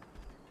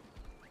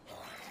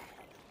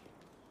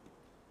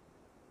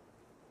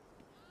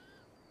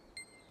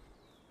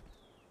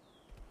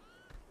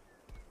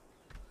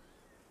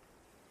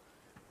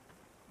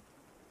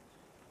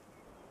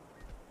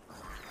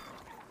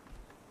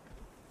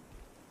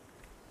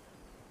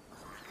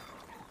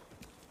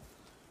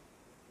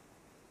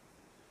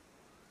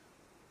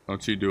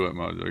 Don't you do it,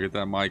 Mojo. Get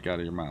that mic out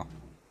of your mouth.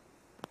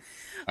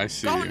 I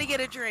see Going you. to get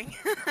a drink.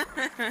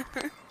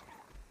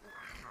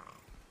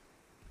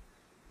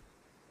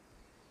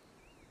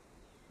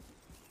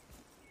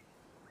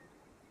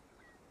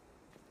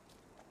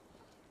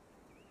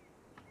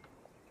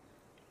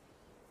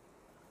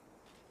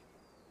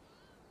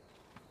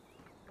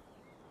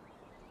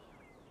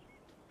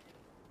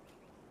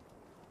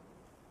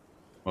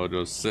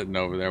 Mojo's sitting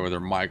over there with her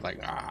mic like,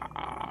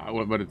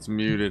 but it's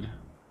muted.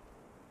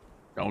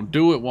 Don't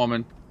do it,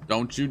 woman.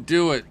 Don't you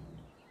do it.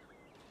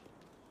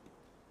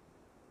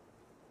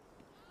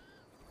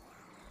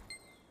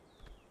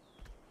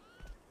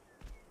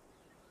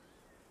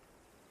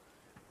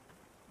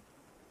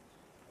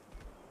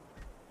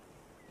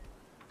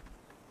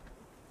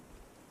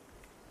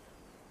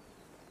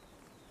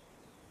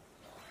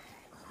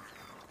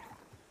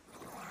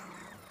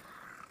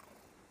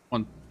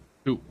 One,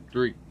 2,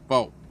 3,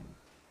 4.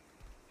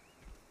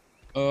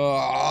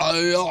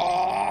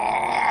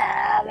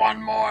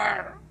 One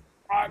more.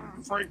 One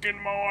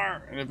freaking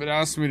more. And if it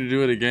asks me to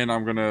do it again,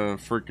 I'm gonna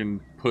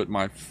freaking put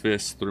my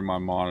fist through my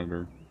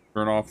monitor,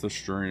 turn off the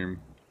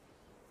stream,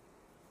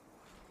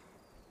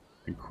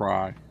 and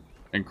cry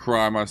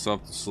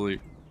myself to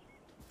sleep.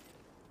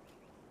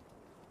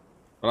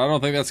 But I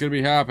don't think that's gonna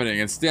be happening.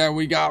 Instead,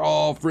 we got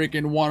all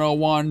freaking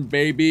 101,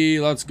 baby.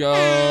 Let's go.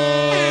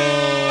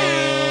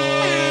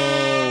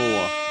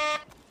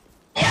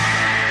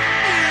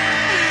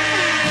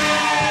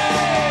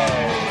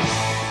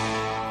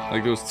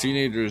 Like those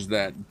teenagers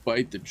that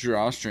bite the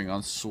drawstring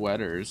on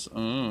sweaters.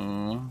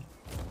 No.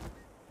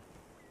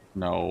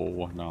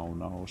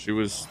 She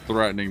was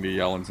threatening to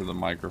yell into the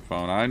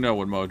microphone. I know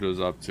what Mojo's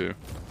up to.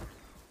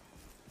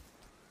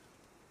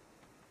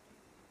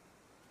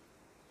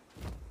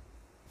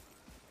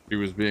 She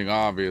was being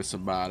obvious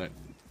about it.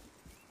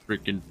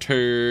 Freaking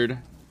turd.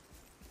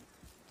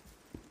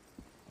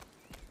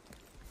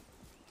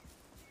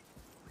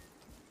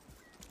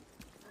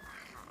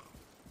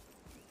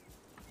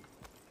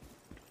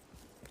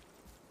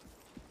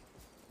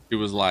 She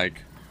was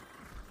like,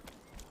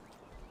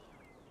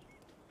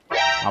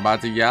 I'm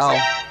about to yell.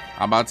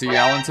 I'm about to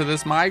yell into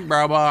this mic,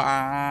 bro.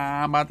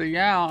 I'm about to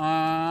yell.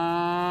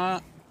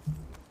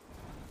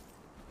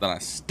 Then I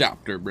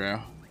stopped her,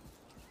 bro.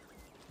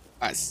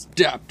 I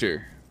stopped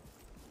her.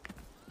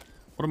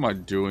 What am I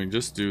doing?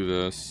 Just do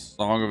this.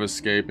 Song of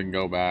Escape and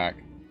go back.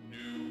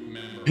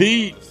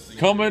 Pete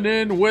coming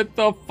in with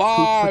the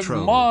 5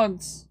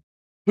 months.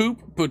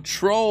 Poop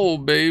Patrol,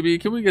 baby.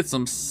 Can we get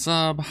some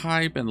sub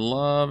hype and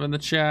love in the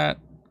chat?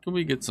 Can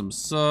we get some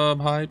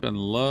sub hype and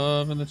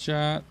love in the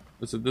chat?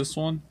 Is it this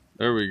one?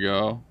 There we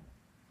go.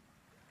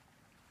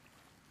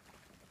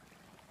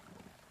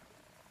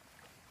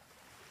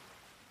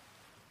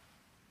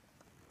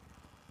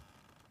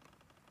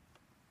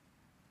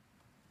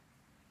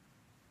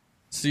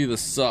 See the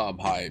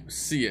sub hype.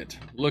 See it.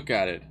 Look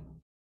at it.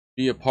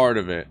 Be a part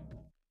of it.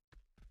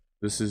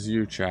 This is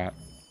you, chat.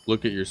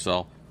 Look at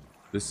yourself.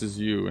 This is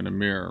you in a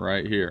mirror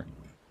right here.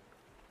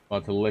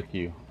 About to lick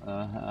you.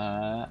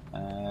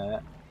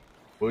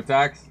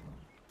 Wutax?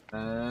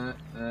 I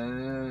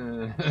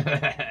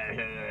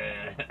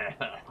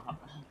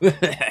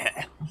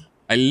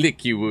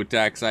lick you,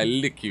 Wutax. I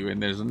lick you,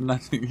 and there's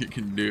nothing you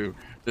can do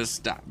to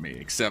stop me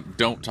except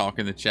don't talk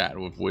in the chat,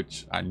 with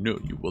which I know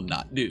you will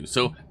not do.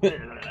 So.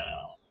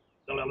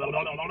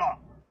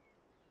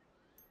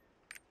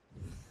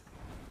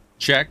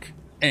 Check.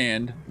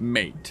 and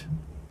mate.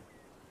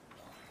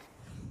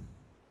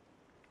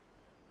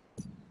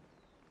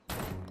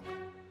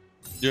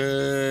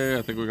 Yay,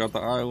 I think we got the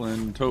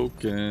island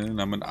token.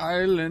 I'm an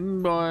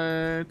island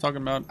boy.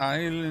 Talking about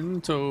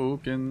island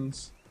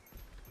tokens.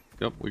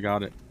 Yep, we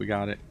got it. We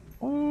got it.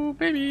 Oh,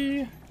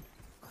 baby.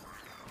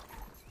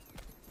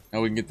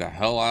 Now we can get the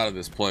hell out of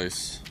this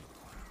place.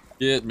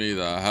 Get me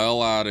the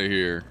hell out of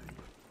here.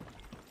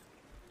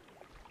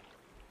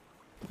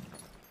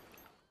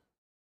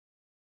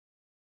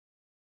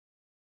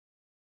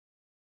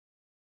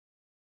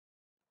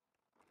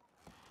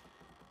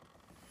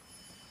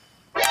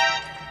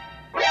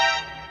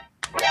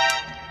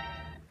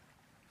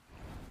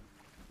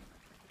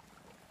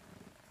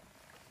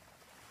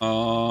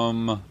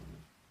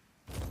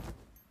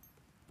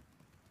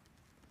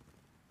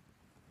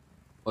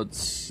 Let's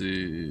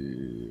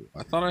see.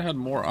 I thought I had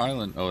more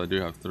island. Oh, I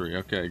do have 3.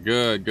 Okay,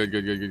 good, good,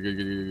 good, good, good, good,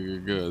 good, good,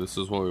 good, good. This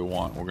is what we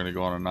want. We're gonna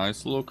go on a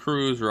nice little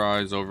cruise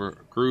ride over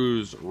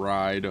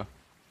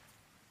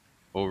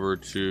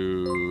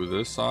to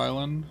this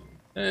island.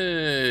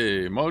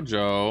 Hey,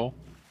 Mojo,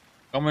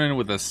 coming in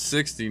with a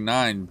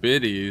 69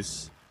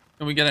 biddies.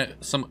 Can we get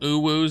some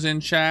ooh-woos in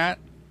chat?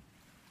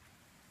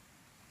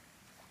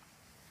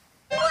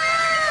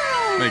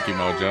 Thank you,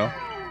 Mojo.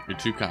 You're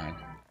too kind.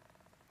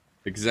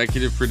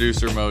 Executive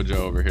producer Mojo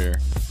over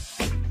here.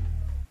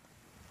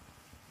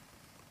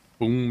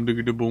 Boom,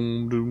 digga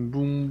boom, boom,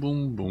 boom,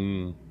 boom,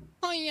 boom.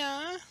 Oh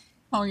yeah.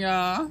 Oh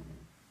yeah.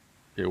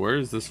 Okay, where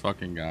is this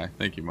fucking guy?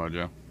 Thank you,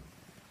 Mojo.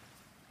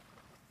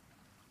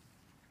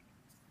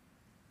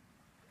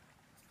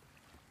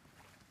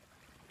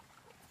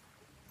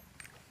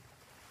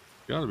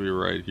 Gotta be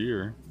right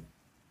here.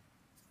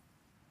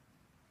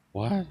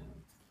 What?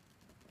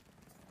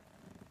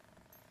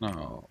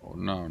 No,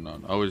 no, no,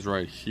 no. Oh, he's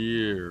right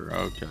here.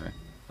 Okay.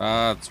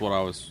 That's what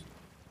I was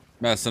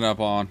messing up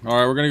on.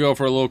 Alright, we're gonna go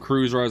for a little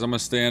cruise ride. I'm gonna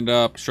stand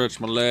up,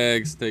 stretch my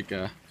legs, take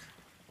a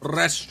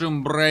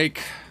restroom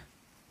break.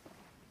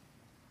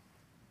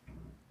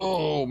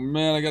 Oh,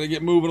 man, I gotta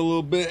get moving a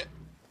little bit.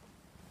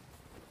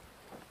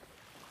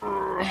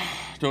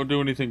 Don't do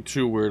anything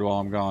too weird while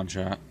I'm gone,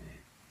 chat.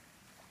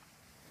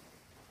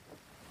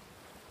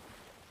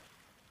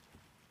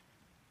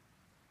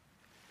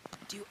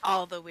 Do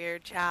all the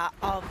weird, chat.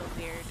 All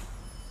the weird.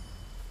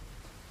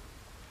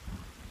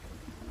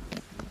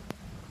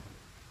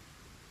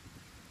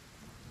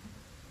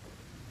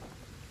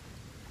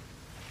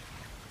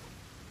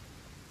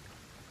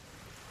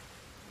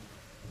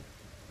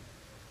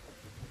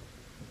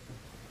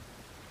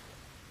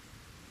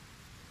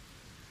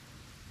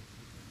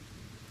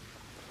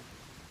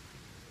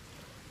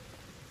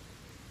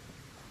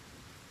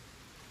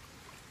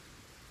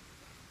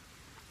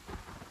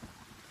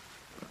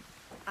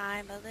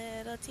 I'm a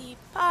little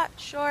teapot,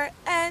 short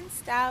and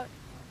stout.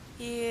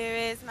 Here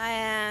is my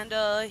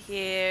handle,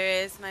 here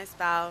is my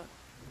spout.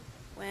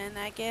 When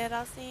I get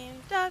all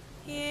steamed up,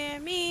 hear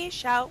me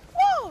shout,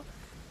 whoa!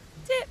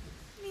 Tip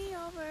me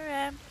over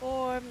and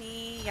pour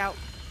me out.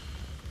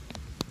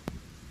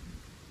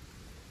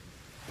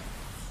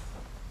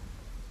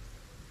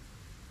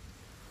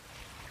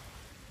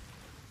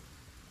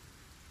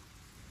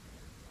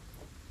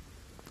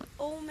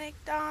 Old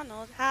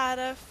MacDonald had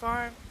a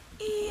farm,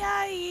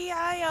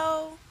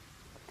 E-I-E-I-O.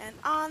 And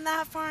on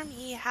that farm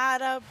he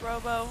had a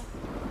brobo.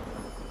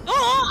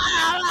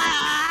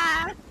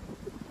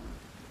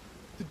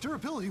 The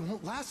durability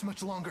won't last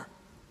much longer.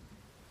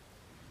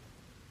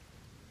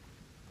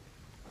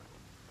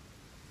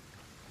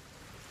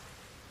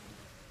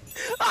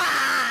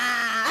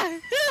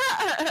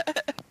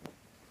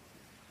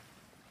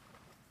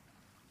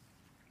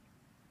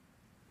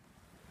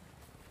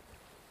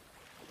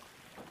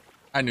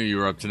 I knew you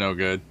were up to no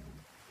good.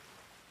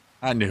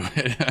 I knew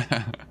it.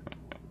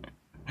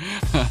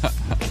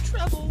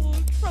 Trouble,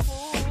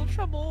 trouble,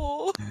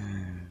 trouble.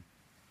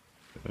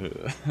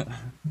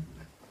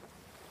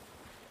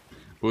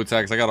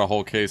 Bootax, I got a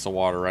whole case of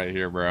water right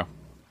here, bro.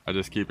 I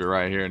just keep it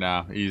right here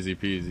now. Easy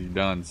peasy.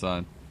 Done,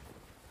 son.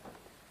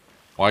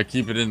 Why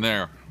keep it in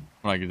there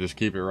when I can just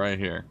keep it right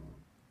here?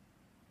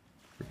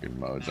 Freaking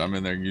Moj. I'm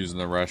in there using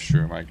the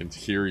restroom. I can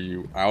hear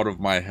you out of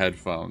my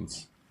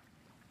headphones.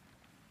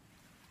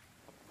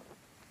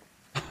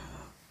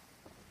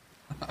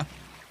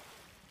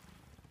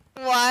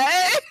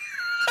 What?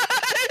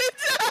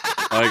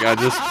 Like, I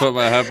just put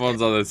my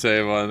headphones on the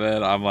table and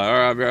then I'm like,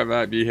 alright, I'll be right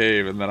back,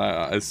 behave. And then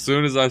as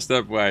soon as I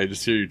step away, I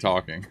just hear you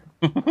talking.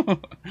 I'm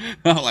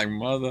like,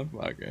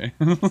 motherfucker.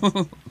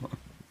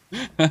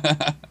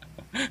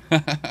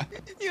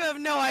 You have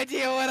no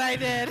idea what I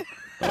did.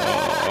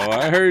 Oh,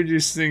 I heard you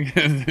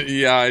singing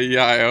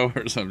E-I-E-I-O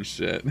or some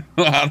shit.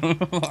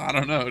 I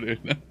don't know,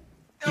 dude.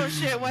 Oh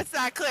shit, what's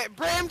that clip?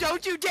 Bram,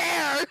 don't you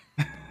dare!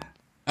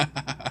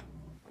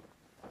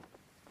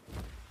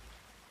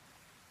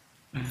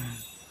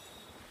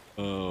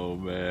 Oh,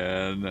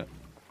 man.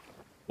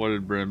 What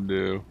did Brim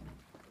do?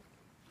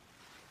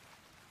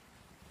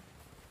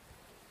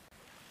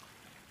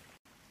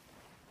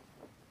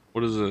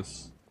 What is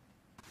this?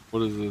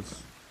 What is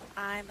this?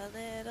 I'm a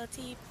little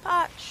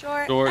teapot,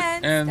 short Short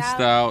and and stout.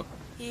 stout.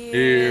 Here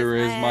Here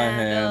is my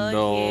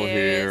handle.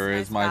 here Here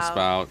is my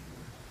spout.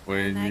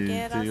 When When I you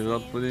get all feel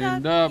up, steamed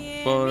cleaned up,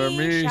 hear for me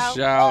me shout.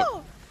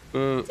 shout.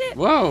 Woo! Tip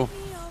Whoa!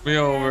 me Me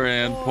over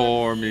and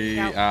pour me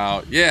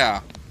out.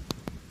 Yeah.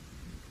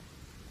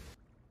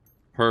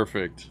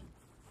 Perfect.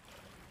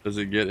 Does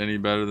it get any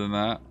better than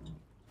that?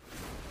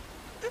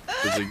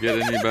 Does it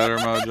get any better,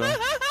 Mojo?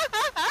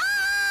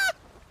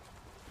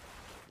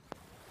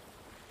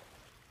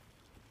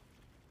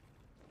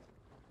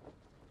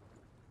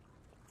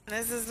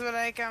 This is what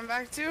I come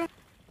back to?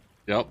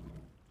 Yep.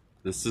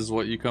 This is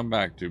what you come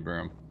back to,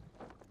 Brim.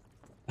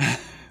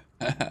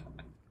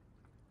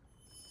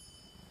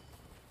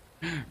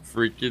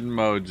 Freaking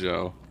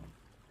Mojo.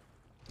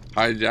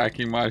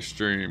 Hijacking my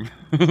stream.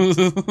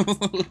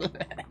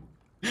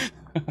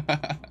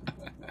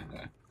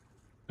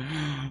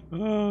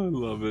 Oh, I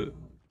love it.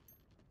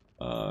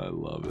 I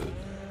love it.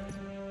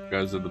 You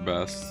guys are the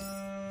best.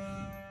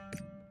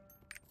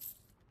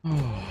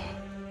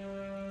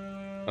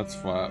 That's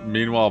fine.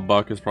 Meanwhile,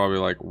 Buck is probably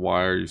like,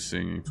 why are you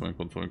singing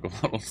Twinkle Twinkle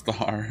Little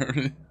Star?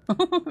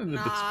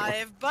 Nah,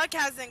 if Buck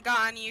hasn't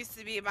gotten used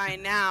to be by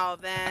now,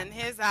 then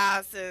his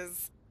ass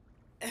is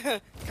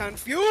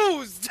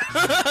confused.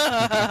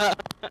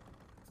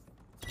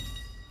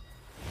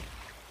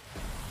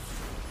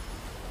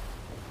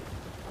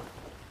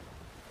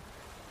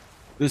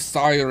 The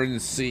siren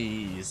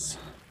seas.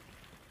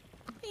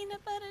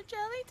 Peanut butter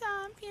jelly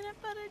time,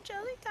 peanut butter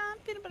jelly time,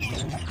 peanut butter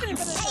jelly, peanut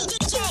butter jelly,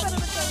 peanut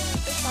butter jelly.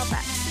 It's all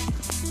back.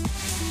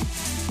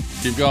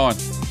 Keep going.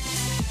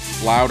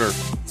 Louder.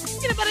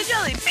 Peanut butter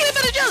jelly, peanut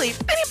butter jelly,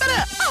 peanut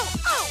butter. Oh,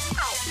 oh,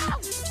 oh,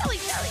 oh, jelly,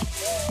 jelly.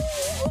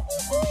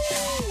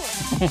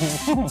 Ooh,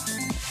 ooh, ooh.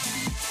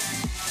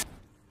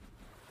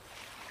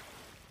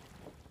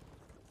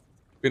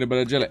 Peanut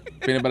butter jelly.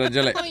 Peanut butter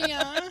jelly. Oh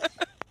yeah.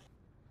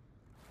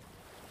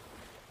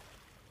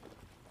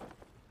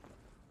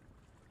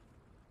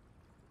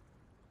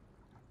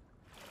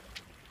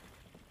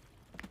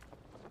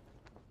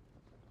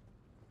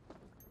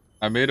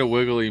 I made a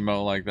wiggle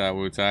emote like that,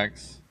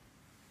 Wu-Tax,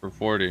 for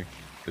 40.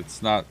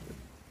 It's not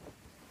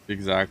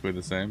exactly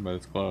the same, but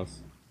it's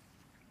close.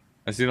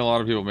 I've seen a lot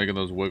of people making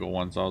those wiggle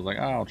ones, so I was like,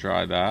 I'll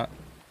try that.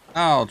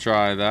 I'll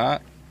try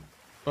that.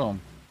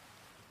 Boom.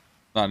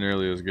 Not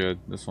nearly as good.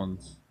 This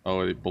one's... Oh,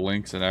 it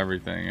blinks and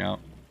everything out.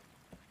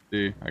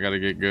 See, I gotta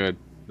get good.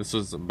 This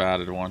was a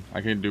batted one.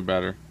 I can do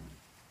better.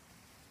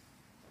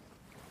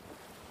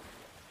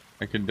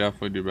 I can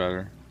definitely do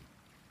better.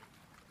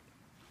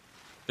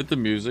 Hit the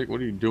music.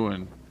 What are you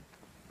doing,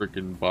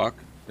 freaking Buck?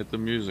 Hit the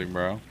music,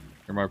 bro.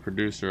 You're my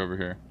producer over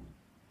here.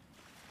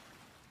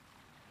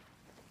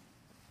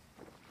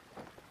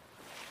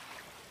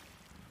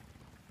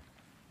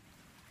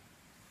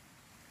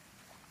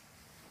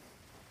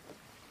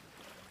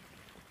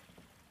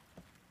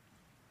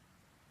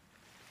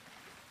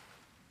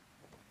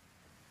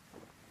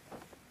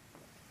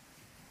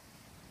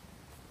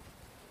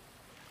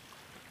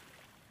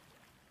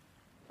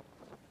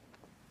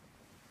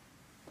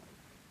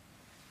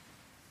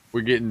 We're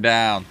getting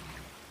down.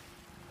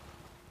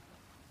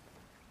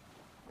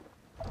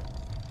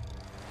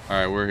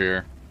 Alright, we're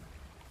here.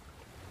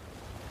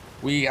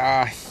 We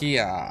are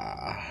here.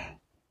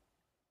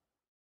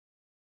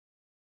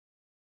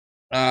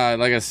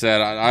 Like I said,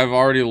 I've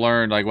already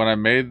learned, like when I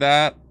made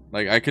that,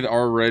 like I could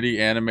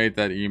already animate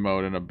that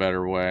emote in a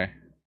better way.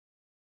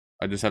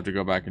 I just have to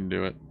go back and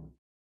do it.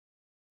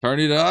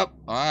 Turn it up.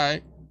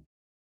 Alright.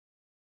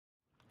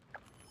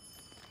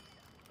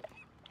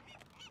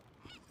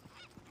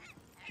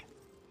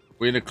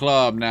 We in the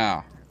club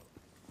now.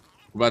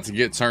 We're about to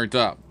get turned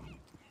up.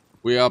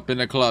 We up in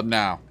the club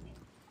now.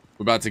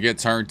 We're about to get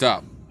turned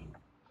up.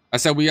 I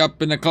said we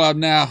up in the club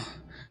now,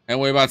 and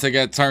we're about to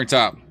get turned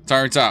up.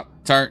 Turned up.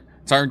 Turned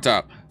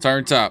up.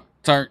 Turned up.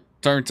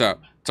 Turned up.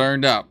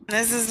 Turned up.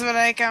 This is what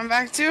I come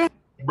back to?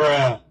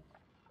 Bruh.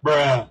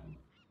 Bruh.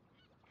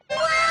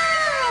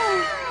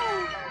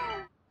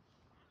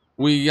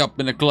 We up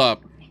in the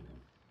club.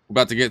 We're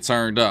about to get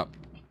turned up.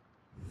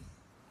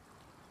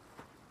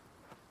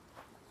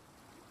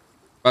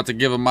 About to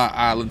give them my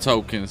island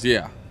tokens,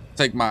 yeah.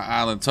 Take my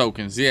island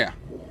tokens, yeah.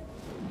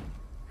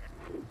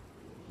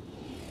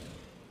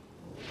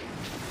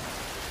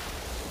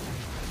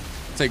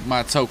 Take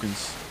my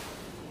tokens.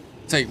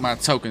 Take my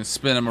tokens,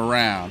 spin them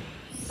around.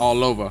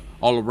 All over,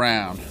 all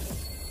around.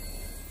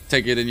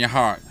 Take it in your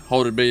heart,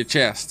 hold it by your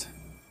chest.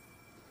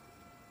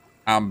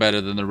 I'm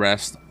better than the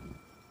rest.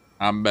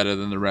 I'm better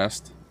than the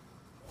rest.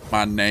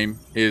 My name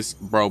is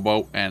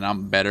Brobo, and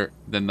I'm better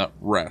than the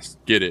rest.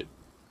 Get it?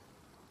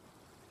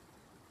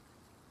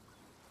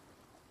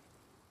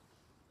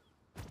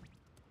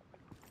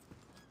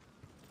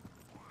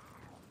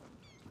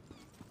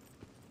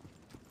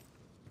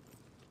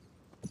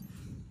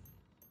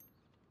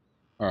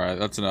 Alright,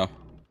 that's enough.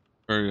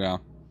 Turn it down.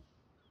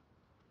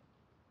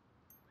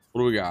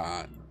 What do we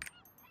got?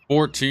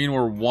 14,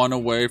 we're 1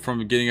 away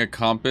from getting a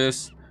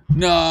compass.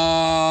 No!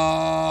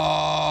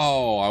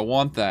 I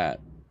want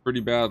that.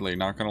 Pretty badly,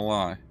 not gonna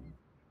lie.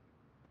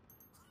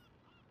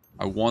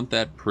 I want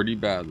that pretty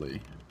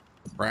badly.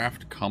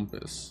 Craft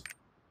compass.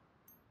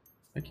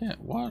 I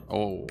can't. What?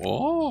 Oh,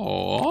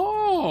 whoa,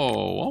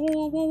 whoa,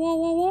 whoa, whoa, whoa,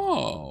 whoa,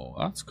 whoa.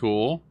 That's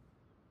cool.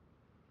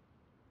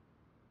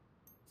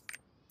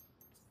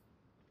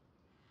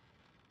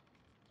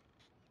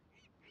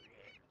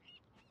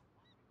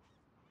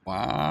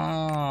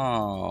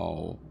 Wow.